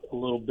that a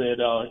little bit,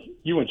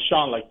 you and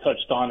Sean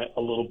touched on it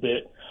a little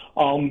bit.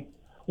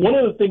 One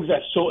of the things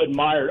that's so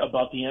admired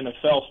about the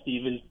NFL,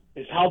 Steve,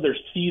 is how their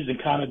season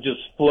kind of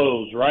just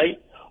flows, right?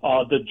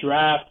 The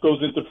draft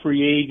goes into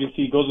free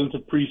agency, goes into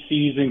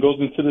preseason, goes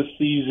into the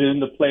season,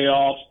 the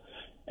playoffs,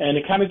 and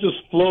it kind of just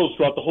flows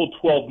throughout the whole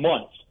 12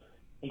 months.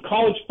 In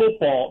college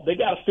football, they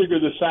got to figure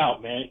this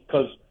out, man,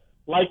 because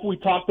like we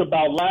talked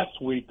about last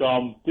week,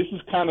 this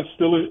is kind of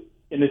still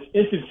in its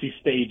infancy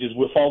stages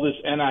with all this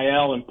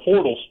NIL and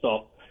portal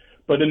stuff.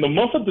 But in the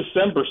month of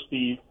December,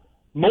 Steve,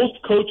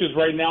 most coaches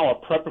right now are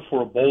prepping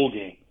for a bowl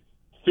game.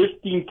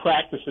 15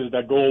 practices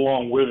that go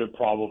along with it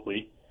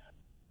probably.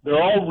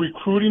 They're all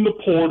recruiting the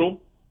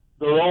portal.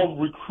 They're all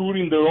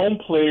recruiting their own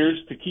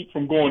players to keep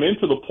from going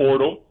into the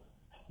portal.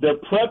 They're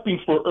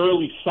prepping for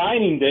early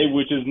signing day,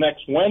 which is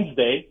next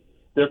Wednesday.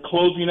 They're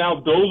closing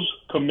out those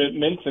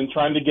commitments and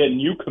trying to get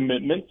new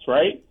commitments,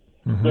 right?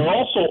 Mm-hmm. They're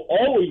also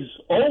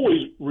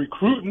always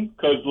recruiting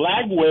because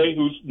Lagway,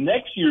 who's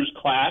next year's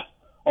class,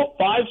 a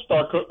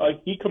 5-star,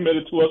 he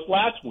committed to us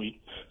last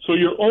week. So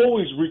you're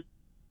always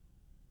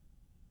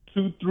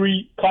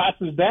 2-3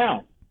 classes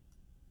down.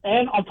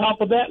 And on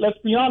top of that, let's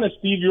be honest,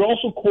 Steve, you're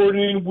also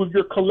coordinating with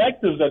your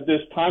collectives at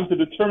this time to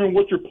determine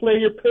what your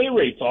player pay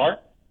rates are.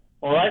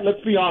 All right,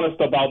 let's be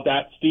honest about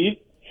that, Steve.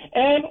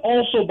 And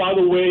also, by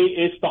the way,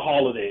 it's the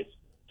holidays.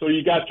 So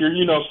you got your,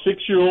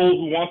 6-year-old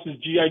who wants his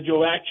G.I.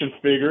 Joe action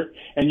figure,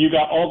 and you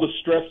got all the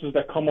stresses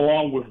that come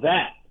along with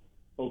that,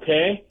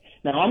 okay?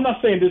 Now, I'm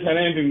not saying this had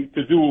anything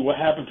to do with what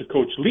happened to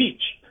Coach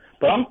Leach,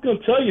 but I'm going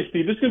to tell you,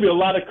 Steve, there's going to be a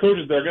lot of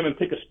coaches that are going to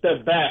take a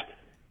step back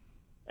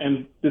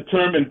and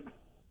determine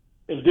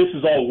if this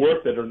is all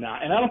worth it or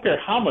not. And I don't care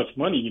how much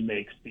money you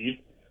make, Steve.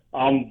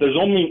 There's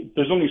only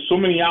so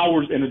many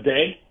hours in a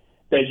day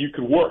that you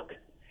could work.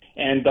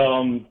 And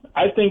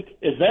I think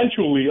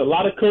eventually a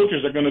lot of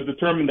coaches are going to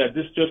determine that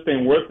this just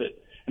ain't worth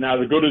it and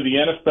either go to the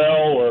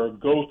NFL or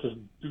go to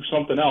do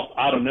something else.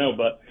 I don't know.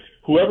 But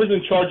whoever's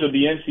in charge of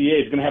the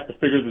NCAA is going to have to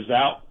figure this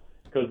out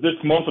because this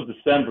month of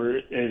December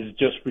is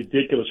just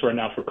ridiculous right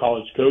now for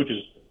college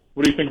coaches.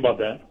 What do you think about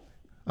that?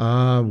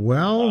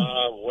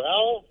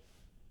 Well,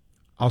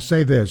 I'll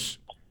say this.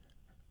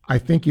 I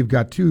think you've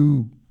got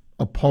two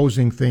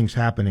opposing things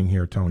happening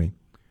here, Tony.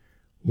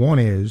 One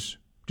is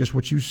just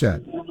what you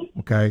said,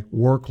 okay?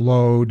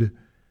 Workload,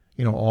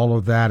 all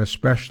of that,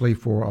 especially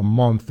for a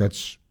month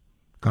that's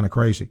kind of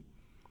crazy.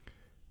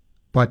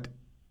 But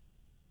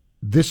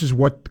this is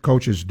what the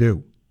coaches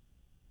do.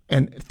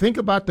 And think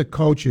about the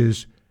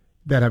coaches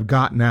that have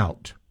gotten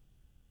out,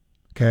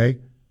 okay?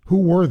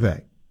 Who were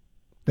they?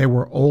 They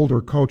were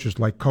older coaches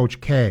like Coach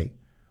K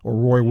or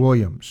Roy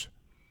Williams.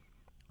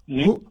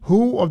 Mm-hmm.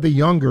 Who of the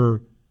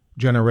younger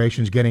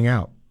generations getting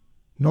out?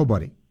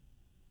 Nobody.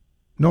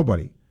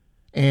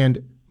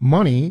 And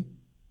money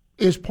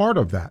is part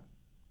of that.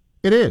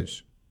 It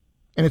is.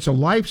 And it's a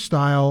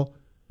lifestyle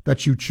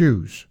that you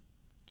choose.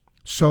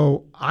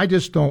 So I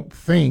just don't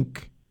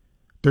think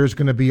there's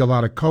going to be a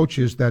lot of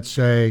coaches that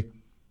say,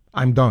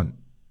 I'm done.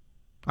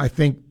 I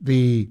think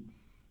the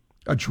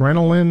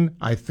adrenaline,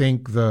 I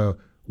think the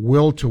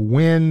will to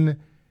win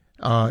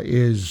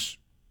is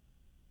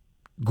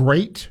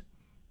great,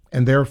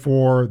 and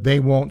therefore they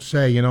won't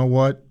say, you know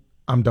what,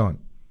 I'm done.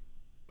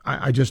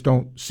 I just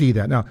don't see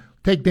that. Now,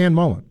 take Dan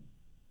Mullen,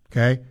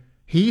 okay?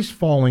 He's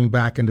falling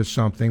back into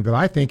something that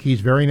I think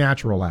he's very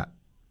natural at.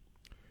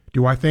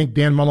 Do I think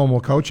Dan Mullen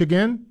will coach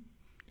again?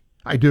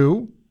 I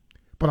do.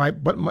 But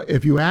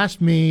if you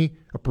ask me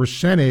a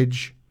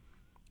percentage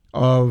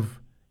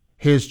of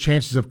his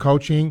chances of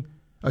coaching,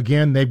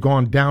 again, they've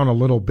gone down a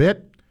little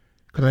bit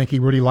because I think he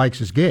really likes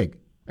his gig,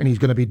 and he's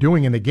going to be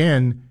doing it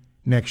again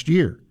next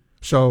year.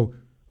 So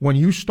when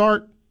you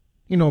start,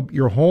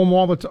 you're home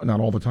all the time, not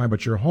all the time,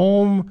 but you're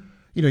home,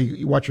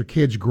 you watch your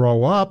kids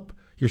grow up,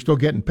 you're still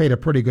getting paid a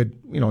pretty good,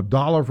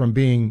 dollar from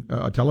being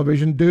a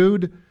television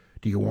dude.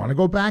 Do you want to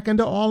go back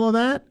into all of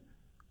that?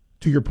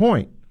 To your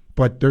point.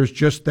 But there's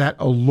just that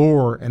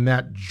allure and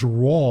that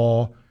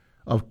draw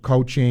of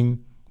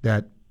coaching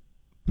that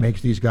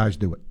makes these guys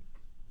do it.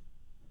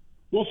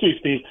 We'll see,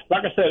 Steve.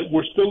 Like I said,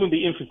 we're still in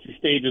the infancy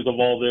stages of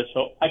all this,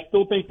 so I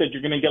still think that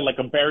you're going to get like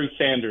a Barry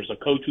Sanders, a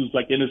coach who's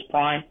like in his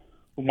prime,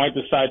 who might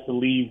decide to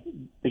leave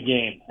the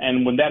game.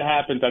 And when that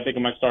happens, I think it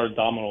might start a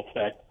domino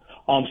effect.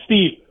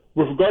 Steve,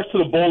 with regards to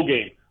the bowl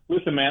game,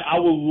 listen, man, I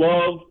would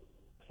love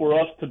for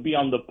us to be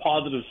on the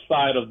positive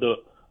side of the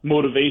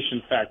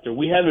motivation factor.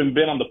 We haven't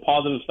been on the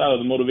positive side of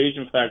the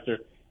motivation factor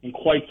in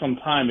quite some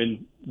time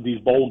in these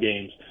bowl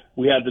games.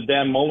 We had the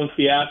Dan Mullen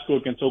fiasco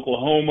against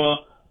Oklahoma.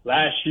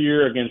 Last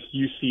year against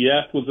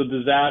UCF was a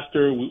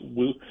disaster.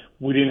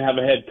 We didn't have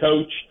a head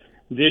coach.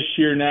 This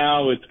year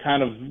now it's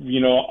kind of,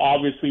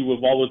 obviously with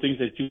all the things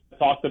that you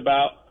talked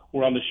about,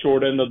 we're on the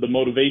short end of the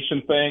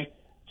motivation thing.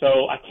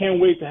 So I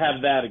can't wait to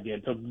have that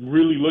again, to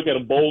really look at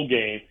a bowl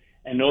game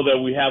and know that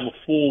we have a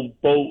full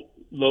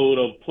boatload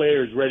of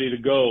players ready to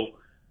go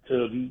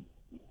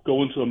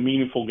into a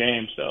meaningful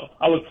game. So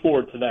I look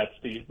forward to that,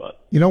 Steve.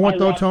 But you know what,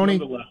 though, Tony?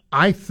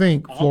 I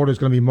think Florida's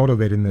going to be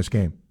motivated in this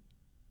game.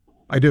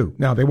 I do.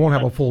 Now, they won't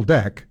have a full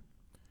deck,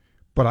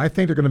 but I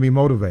think they're going to be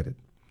motivated.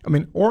 I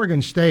mean,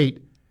 Oregon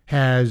State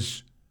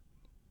has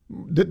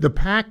the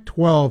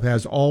Pac-12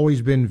 has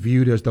always been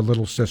viewed as the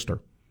little sister,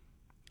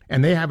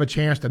 and they have a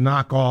chance to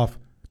knock off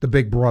the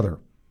big brother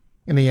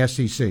in the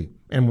SEC.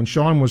 And when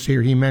Sean was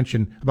here, he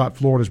mentioned about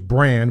Florida's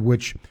brand,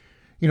 which,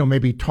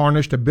 maybe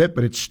tarnished a bit,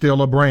 but it's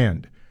still a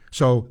brand.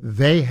 So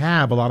they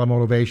have a lot of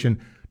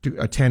motivation to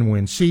a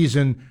 10-win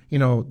season.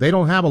 They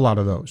don't have a lot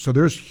of those. So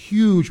there's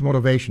huge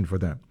motivation for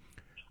them.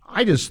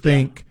 I just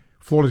think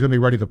Florida's going to be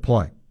ready to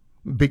play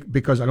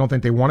because I don't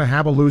think they want to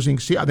have a losing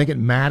season. I think it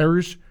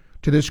matters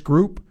to this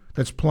group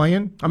that's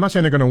playing. I'm not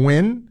saying they're going to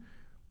win,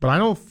 but I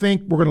don't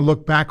think we're going to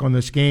look back on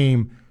this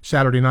game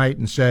Saturday night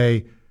and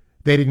say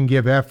they didn't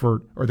give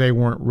effort or they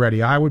weren't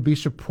ready. I would be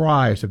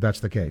surprised if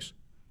that's the case.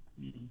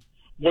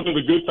 One of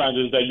the good signs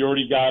is that you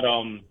already got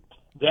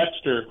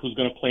Dexter, who's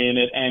going to play in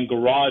it, and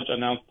Garage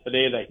announced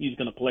today that he's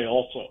going to play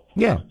also.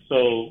 Yeah.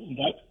 So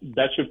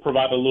that should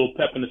provide a little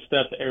pep in the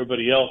step to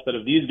everybody else that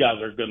if these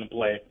guys are going to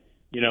play,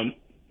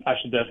 I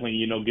should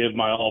definitely, give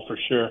my all for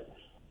sure.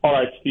 All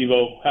right,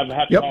 Steve-O, have a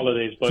happy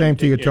holidays. Buddy. Same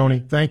to you, Tony.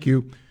 Thank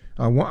you.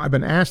 I've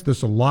been asked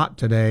this a lot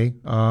today,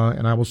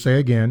 and I will say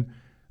again,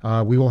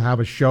 we will have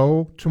a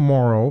show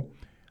tomorrow,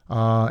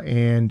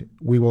 and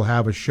we will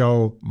have a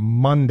show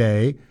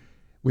Monday.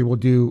 We will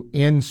do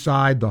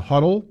Inside the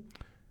Huddle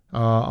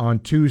on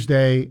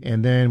Tuesday,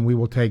 and then we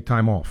will take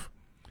time off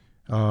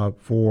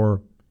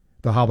for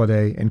the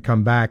holiday and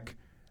come back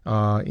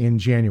in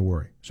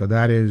January. So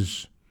that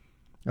is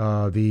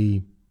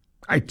the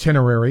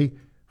itinerary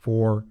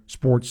for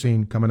Sports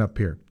Scene coming up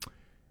here.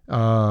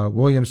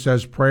 Williams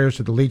says, prayers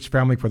to the Leach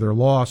family for their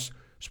loss.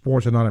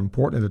 Sports are not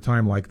important at a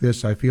time like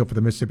this. I feel for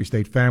the Mississippi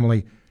State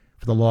family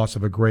for the loss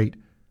of a great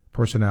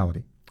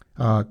personality.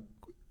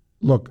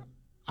 Look,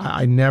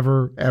 I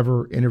never,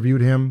 ever interviewed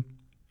him.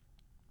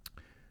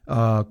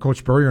 Coach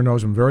Spurrier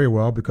knows him very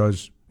well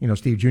because,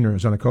 Steve Jr.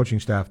 is on the coaching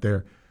staff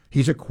there.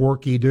 He's a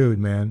quirky dude,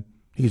 man.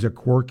 He's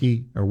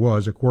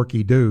was a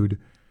quirky dude.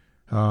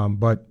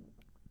 But,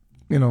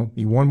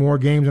 he won more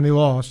games than he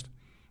lost.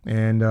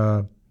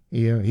 And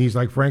he's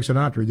like Frank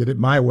Sinatra. He did it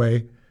my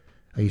way.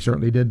 He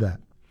certainly did that.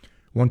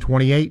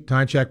 128,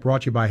 Time Check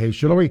brought to you by Hayes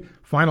Jewelry.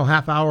 Final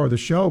half hour of the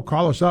show.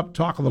 Call us up,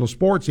 talk a little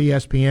sports.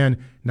 ESPN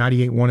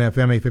 98.1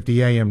 FM,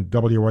 850 AM,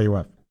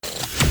 WRUF.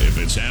 If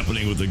it's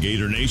happening with the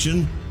Gator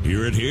Nation,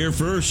 hear it here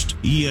first.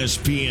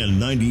 ESPN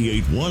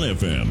 98.1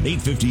 FM,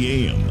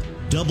 850 AM,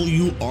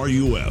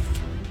 WRUF.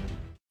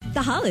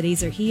 The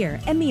holidays are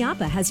here, and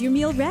Miapa has your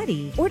meal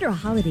ready. Order a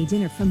holiday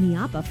dinner from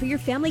Miapa for your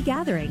family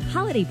gathering,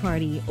 holiday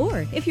party,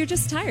 or if you're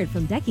just tired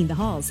from decking the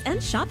halls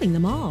and shopping the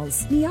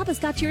malls. Miapa's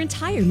got your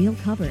entire meal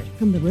covered,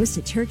 from the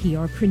roasted turkey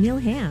or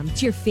pernil ham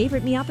to your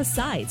favorite Miapa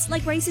sides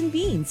like rice and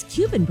beans,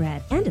 Cuban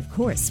bread, and of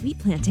course, sweet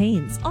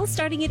plantains, all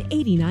starting at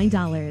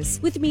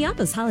 $89. With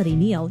Miapa's holiday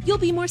meal, you'll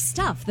be more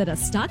stuffed than a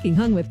stocking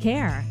hung with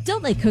care.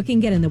 Don't let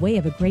cooking get in the way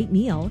of a great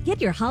meal. Get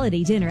your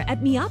holiday dinner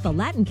at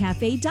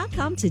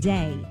MiapaLatinCafe.com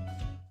today.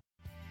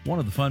 One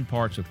of the fun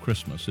parts of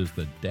Christmas is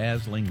the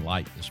dazzling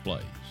light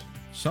displays.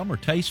 Some are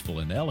tasteful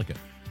and elegant.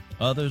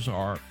 Others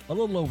are a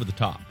little over the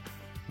top.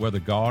 Whether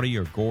gaudy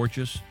or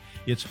gorgeous,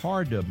 It's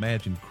hard to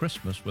imagine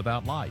Christmas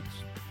without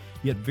lights.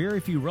 Yet very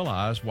few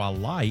realize why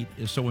light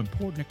is so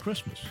important at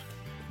Christmas.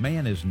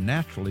 Man is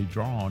naturally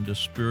drawn to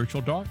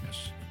spiritual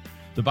darkness.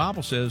 The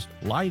Bible says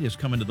light is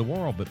come into the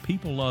world, but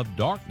people love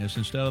darkness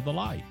instead of the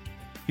light.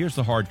 Here's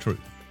the hard truth.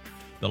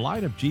 The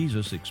light of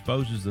Jesus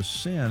exposes the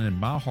sin in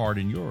my heart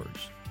and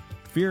yours.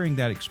 Fearing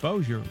that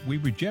exposure, we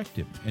reject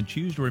him and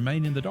choose to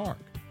remain in the dark.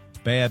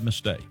 Bad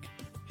mistake.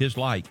 His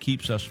light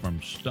keeps us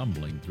from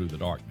stumbling through the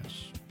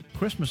darkness.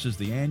 Christmas is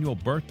the annual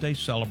birthday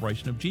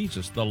celebration of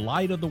Jesus, the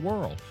light of the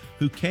world,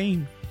 who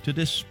came to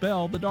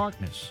dispel the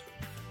darkness.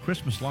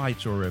 Christmas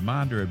lights are a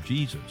reminder of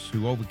Jesus,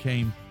 who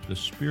overcame the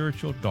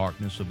spiritual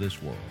darkness of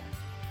this world.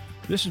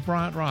 This is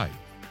Bryant Wright,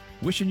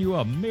 wishing you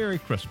a Merry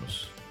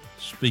Christmas,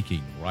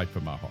 speaking right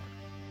from my heart.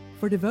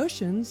 For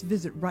devotions,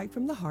 visit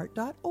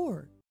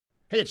rightfromtheheart.org.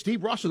 Hey, it's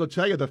Steve Russell to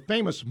tell you the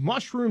famous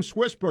mushroom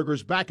Swiss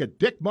burgers back at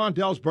Dick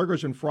Mondell's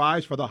Burgers and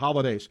Fries for the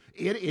holidays.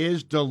 It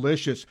is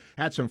delicious.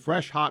 Add some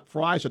fresh hot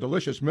fries, a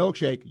delicious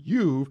milkshake.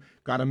 You've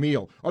got a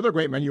meal. Other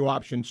great menu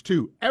options,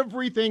 too.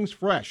 Everything's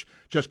fresh.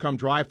 Just come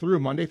drive through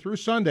Monday through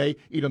Sunday,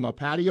 eat on the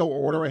patio,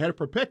 or order ahead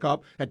for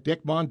pickup at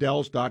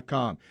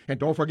dickmondells.com. And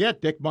don't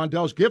forget Dick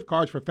Mondell's gift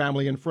cards for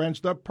family and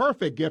friends, the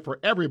perfect gift for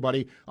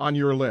everybody on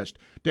your list.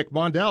 Dick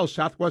Mondell's,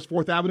 Southwest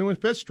 4th Avenue and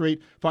 5th Street.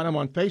 Find them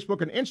on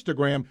Facebook and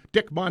Instagram,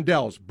 Dick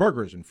Mondell's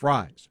Burgers and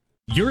Fries.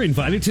 You're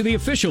invited to the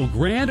official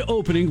grand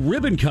opening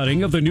ribbon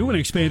cutting of the new and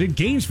expanded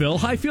Gainesville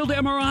Highfield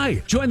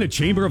MRI. Join the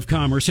Chamber of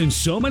Commerce and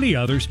so many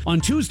others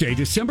on Tuesday,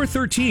 December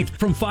 13th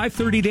from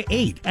 5:30 to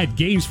 8 at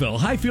Gainesville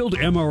Highfield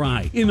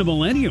MRI in the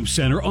Millennium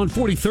Center on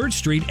 43rd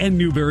Street and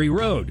Newberry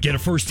Road. Get a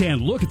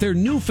first-hand look at their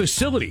new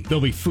facility.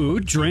 There'll be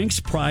food, drinks,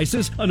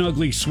 prizes, an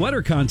ugly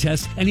sweater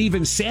contest, and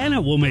even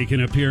Santa will make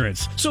an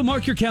appearance. So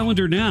mark your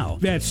calendar now.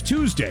 That's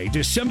Tuesday,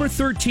 December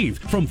 13th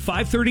from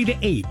 5:30 to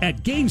 8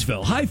 at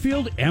Gainesville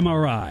Highfield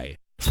MRI.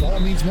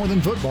 Fall means more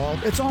than football.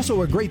 It's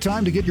also a great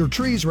time to get your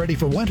trees ready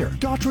for winter.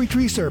 Daughtry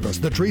Tree Service,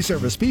 the tree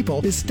service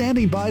people, is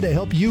standing by to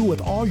help you with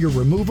all your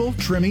removal,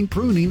 trimming,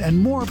 pruning, and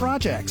more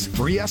projects.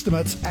 Free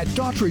estimates at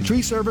Daughtry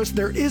Tree Service.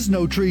 There is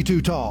no tree too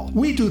tall.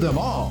 We do them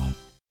all.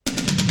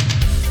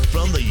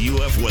 From the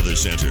UF Weather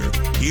Center,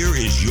 here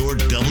is your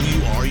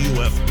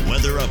WRUF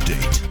weather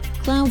update.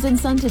 Clouds and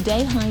sun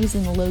today, highs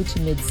in the low to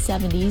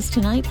mid-70s.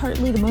 Tonight,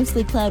 partly to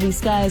mostly cloudy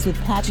skies with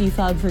patchy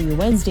fog for your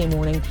Wednesday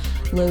morning,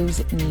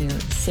 lows near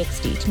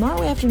 60.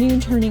 Tomorrow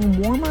afternoon,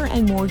 turning warmer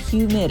and more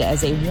humid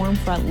as a warm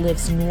front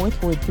lifts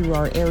northward through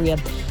our area,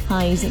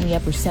 highs in the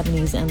upper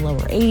 70s and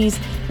lower 80s.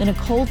 Then a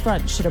cold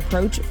front should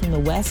approach from the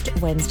west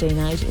Wednesday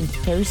night into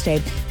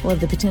Thursday. We'll have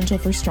the potential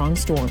for strong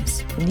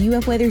storms. From the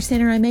UF Weather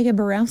Center, I'm Megan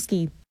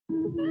Borowski.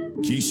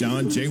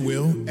 Keyshawn, J.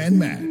 Will, and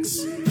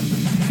Max.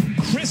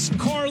 Chris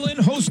Carlin,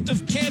 host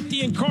of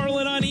Canty and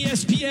Carlin on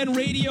ESPN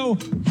Radio,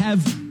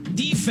 have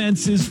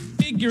defenses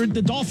figured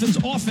the Dolphins'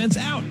 offense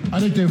out.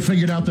 I think they've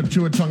figured out that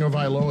Tua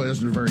Tagovailoa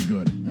isn't very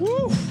good.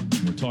 Woo!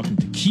 We're talking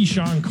to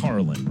Keyshawn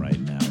Carlin right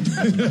now.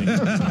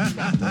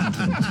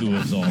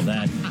 Tua's all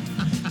that.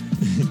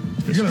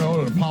 You're going to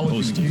owe an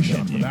apology to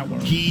Keyshawn for that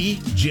one. Key,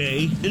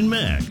 Jay, and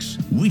Max.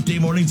 Weekday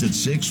mornings at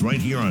 6 right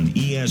here on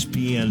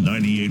ESPN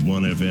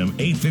 98.1 FM,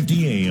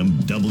 850 AM,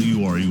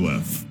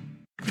 WRUF.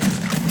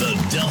 The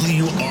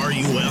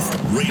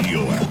WRUF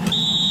radio app.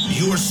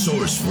 Your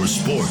source for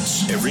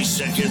sports every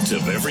second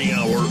of every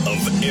hour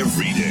of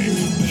every day.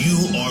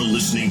 You are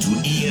listening to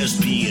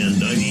ESPN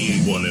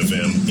 98.1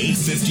 FM,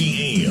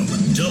 850 AM,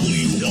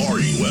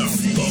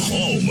 WRUF, the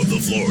home of the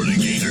Florida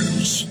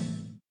Gators.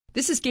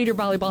 This is Gator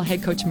Volleyball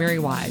head coach Mary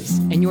Wise,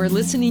 and you are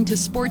listening to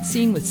Sports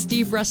Scene with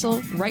Steve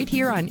Russell right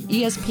here on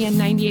ESPN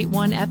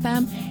 98.1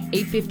 FM,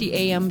 850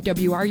 AM,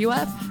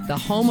 WRUF, the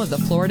home of the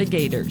Florida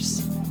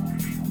Gators.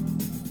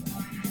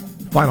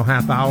 Final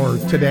half hour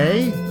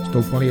today.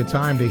 Still plenty of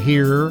time to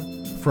hear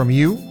from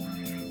you.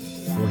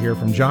 We'll hear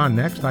from John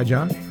next. Hi,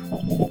 John.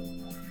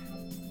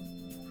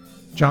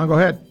 John, go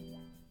ahead.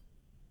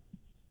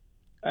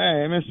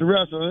 Hey, Mr.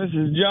 Russell, this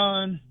is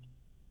John.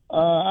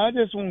 I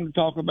just wanted to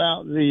talk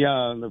about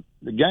the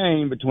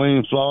game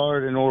between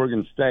Florida and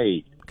Oregon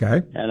State.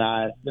 Okay.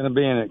 And it's going to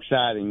be an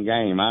exciting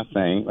game, I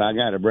think. We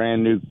got a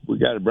brand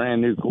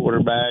new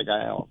quarterback.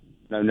 I don't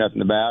know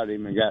nothing about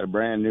him. We got a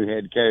brand new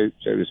head coach,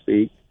 so to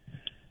speak.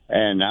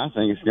 And I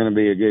think it's going to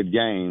be a good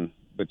game.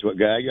 But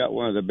I got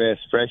one of the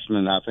best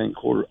freshmen, I think,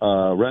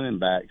 running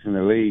backs in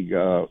the league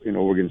in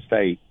Oregon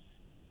State.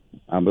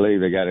 I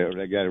believe they got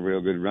a real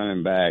good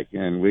running back,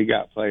 and we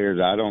got players.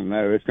 I don't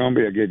know. It's going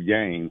to be a good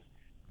game.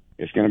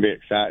 It's going to be an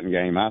exciting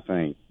game, I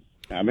think.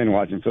 I've been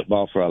watching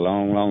football for a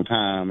long, long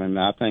time, and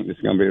I think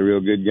it's going to be a real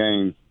good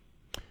game.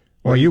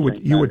 Well, you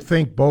would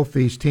think both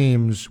these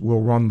teams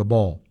will run the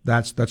ball.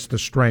 That's the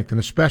strength, and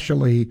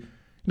especially.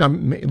 Now,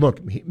 look,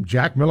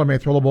 Jack Miller may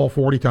throw the ball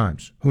 40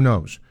 times. Who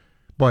knows?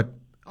 But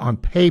on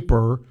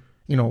paper,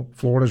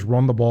 Florida's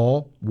run the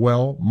ball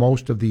well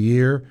most of the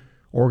year.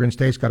 Oregon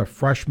State's got a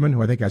freshman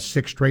who I think has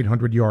 6 straight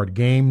 100-yard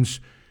games.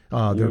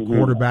 Their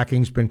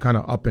quarterbacking's been kind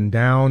of up and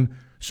down.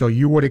 So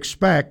you would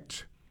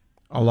expect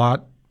a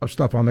lot of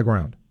stuff on the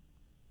ground.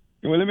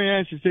 Well, let me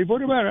ask you, Steve,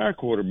 what about our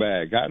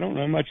quarterback? I don't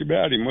know much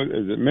about him.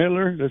 Is it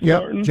Miller that's Yep,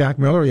 starting? Jack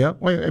Miller, yep.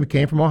 Well, he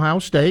came from Ohio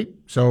State,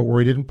 so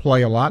where he didn't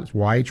play a lot. That's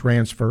why he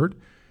transferred,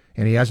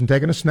 and he hasn't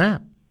taken a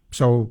snap.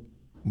 So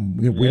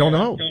we don't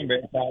know. It's gonna be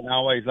exciting. I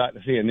always like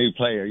to see a new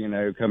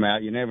player, come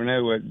out. You never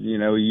know what, you're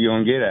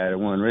going to get out of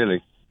one,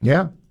 really.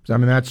 Yeah. I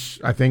mean, I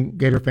think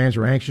Gator fans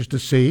are anxious to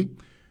see,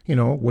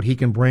 what he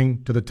can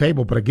bring to the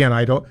table. But again,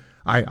 I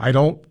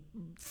don't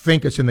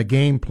think it's in the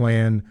game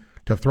plan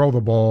to throw the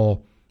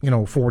ball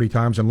 40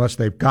 times unless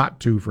they've got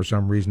to for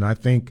some reason. I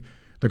think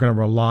they're going to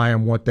rely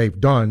on what they've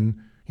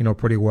done,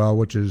 pretty well,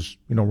 which is,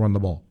 run the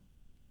ball.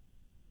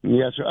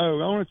 Yes, sir. Oh,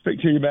 I want to speak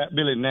to you about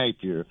Billy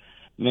Napier.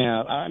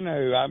 Now, I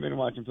know I've been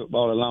watching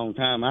football a long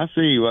time. I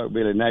see what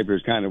Billy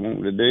Napier's kind of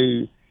wanting to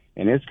do,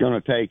 and it's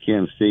going to take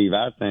him, Steve,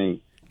 I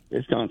think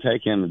it's going to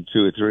take him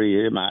 2 or 3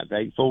 years. It might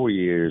take 4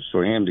 years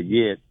for him to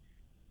get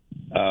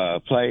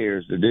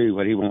players to do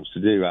what he wants to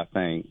do, I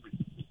think.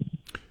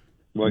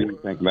 What do you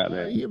think about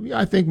that?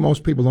 I think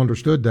most people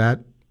understood that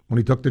when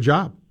he took the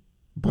job.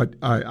 But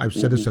I've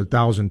said this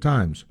 1,000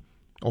 times.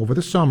 Over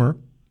the summer,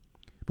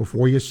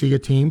 before you see a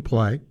team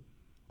play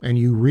and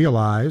you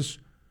realize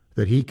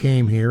that he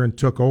came here and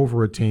took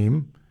over a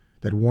team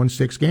that won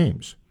 6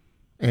 games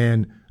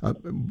and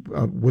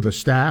with a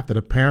staff that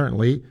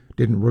apparently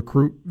didn't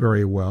recruit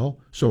very well.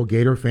 So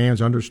Gator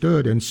fans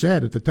understood and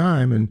said at the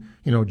time in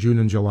June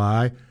and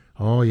July,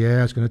 oh,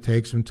 yeah, it's going to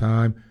take some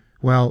time.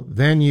 Well,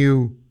 then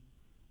you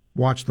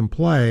watch them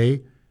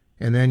play,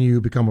 and then you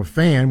become a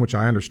fan, which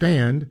I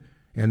understand,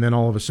 and then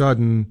all of a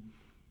sudden,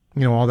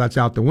 all that's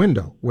out the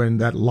window. When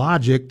that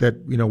logic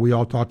that, we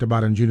all talked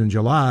about in June and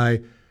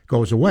July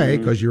goes away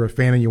because you're a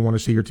fan and you want to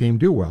see your team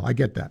do well. I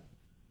get that.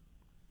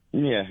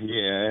 Yeah,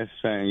 that's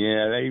fine.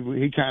 Yeah,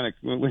 he kind of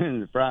went in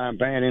the frying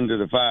pan into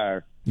the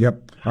fire.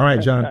 Yep. All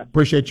right, John.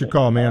 Appreciate your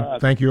call, man.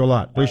 Thank you a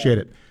lot. Appreciate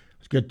it.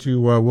 Let's get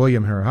to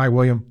William here. Hi,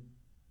 William.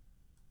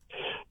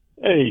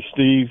 Hey,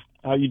 Steve.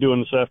 How you doing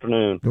this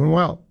afternoon? Doing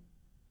well.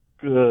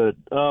 Good.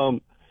 I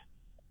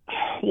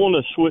want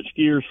to switch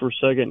gears for a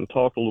second and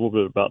talk a little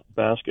bit about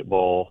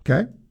basketball.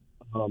 Okay.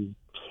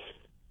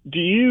 Do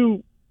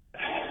you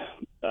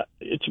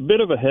it's a bit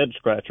of a head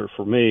scratcher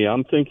for me.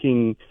 I'm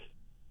thinking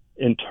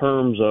in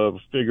terms of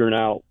figuring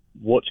out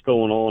what's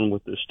going on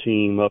with this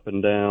team up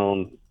and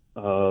down.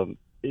 Do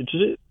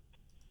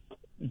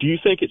you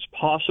think it's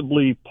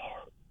possibly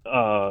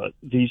all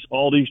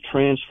these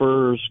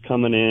transfers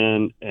coming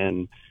in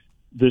and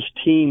this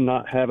team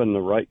not having the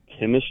right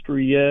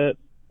chemistry yet,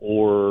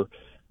 or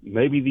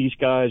maybe these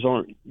guys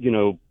aren't,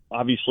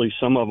 obviously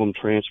some of them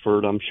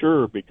transferred, I'm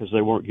sure, because they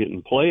weren't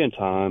getting playing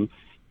time.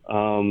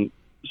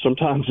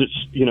 Sometimes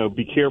it's,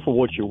 be careful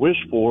what you wish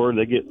for.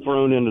 They get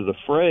thrown into the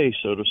fray,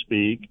 so to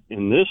speak,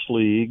 in this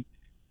league,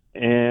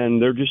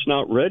 and they're just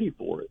not ready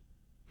for it.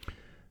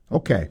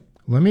 Okay,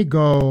 let me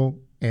go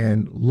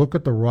and look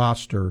at the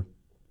roster,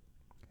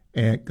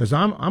 and because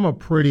I'm a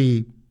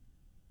pretty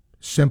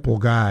simple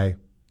guy.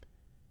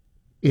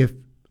 If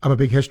I'm a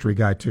big history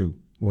guy too,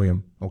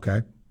 William.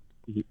 Okay,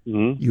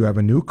 You have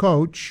a new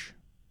coach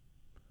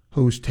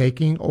who's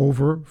taking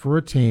over for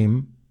a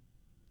team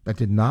that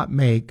did not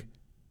make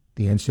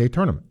the NCAA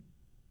tournament,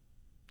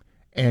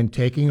 and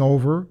taking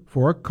over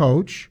for a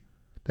coach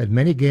that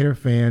many Gator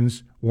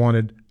fans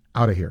wanted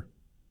out of here.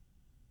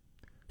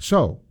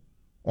 So,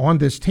 on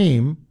this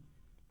team,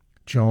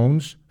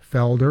 Jones,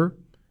 Felder,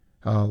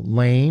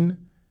 Lane,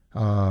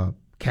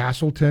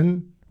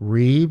 Castleton,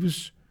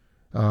 Reeves,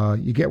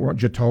 you get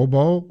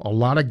Jatobo, a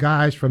lot of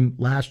guys from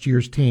last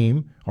year's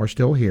team are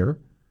still here.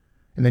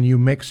 And then you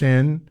mix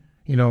in,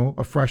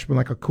 a freshman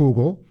like a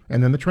Kugel,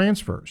 and then the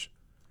transfers.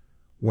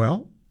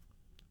 Well,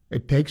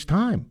 it takes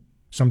time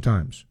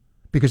sometimes.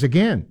 Because,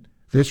 again,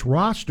 this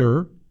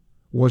roster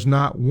was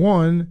not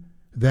one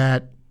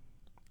that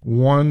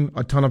won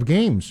a ton of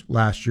games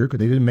last year because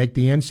they didn't make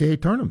the NCAA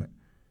tournament.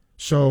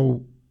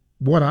 So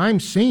what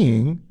I'm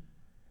seeing,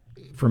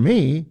 for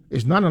me,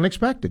 is not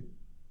unexpected.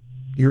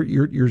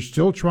 You're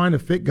still trying to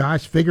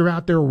figure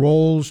out their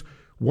roles,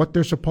 what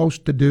they're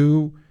supposed to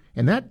do,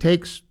 and that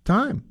takes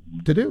time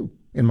to do,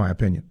 in my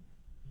opinion.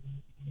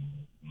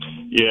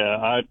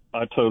 Yeah,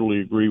 I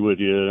totally agree with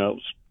you. That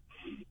was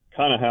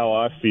kind of how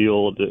I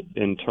feel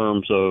in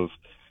terms of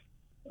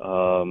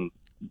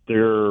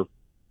their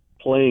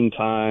playing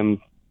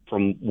time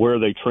from where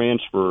they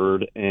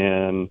transferred,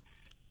 and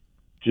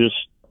just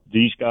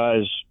these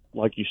guys,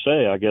 like you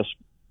say, I guess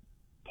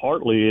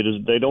partly it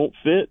is they don't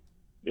fit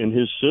in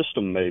his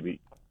system maybe,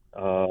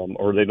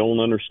 or they don't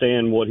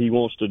understand what he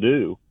wants to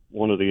do,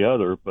 one or the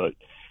other. But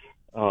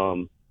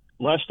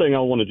last thing, I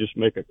want to just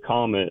make a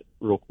comment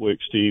real quick,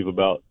 Steve,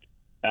 about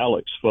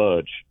Alex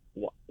Fudge.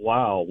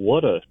 Wow,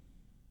 what a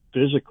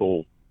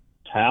physical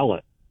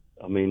talent.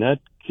 I mean, that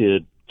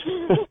kid,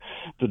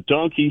 the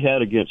dunk he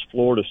had against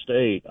Florida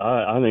State,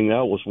 I think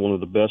that was one of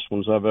the best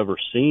ones I've ever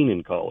seen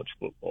in college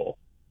football.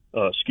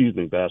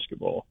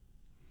 Basketball.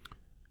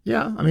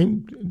 Yeah, I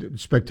mean,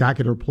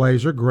 spectacular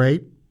plays are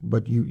great,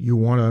 but you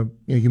want to,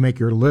 you make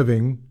your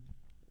living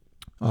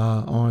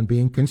on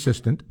being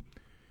consistent.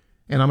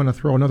 and I'm going to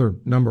throw another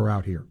number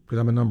out here because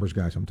I'm a numbers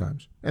guy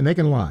sometimes, and they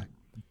can lie.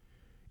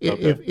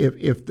 Okay.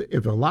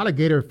 If a lot of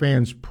Gator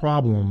fans'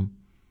 problem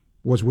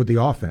was with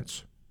the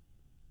offense,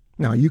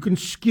 now you can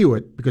skew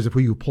it because of who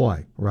you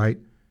play, right?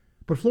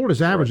 But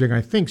Florida's averaging,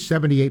 I think,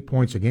 78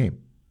 points a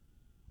game.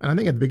 And I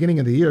think at the beginning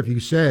of the year, if you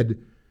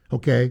said,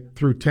 okay,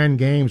 through 10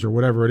 games or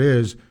whatever it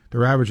is,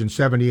 they're averaging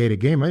 78 a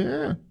game,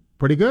 yeah,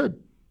 pretty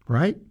good,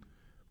 right?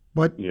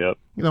 But, you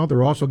know,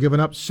 they're also giving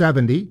up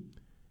 70,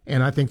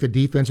 and I think the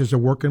defense is a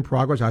work in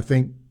progress. I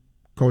think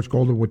Coach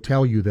Golden would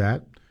tell you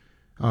that.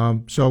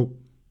 So,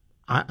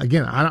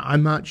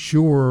 I'm not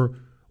sure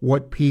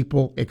what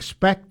people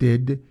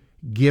expected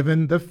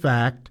given the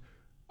fact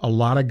a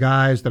lot of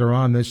guys that are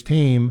on this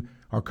team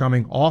are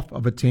coming off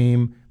of a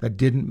team that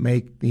didn't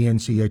make the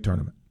NCAA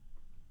tournament.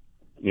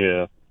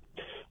 Yeah.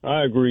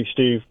 I agree,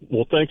 Steve.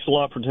 Well, thanks a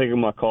lot for taking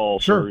my call,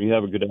 sure. Sir. You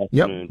have a good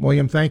afternoon. Yep,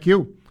 William, thank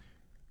you.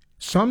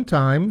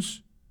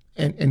 Sometimes,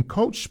 and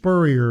Coach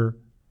Spurrier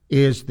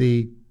is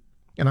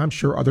and I'm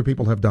sure other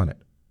people have done it,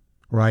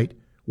 right,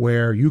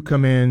 where you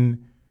come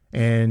in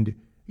and,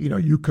 you know,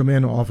 you come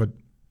in off a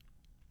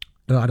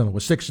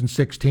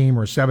 6-6 team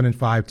or a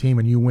 7-5 team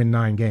and you win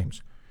 9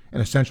 games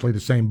and essentially the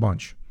same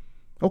bunch.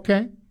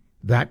 Okay,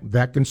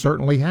 that can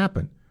certainly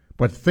happen.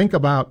 But think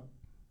about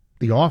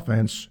the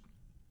offense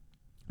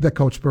that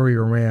Coach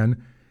Spurrier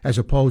ran as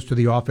opposed to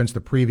the offense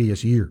the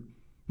previous year.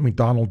 I mean,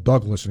 Donald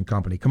Douglas and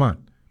company. Come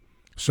on.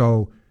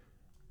 So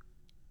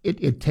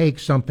it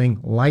takes something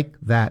like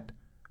that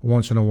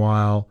once in a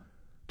while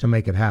to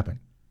make it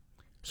happen.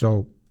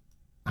 So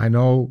I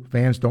know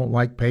fans don't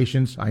like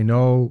patience. I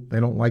know they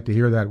don't like to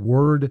hear that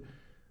word,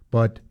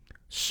 but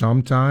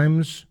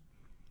sometimes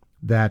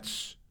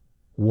that's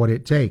what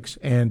it takes.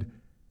 And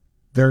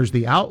there's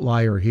the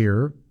outlier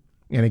here.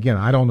 And again,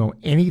 I don't know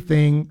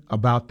anything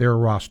about their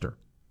roster.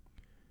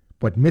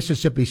 But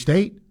Mississippi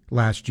State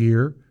last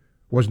year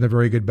wasn't a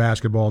very good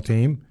basketball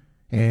team,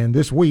 and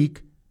this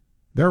week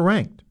they're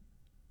ranked.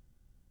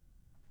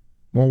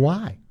 Well,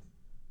 why?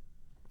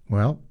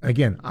 Well,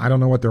 again, I don't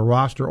know what their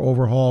roster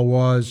overhaul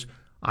was.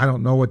 I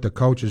don't know what the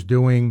coach is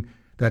doing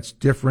that's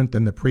different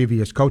than the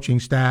previous coaching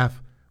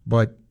staff,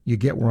 but you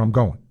get where I'm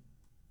going,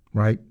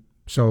 right?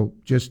 So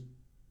just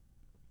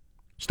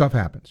stuff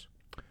happens.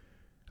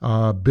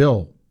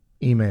 Bill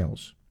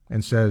emails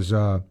and says,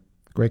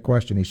 great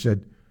question. He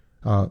said,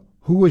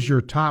 who is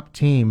your top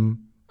team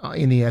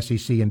in the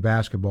SEC in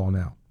basketball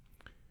now?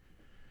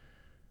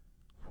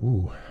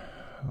 Ooh.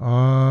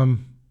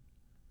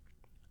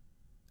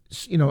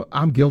 You know,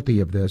 I'm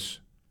guilty of this.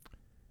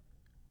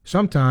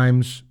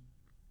 Sometimes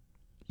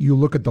you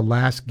look at the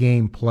last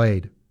game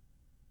played,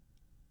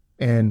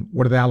 and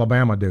what did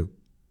Alabama do?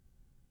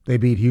 They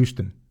beat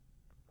Houston.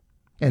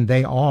 And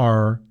they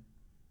are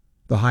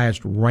the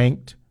highest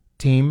ranked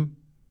team.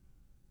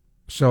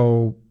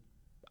 So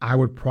I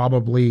would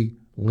probably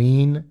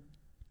lean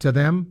to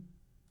them.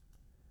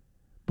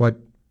 But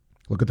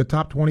look at the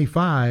top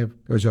 25.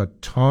 There's a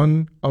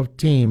ton of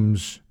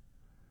teams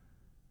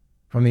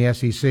from the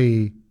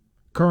SEC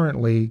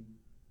currently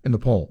in the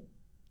poll.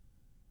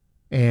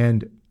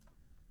 And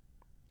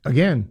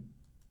again,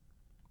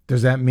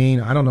 does that mean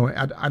I don't know?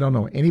 I don't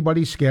know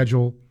anybody's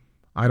schedule.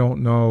 I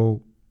don't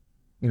know,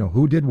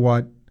 who did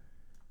what.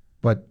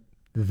 But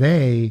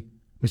they,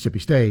 Mississippi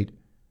State,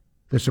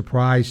 the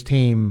surprise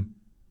team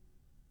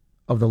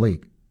of the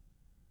league.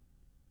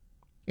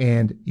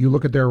 And you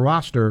look at their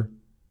roster,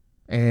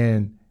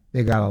 and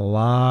they got a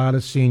lot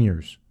of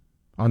seniors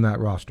on that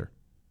roster.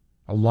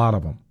 A lot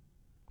of them.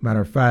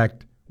 Matter of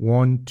fact,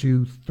 1,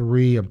 2,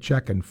 3, I'm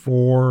checking,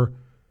 4,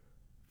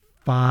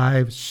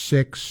 5,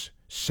 6,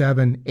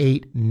 7,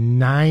 8,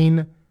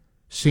 9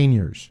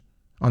 seniors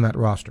on that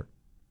roster.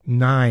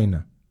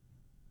 9.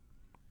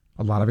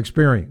 A lot of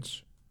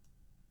experience.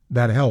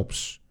 That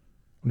helps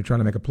when you're trying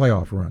to make a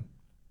playoff run.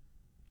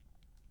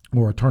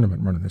 Or a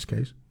tournament run in this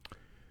case.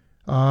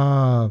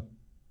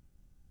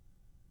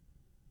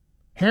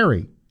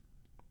 Harry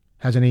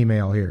has an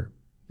email here.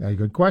 A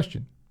good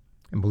question.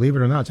 And believe it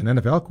or not, it's an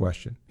NFL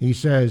question. He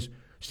says,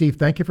 Steve,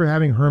 thank you for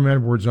having Herm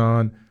Edwards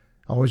on.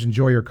 I always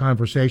enjoy your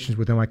conversations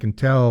with him. I can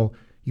tell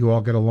you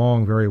all get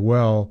along very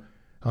well.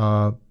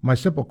 My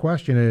simple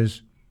question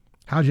is,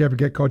 how'd you ever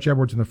get Coach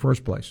Edwards in the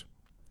first place?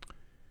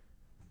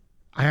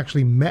 I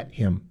actually met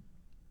him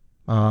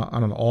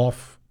on an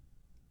off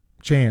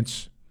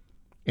chance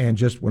and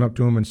just went up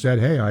to him and said,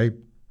 hey, I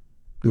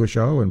do a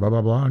show and blah,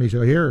 blah, blah. And he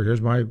said, here's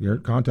your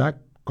contact.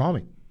 Call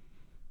me.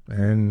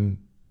 And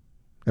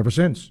ever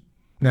since.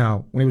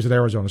 Now, when he was at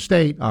Arizona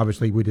State,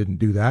 obviously we didn't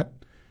do that.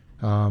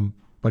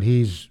 But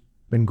he's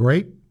been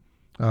great.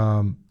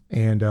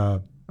 And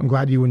I'm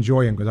glad you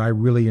enjoy him because I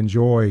really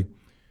enjoy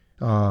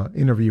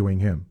interviewing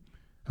him.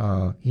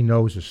 He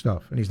knows his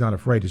stuff, and he's not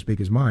afraid to speak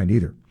his mind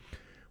either.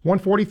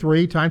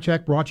 1:43, time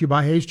check brought to you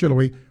by Hayes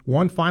Jewelry.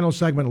 One final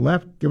segment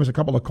left. Give us a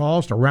couple of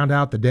calls to round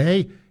out the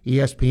day.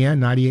 ESPN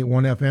 98.1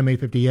 FM,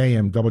 850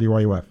 AM,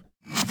 WRUF.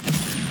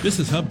 This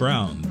is Hub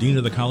Brown, Dean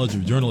of the College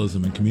of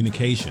Journalism and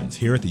Communications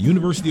here at the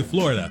University of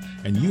Florida,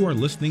 and you are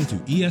listening to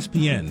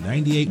ESPN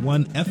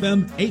 98.1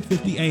 FM,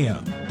 850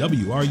 AM,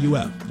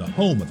 WRUF, the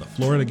home of the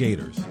Florida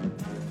Gators.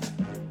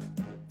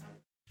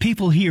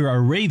 People here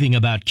are raving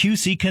about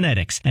QC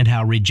Kinetics and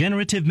how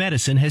regenerative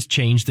medicine has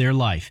changed their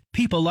life.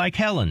 People like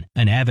Helen,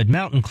 an avid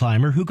mountain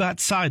climber who got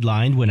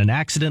sidelined when an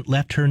accident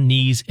left her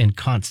knees in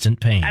constant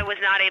pain. I was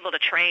not able to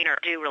train or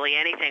do really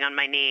anything on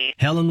my knee.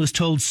 Helen was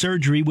told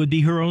surgery would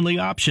be her only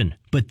option.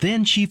 But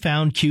then she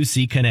found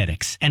QC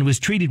Kinetics and was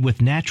treated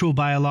with natural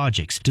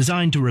biologics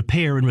designed to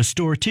repair and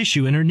restore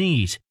tissue in her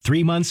knees.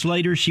 3 months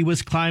later, she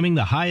was climbing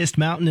the highest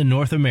mountain in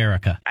North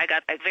America. I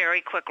got a very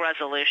quick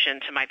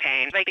resolution to my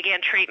pain. I began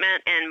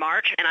treatment in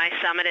March, and I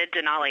summited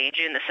Denali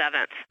June the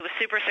 7th. It was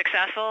super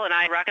successful, and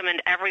I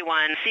recommend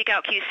everyone seek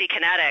out QC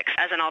Kinetics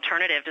as an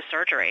alternative to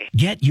surgery.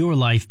 Get your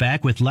life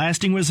back with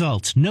lasting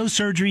results. No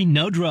surgery,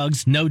 no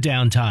drugs, no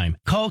downtime.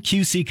 Call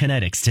QC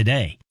Kinetics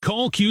today.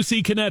 Call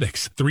QC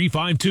Kinetics,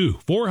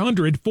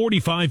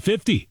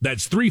 352-400-4550.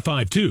 That's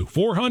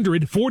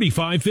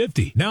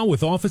 352-400-4550. Now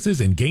with offices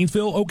in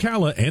Gainesville,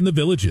 Ocala, and the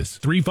Villages.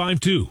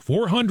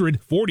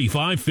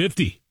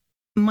 352-400-4550.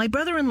 My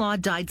brother-in-law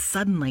died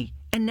suddenly,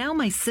 and now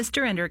my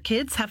sister and her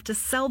kids have to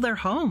sell their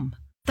home.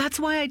 That's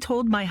why I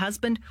told my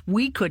husband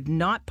we could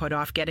not put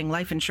off getting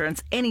life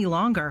insurance any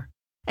longer.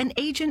 An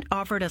agent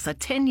offered us a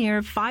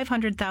 10-year,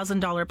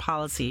 $500,000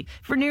 policy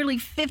for nearly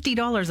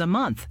 $50 a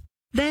month.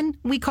 Then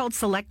we called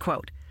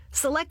SelectQuote.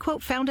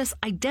 SelectQuote found us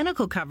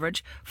identical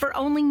coverage for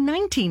only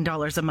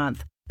 $19 a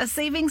month, a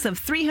savings of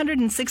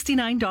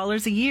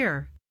 $369 a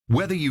year.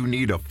 Whether you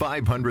need a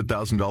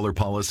 $500,000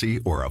 policy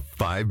or a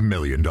 $5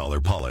 million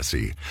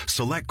policy,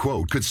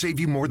 SelectQuote could save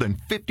you more than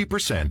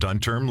 50% on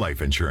term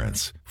life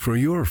insurance. For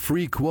your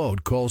free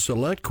quote, call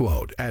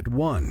SelectQuote at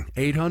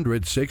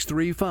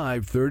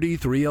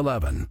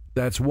 1-800-635-3311.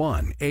 That's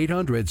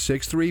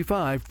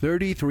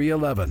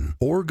 1-800-635-3311.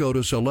 Or go to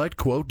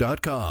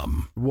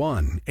SelectQuote.com.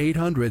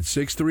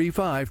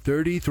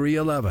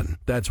 1-800-635-3311.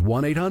 That's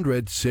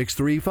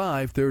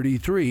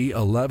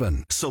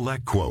 1-800-635-3311.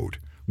 SelectQuote.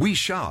 We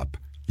shop.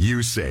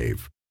 You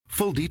save.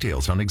 Full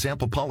details on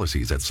example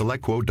policies at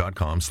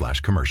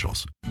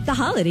SelectQuote.com/commercials. The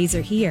holidays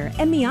are here,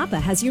 and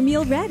Miapa has your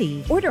meal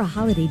ready. Order a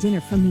holiday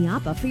dinner from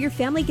Miapa for your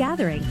family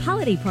gathering,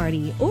 holiday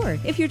party, or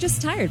if you're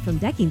just tired from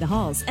decking the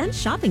halls and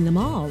shopping the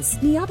malls.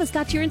 Miapa's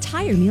got your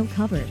entire meal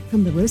covered,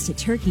 from the roasted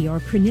turkey or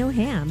pernil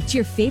ham to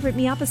your favorite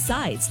Miapa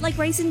sides like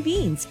rice and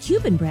beans,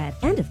 Cuban bread,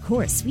 and of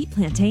course, sweet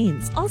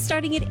plantains, all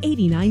starting at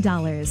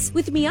 $89.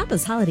 With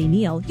Miapa's holiday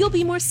meal, you'll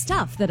be more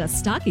stuffed than a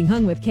stocking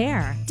hung with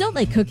care. Don't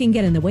let cooking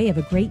get in the way of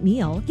a great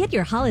meal. Get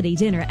your holiday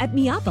dinner at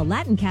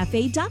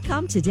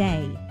MiapaLatinCafe.com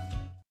today.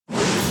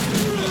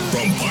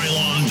 From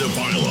pylon to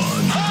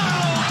pylon,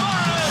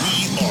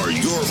 we are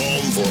your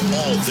home for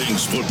all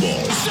things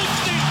football.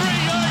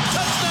 63-yard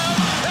touchdown,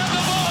 and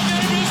the ball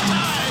game is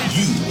tied.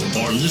 You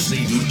are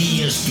listening to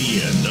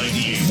ESPN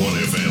 98.1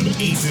 FM,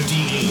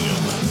 850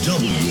 AM,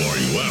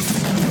 WRUF,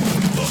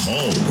 the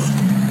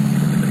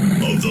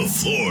home of the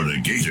Florida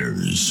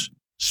Gators.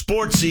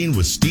 Sports Scene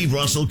with Steve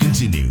Russell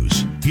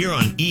continues here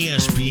on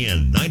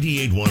ESPN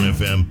 98.1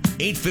 FM,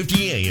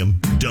 850 AM,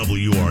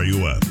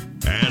 WRUF,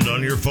 and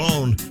on your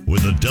phone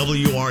with the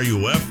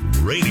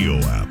WRUF radio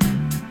app.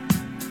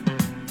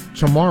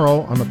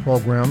 Tomorrow on the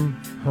program,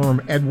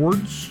 Herm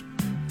Edwards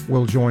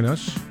will join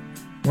us.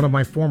 One of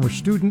my former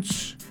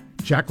students,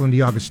 Jacqueline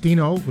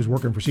D'Agostino, who's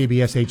working for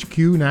CBS HQ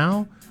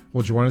now,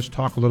 will join us,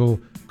 talk a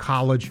little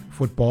college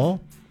football.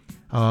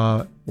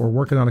 We're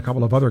working on a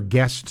couple of other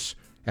guests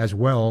as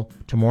well.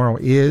 Tomorrow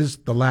is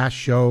the last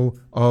show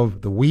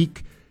of the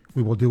week.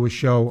 We will do a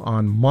show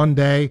on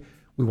Monday.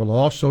 We will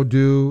also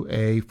do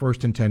a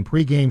First and 10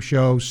 pregame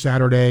show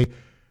Saturday,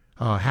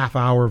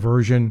 half-hour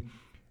version,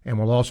 and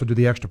we'll also do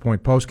the Extra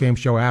Point postgame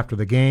show after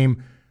the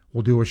game.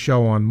 We'll do a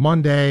show on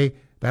Monday.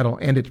 That'll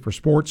end it for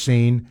Sports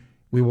Scene.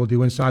 We will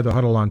do Inside the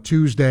Huddle on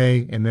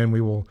Tuesday, and then we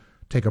will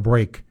take a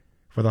break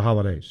for the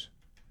holidays.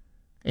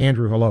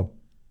 Andrew, hello.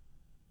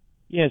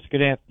 Yes,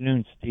 good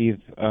afternoon,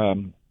 Steve.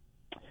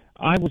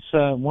 I was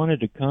wanted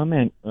to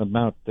comment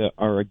about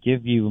or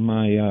give you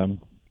my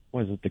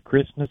was it the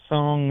Christmas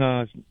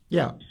song?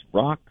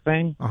 Rock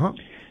thing.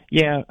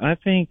 Yeah, I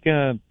think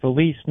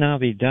Feliz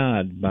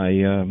Navidad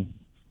by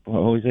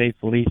Jose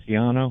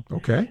Feliciano.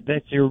 Okay,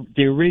 that's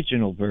the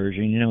original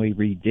version. You know, he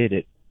redid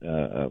it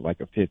like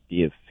a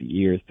 50th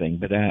year thing,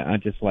 but I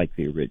just like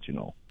the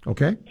original.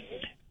 Okay.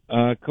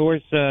 Of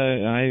course,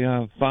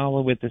 I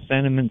follow with the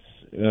sentiments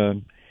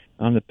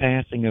on the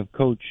passing of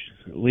Coach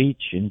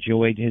Leach.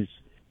 Enjoyed his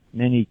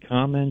many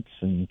comments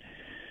and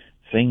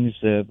things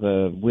of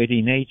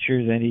witty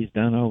nature that he's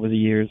done over the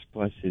years,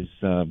 plus his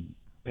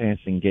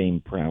passing game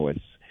prowess.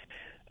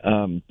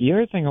 The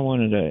other thing I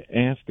wanted to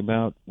ask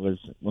about was,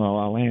 well,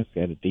 I'll ask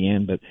that at the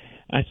end, but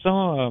I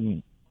saw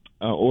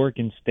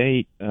Oregon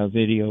State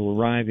video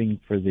arriving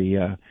for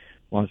the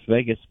Las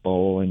Vegas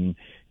Bowl, and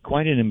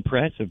quite an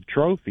impressive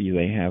trophy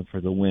they have for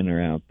the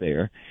winner out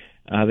there.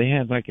 They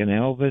had like an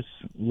Elvis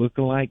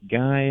lookalike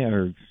guy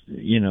or,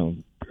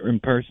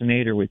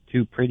 impersonator with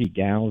two pretty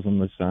gals on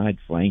the side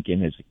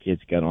flanking as the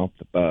kids got off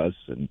the bus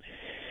and,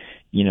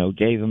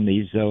 gave them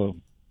these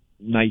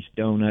nice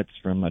donuts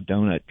from a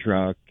donut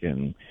truck.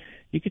 And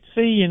you could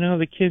see,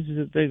 the kids,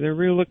 they're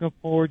really looking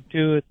forward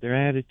to it. Their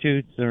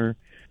attitudes are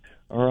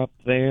up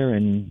there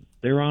and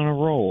they're on a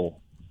roll.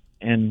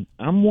 And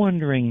I'm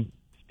wondering,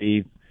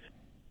 Steve,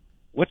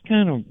 what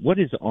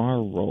is our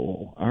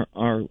role?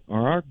 Are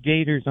our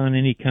Gators on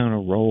any kind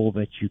of role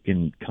that you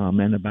can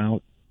comment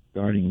about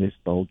regarding this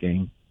bowl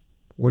game?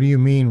 What do you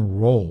mean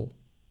role?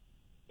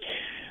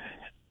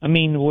 I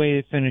mean the way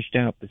they finished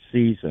out the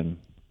season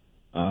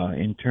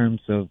in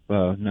terms of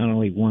not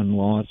only one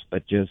loss,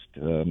 but just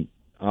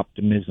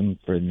optimism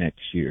for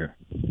next year.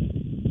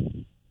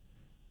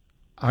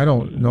 I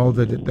don't know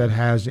that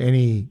has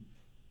any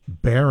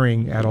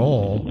bearing at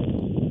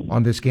all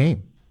on this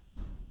game.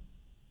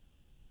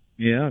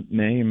 Yeah, it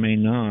may or may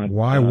not.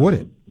 Why would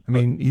it? I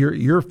mean,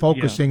 you're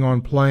focusing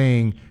on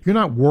playing. You're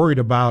not worried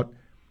about,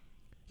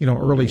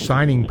 early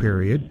signing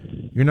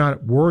period. You're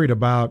not worried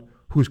about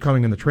who's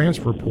coming in the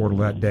transfer portal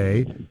that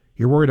day.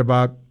 You're worried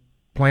about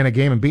playing a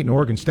game and beating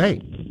Oregon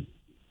State.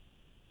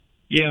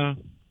 Yeah,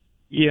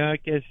 I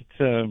guess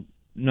it's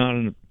not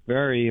a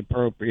very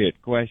appropriate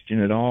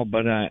question at all.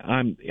 But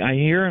I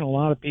hear, and a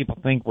lot of people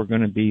think we're going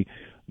to be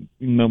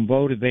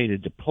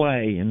motivated to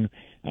play, and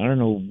I don't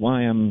know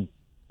why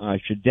I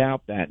should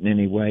doubt that in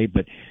any way,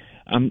 but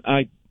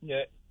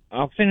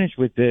I'll finish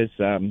with this.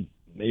 I'm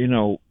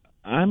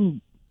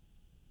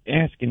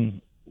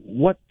asking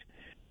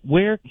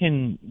where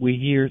can we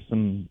hear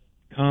some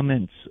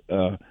comments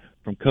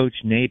from Coach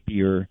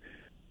Napier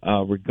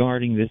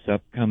regarding this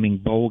upcoming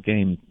bowl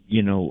game?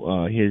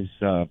 His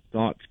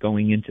thoughts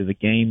going into the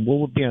game. What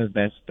would be our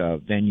best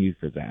venue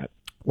for that?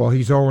 Well,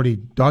 he's already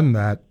done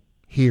that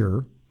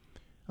here.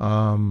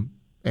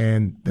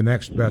 And the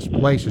next best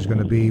place is going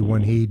to be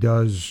when he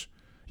can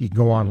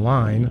go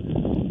online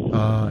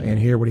and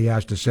hear what he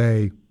has to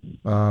say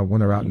when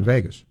they're out in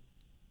Vegas.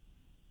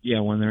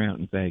 Yeah, when they're out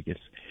in Vegas.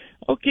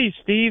 Okay,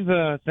 Steve,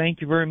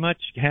 thank you very much.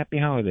 Happy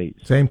holidays.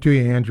 Same to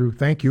you, Andrew.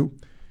 Thank you.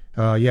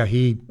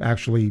 He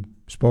actually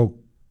spoke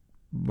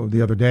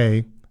the other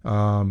day.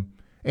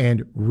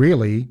 And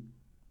really,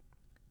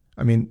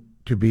 I mean,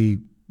 to be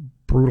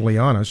brutally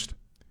honest,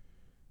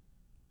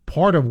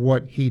 part of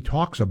what he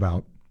talks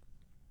about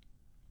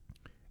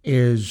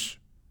is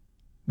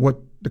what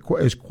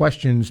is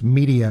questions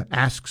media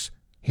asks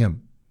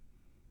him.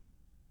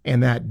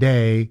 And that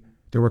day,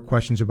 there were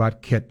questions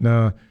about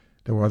Kitna.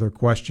 There were other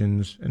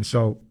questions. And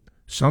so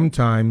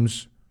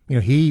sometimes,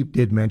 he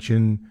did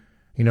mention,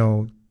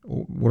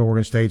 what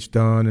Oregon State's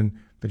done and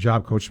the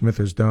job Coach Smith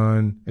has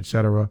done, et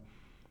cetera.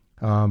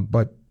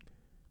 But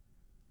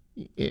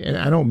and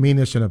I don't mean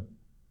this in a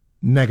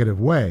negative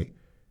way.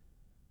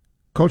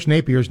 Coach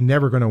Napier's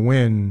never going to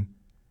win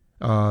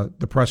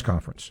the press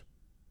conference.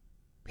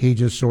 He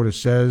just sort of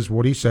says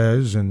what he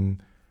says,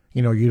 and,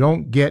 you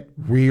don't get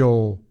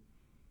real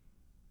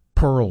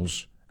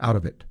pearls out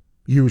of it,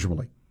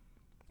 usually.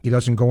 He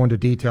doesn't go into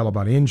detail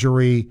about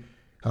injury,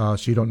 so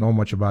you don't know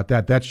much about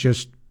that. That's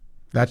just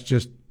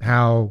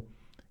how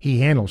he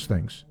handles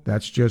things.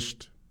 That's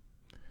just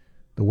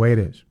the way it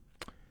is.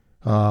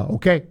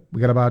 Okay,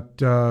 we got about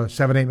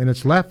 7-8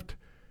 minutes left.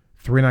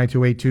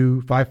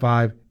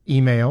 392-8255.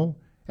 Email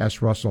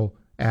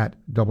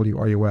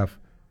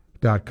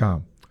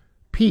srussell@wruf.com.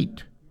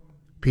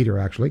 Peter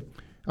actually,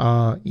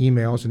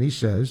 emails, and he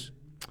says,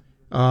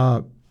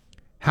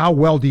 how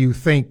well do you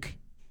think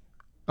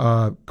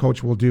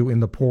Coach will do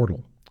in the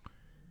portal?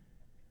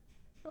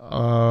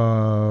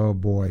 Oh,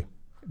 boy.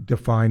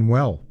 Define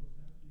well.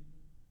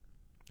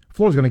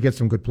 Florida's going to get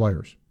some good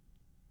players.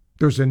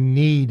 There's a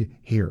need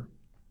here.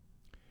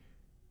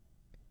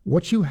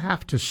 What you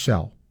have to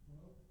sell,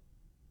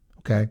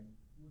 okay,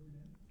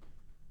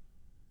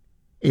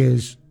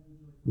 is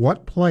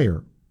what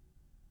player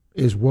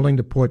is willing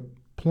to put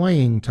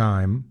playing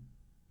time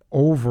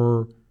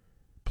over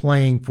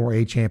playing for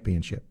a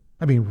championship.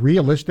 I mean,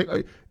 realistic,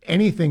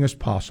 anything is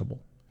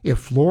possible. If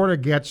Florida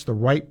gets the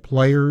right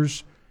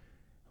players,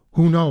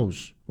 who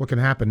knows what can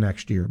happen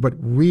next year. But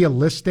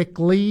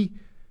realistically,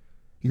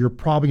 you're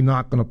probably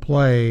not going to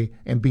play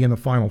and be in the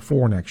Final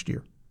Four next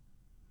year.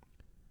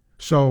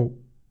 So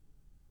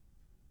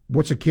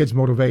what's a kid's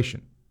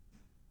motivation?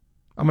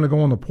 I'm going to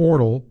go in the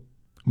portal.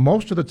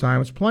 Most of the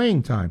time, it's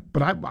playing time.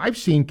 But I've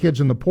seen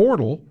kids in the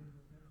portal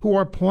who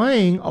are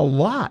playing a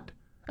lot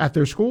at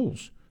their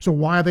schools. So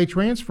why are they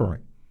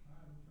transferring?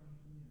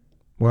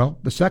 Well,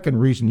 the second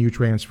reason you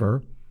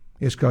transfer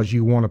is because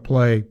you want to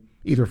play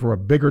either for a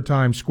bigger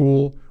time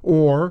school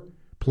or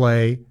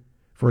play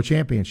for a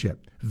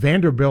championship.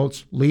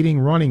 Vanderbilt's leading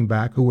running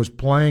back, who was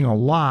playing a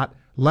lot,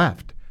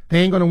 left. They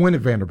ain't going to win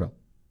at Vanderbilt.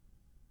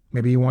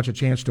 Maybe he wants a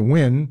chance to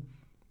win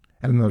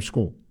at another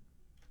school.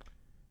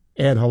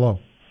 Ed, hello.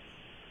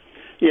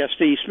 Yeah,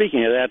 Steve,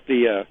 speaking of that,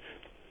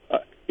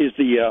 is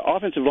the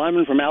offensive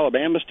lineman from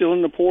Alabama still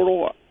in the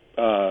portal?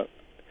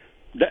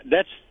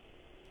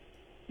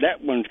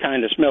 That one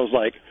kind of smells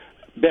like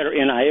better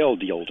NIL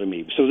deal to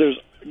me. So there's,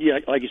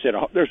 like you said,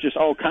 there's just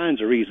all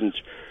kinds of reasons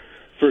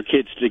for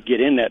kids to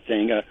get in that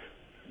thing.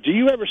 Do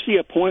you ever see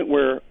a point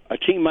where a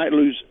team might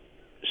lose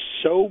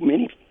so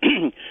many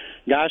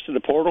guys to the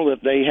portal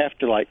that they have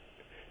to, like,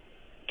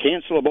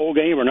 cancel a bowl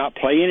game or not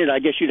play in it? I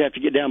guess you'd have to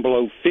get down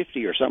below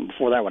 50 or something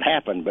before that would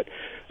happen. But,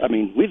 I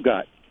mean, we've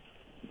got,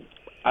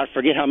 I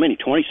forget how many,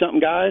 20-something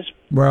guys?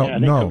 Well, I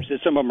think Coach said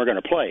some of them are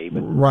going to play.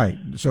 But. Right.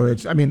 So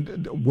it's, I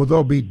mean, will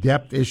there be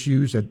depth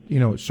issues at,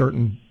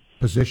 certain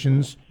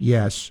positions?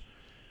 Yes.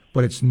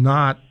 But it's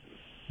not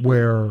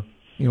where,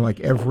 like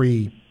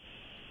every,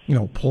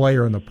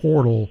 player in the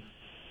portal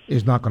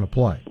is not going to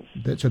play.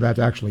 So that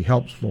actually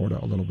helps Florida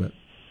a little bit.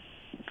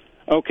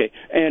 Okay.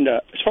 And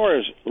as far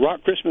as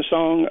Rock Christmas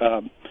song,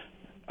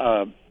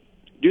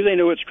 Do They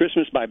Know It's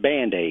Christmas by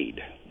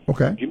Band-Aid?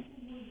 Okay.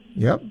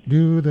 Yep.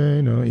 Do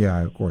they know?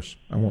 Yeah, of course.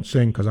 I won't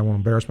sing because I won't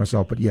embarrass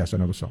myself, but yes, I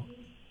know the song.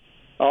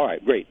 All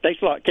right, great.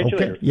 Thanks a lot. Catch you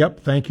later.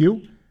 Yep, thank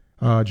you.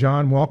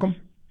 John, welcome.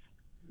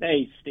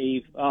 Hey,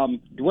 Steve.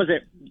 Was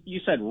it, you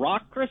said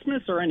Rock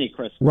Christmas or any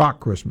Christmas? Rock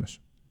Christmas.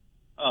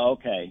 Oh,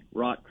 okay.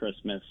 Rock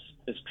Christmas.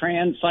 Is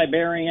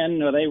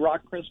Trans-Siberian, are they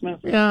Rock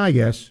Christmas? Yeah, I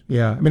guess.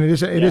 Yeah. I mean,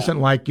 it isn't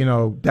like,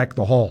 Deck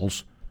the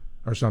Halls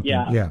or something.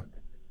 Yeah.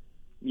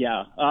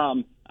 Yeah.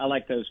 I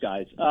like those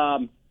guys.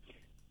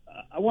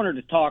 I wanted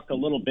to talk a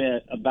little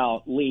bit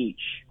about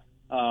Leach.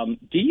 Do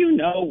you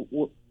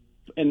know,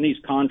 in these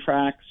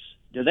contracts,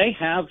 do they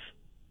have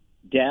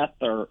death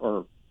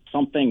or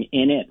something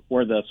in it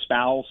where the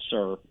spouse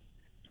or,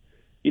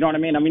 you know what I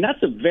mean? I mean,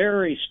 that's a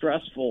very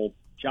stressful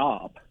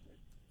job.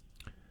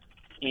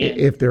 And,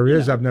 if there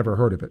is, I've never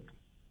heard of it.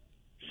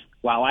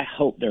 Wow, I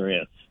hope there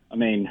is. I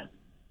mean,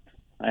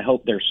 I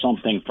hope there's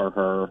something for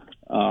her.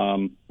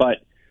 And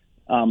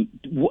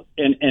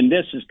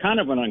this is kind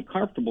of an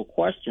uncomfortable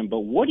question, but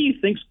what do you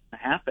think's going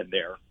to happen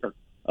there? Are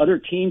other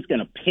teams going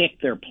to pick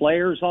their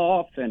players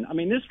off? And, I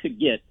mean, this could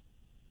get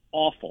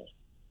awful.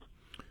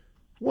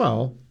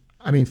 Well,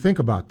 I mean, think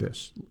about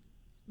this.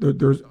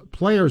 There's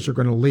players are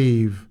going to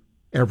leave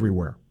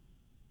everywhere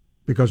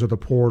because of the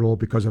portal,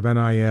 because of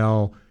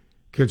NIL.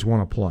 Kids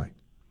want to play.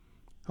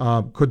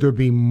 Could there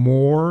be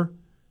more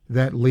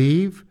that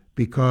leave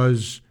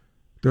because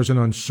there's an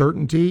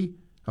uncertainty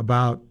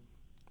about,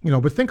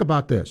 but think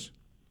about this.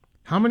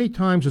 How many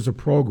times does a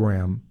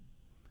program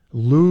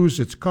lose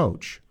its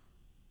coach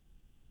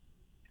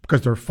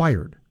because they're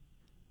fired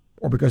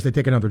or because they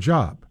take another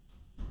job?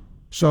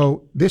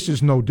 So this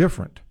is no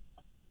different,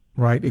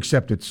 right?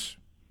 Except it's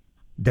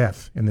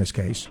death in this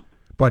case.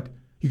 But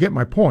you get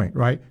my point,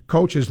 right?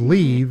 Coaches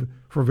leave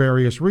for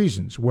various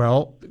reasons.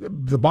 Well,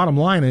 the bottom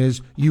line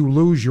is you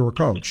lose your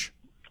coach.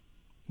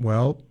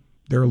 Well,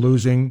 they're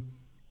losing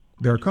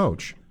their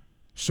coach.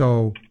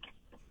 So,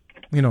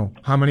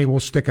 how many will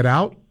stick it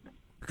out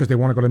because they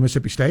want to go to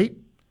Mississippi State?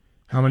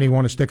 How many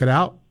want to stick it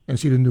out and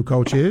see who the new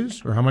coach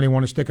is? Or how many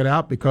want to stick it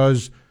out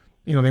because,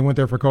 they went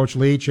there for Coach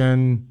Leach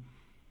and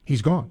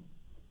he's gone?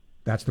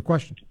 That's the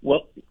question.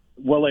 Well,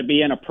 will it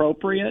be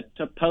inappropriate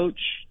to poach?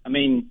 I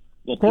mean,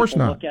 will people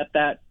look at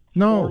that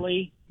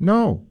poorly?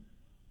 No.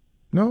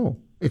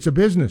 It's a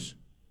business.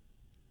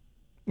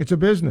 It's a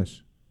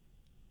business.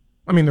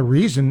 I mean, the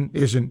reason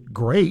isn't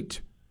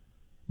great,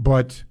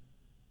 but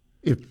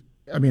if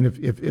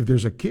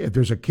there's a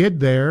kid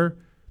there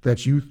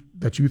that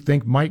you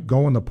think might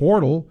go in the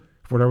portal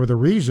for whatever the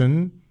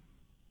reason,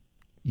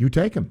 you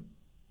take him.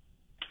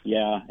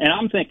 Yeah, and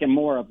I'm thinking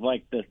more of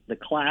like the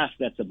class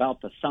that's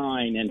about to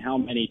sign in how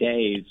many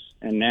days,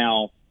 and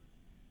now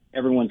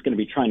everyone's going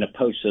to be trying to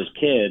poach those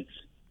kids.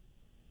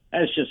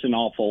 That's just an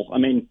awful. I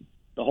mean,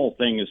 the whole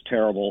thing is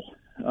terrible.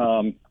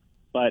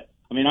 But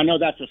I mean, I know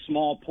that's a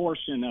small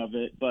portion of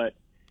it, but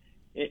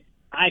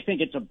I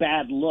think it's a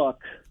bad look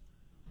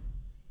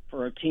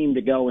for a team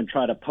to go and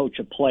try to poach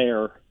a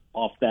player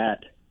off that.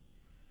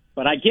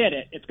 But I get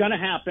it. It's going to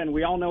happen.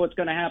 We all know it's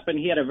going to happen.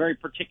 He had a very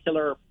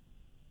particular,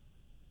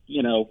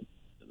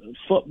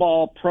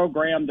 football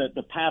program that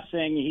the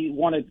passing, he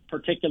wanted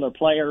particular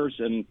players,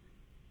 and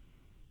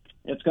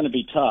it's going to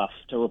be tough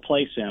to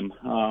replace him.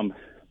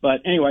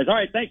 But anyways, all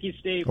right. Thank you,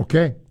 Steve.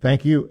 Okay.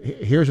 Thank you.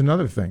 Here's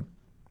another thing.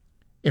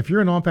 If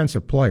you're an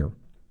offensive player,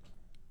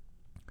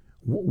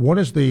 what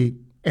is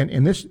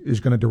and this is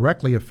going to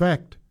directly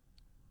affect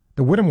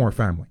the Whittemore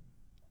family,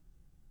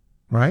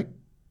 right?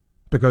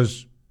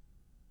 Because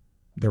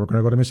they were going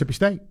to go to Mississippi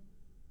State,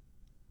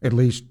 at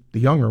least the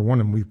younger one,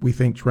 and we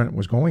think Trent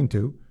was going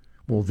to.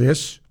 Will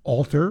this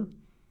alter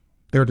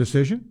their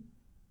decision?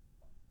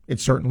 It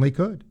certainly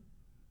could.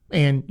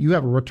 And you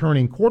have a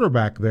returning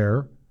quarterback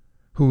there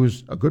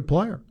who's a good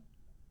player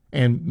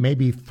and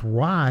maybe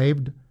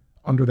thrived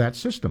under that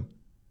system.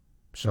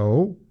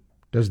 So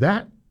does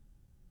that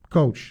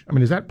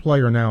does that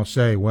player now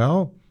say,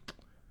 well,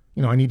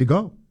 I need to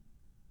go?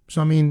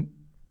 So, I mean,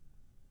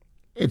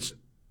 it's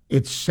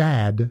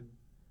sad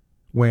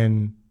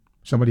when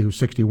somebody who's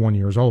 61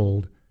 years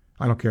old,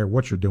 I don't care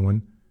what you're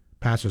doing,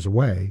 passes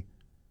away.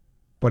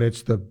 But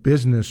it's the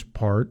business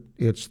part.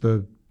 It's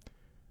the,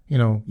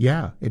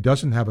 it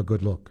doesn't have a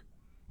good look.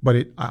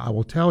 But I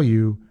will tell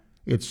you,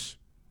 it's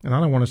and I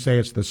don't want to say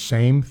it's the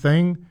same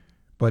thing,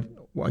 but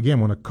again,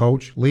 when a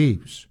coach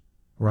leaves,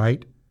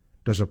 right,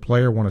 does a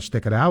player want to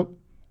stick it out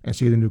and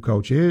see who the new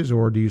coach is,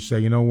 or do you say,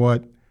 you know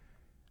what,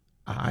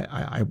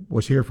 I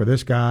was here for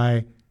this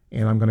guy,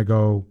 and I'm going to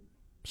go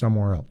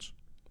somewhere else?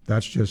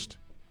 That's just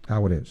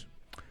how it is.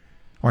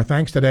 Our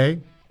thanks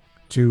today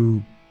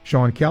to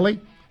Sean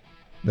Kelly,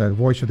 the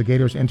voice of the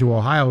Gators, and to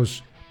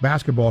Ohio's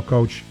basketball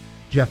coach,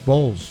 Jeff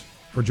Bowles,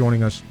 for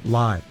joining us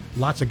live.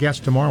 Lots of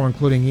guests tomorrow,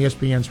 including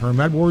ESPN's Herm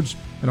Edwards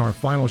in our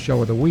final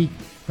show of the week.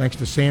 Thanks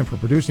to Sam for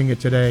producing it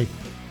today.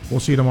 We'll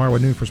see you tomorrow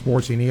at noon for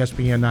Sports Scene,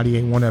 ESPN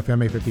 98.1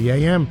 FM, 850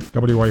 AM,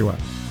 WRUF.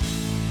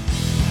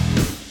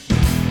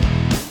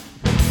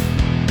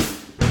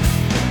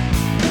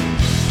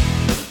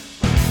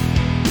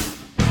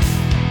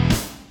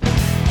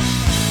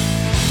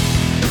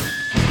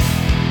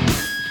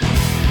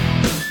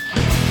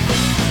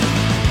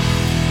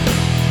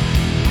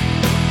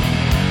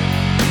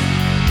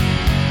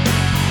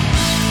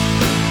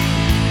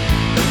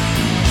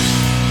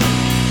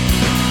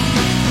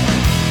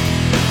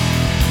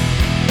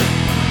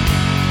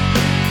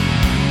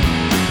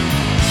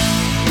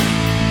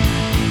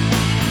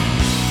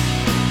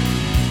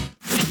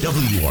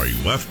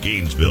 WRUF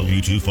Gainesville,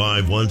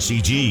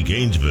 U251CG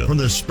Gainesville. From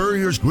the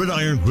Spurrier's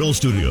Gridiron Grill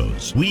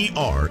Studios, we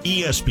are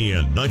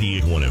ESPN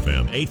 98.1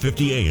 FM,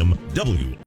 850 AM, W.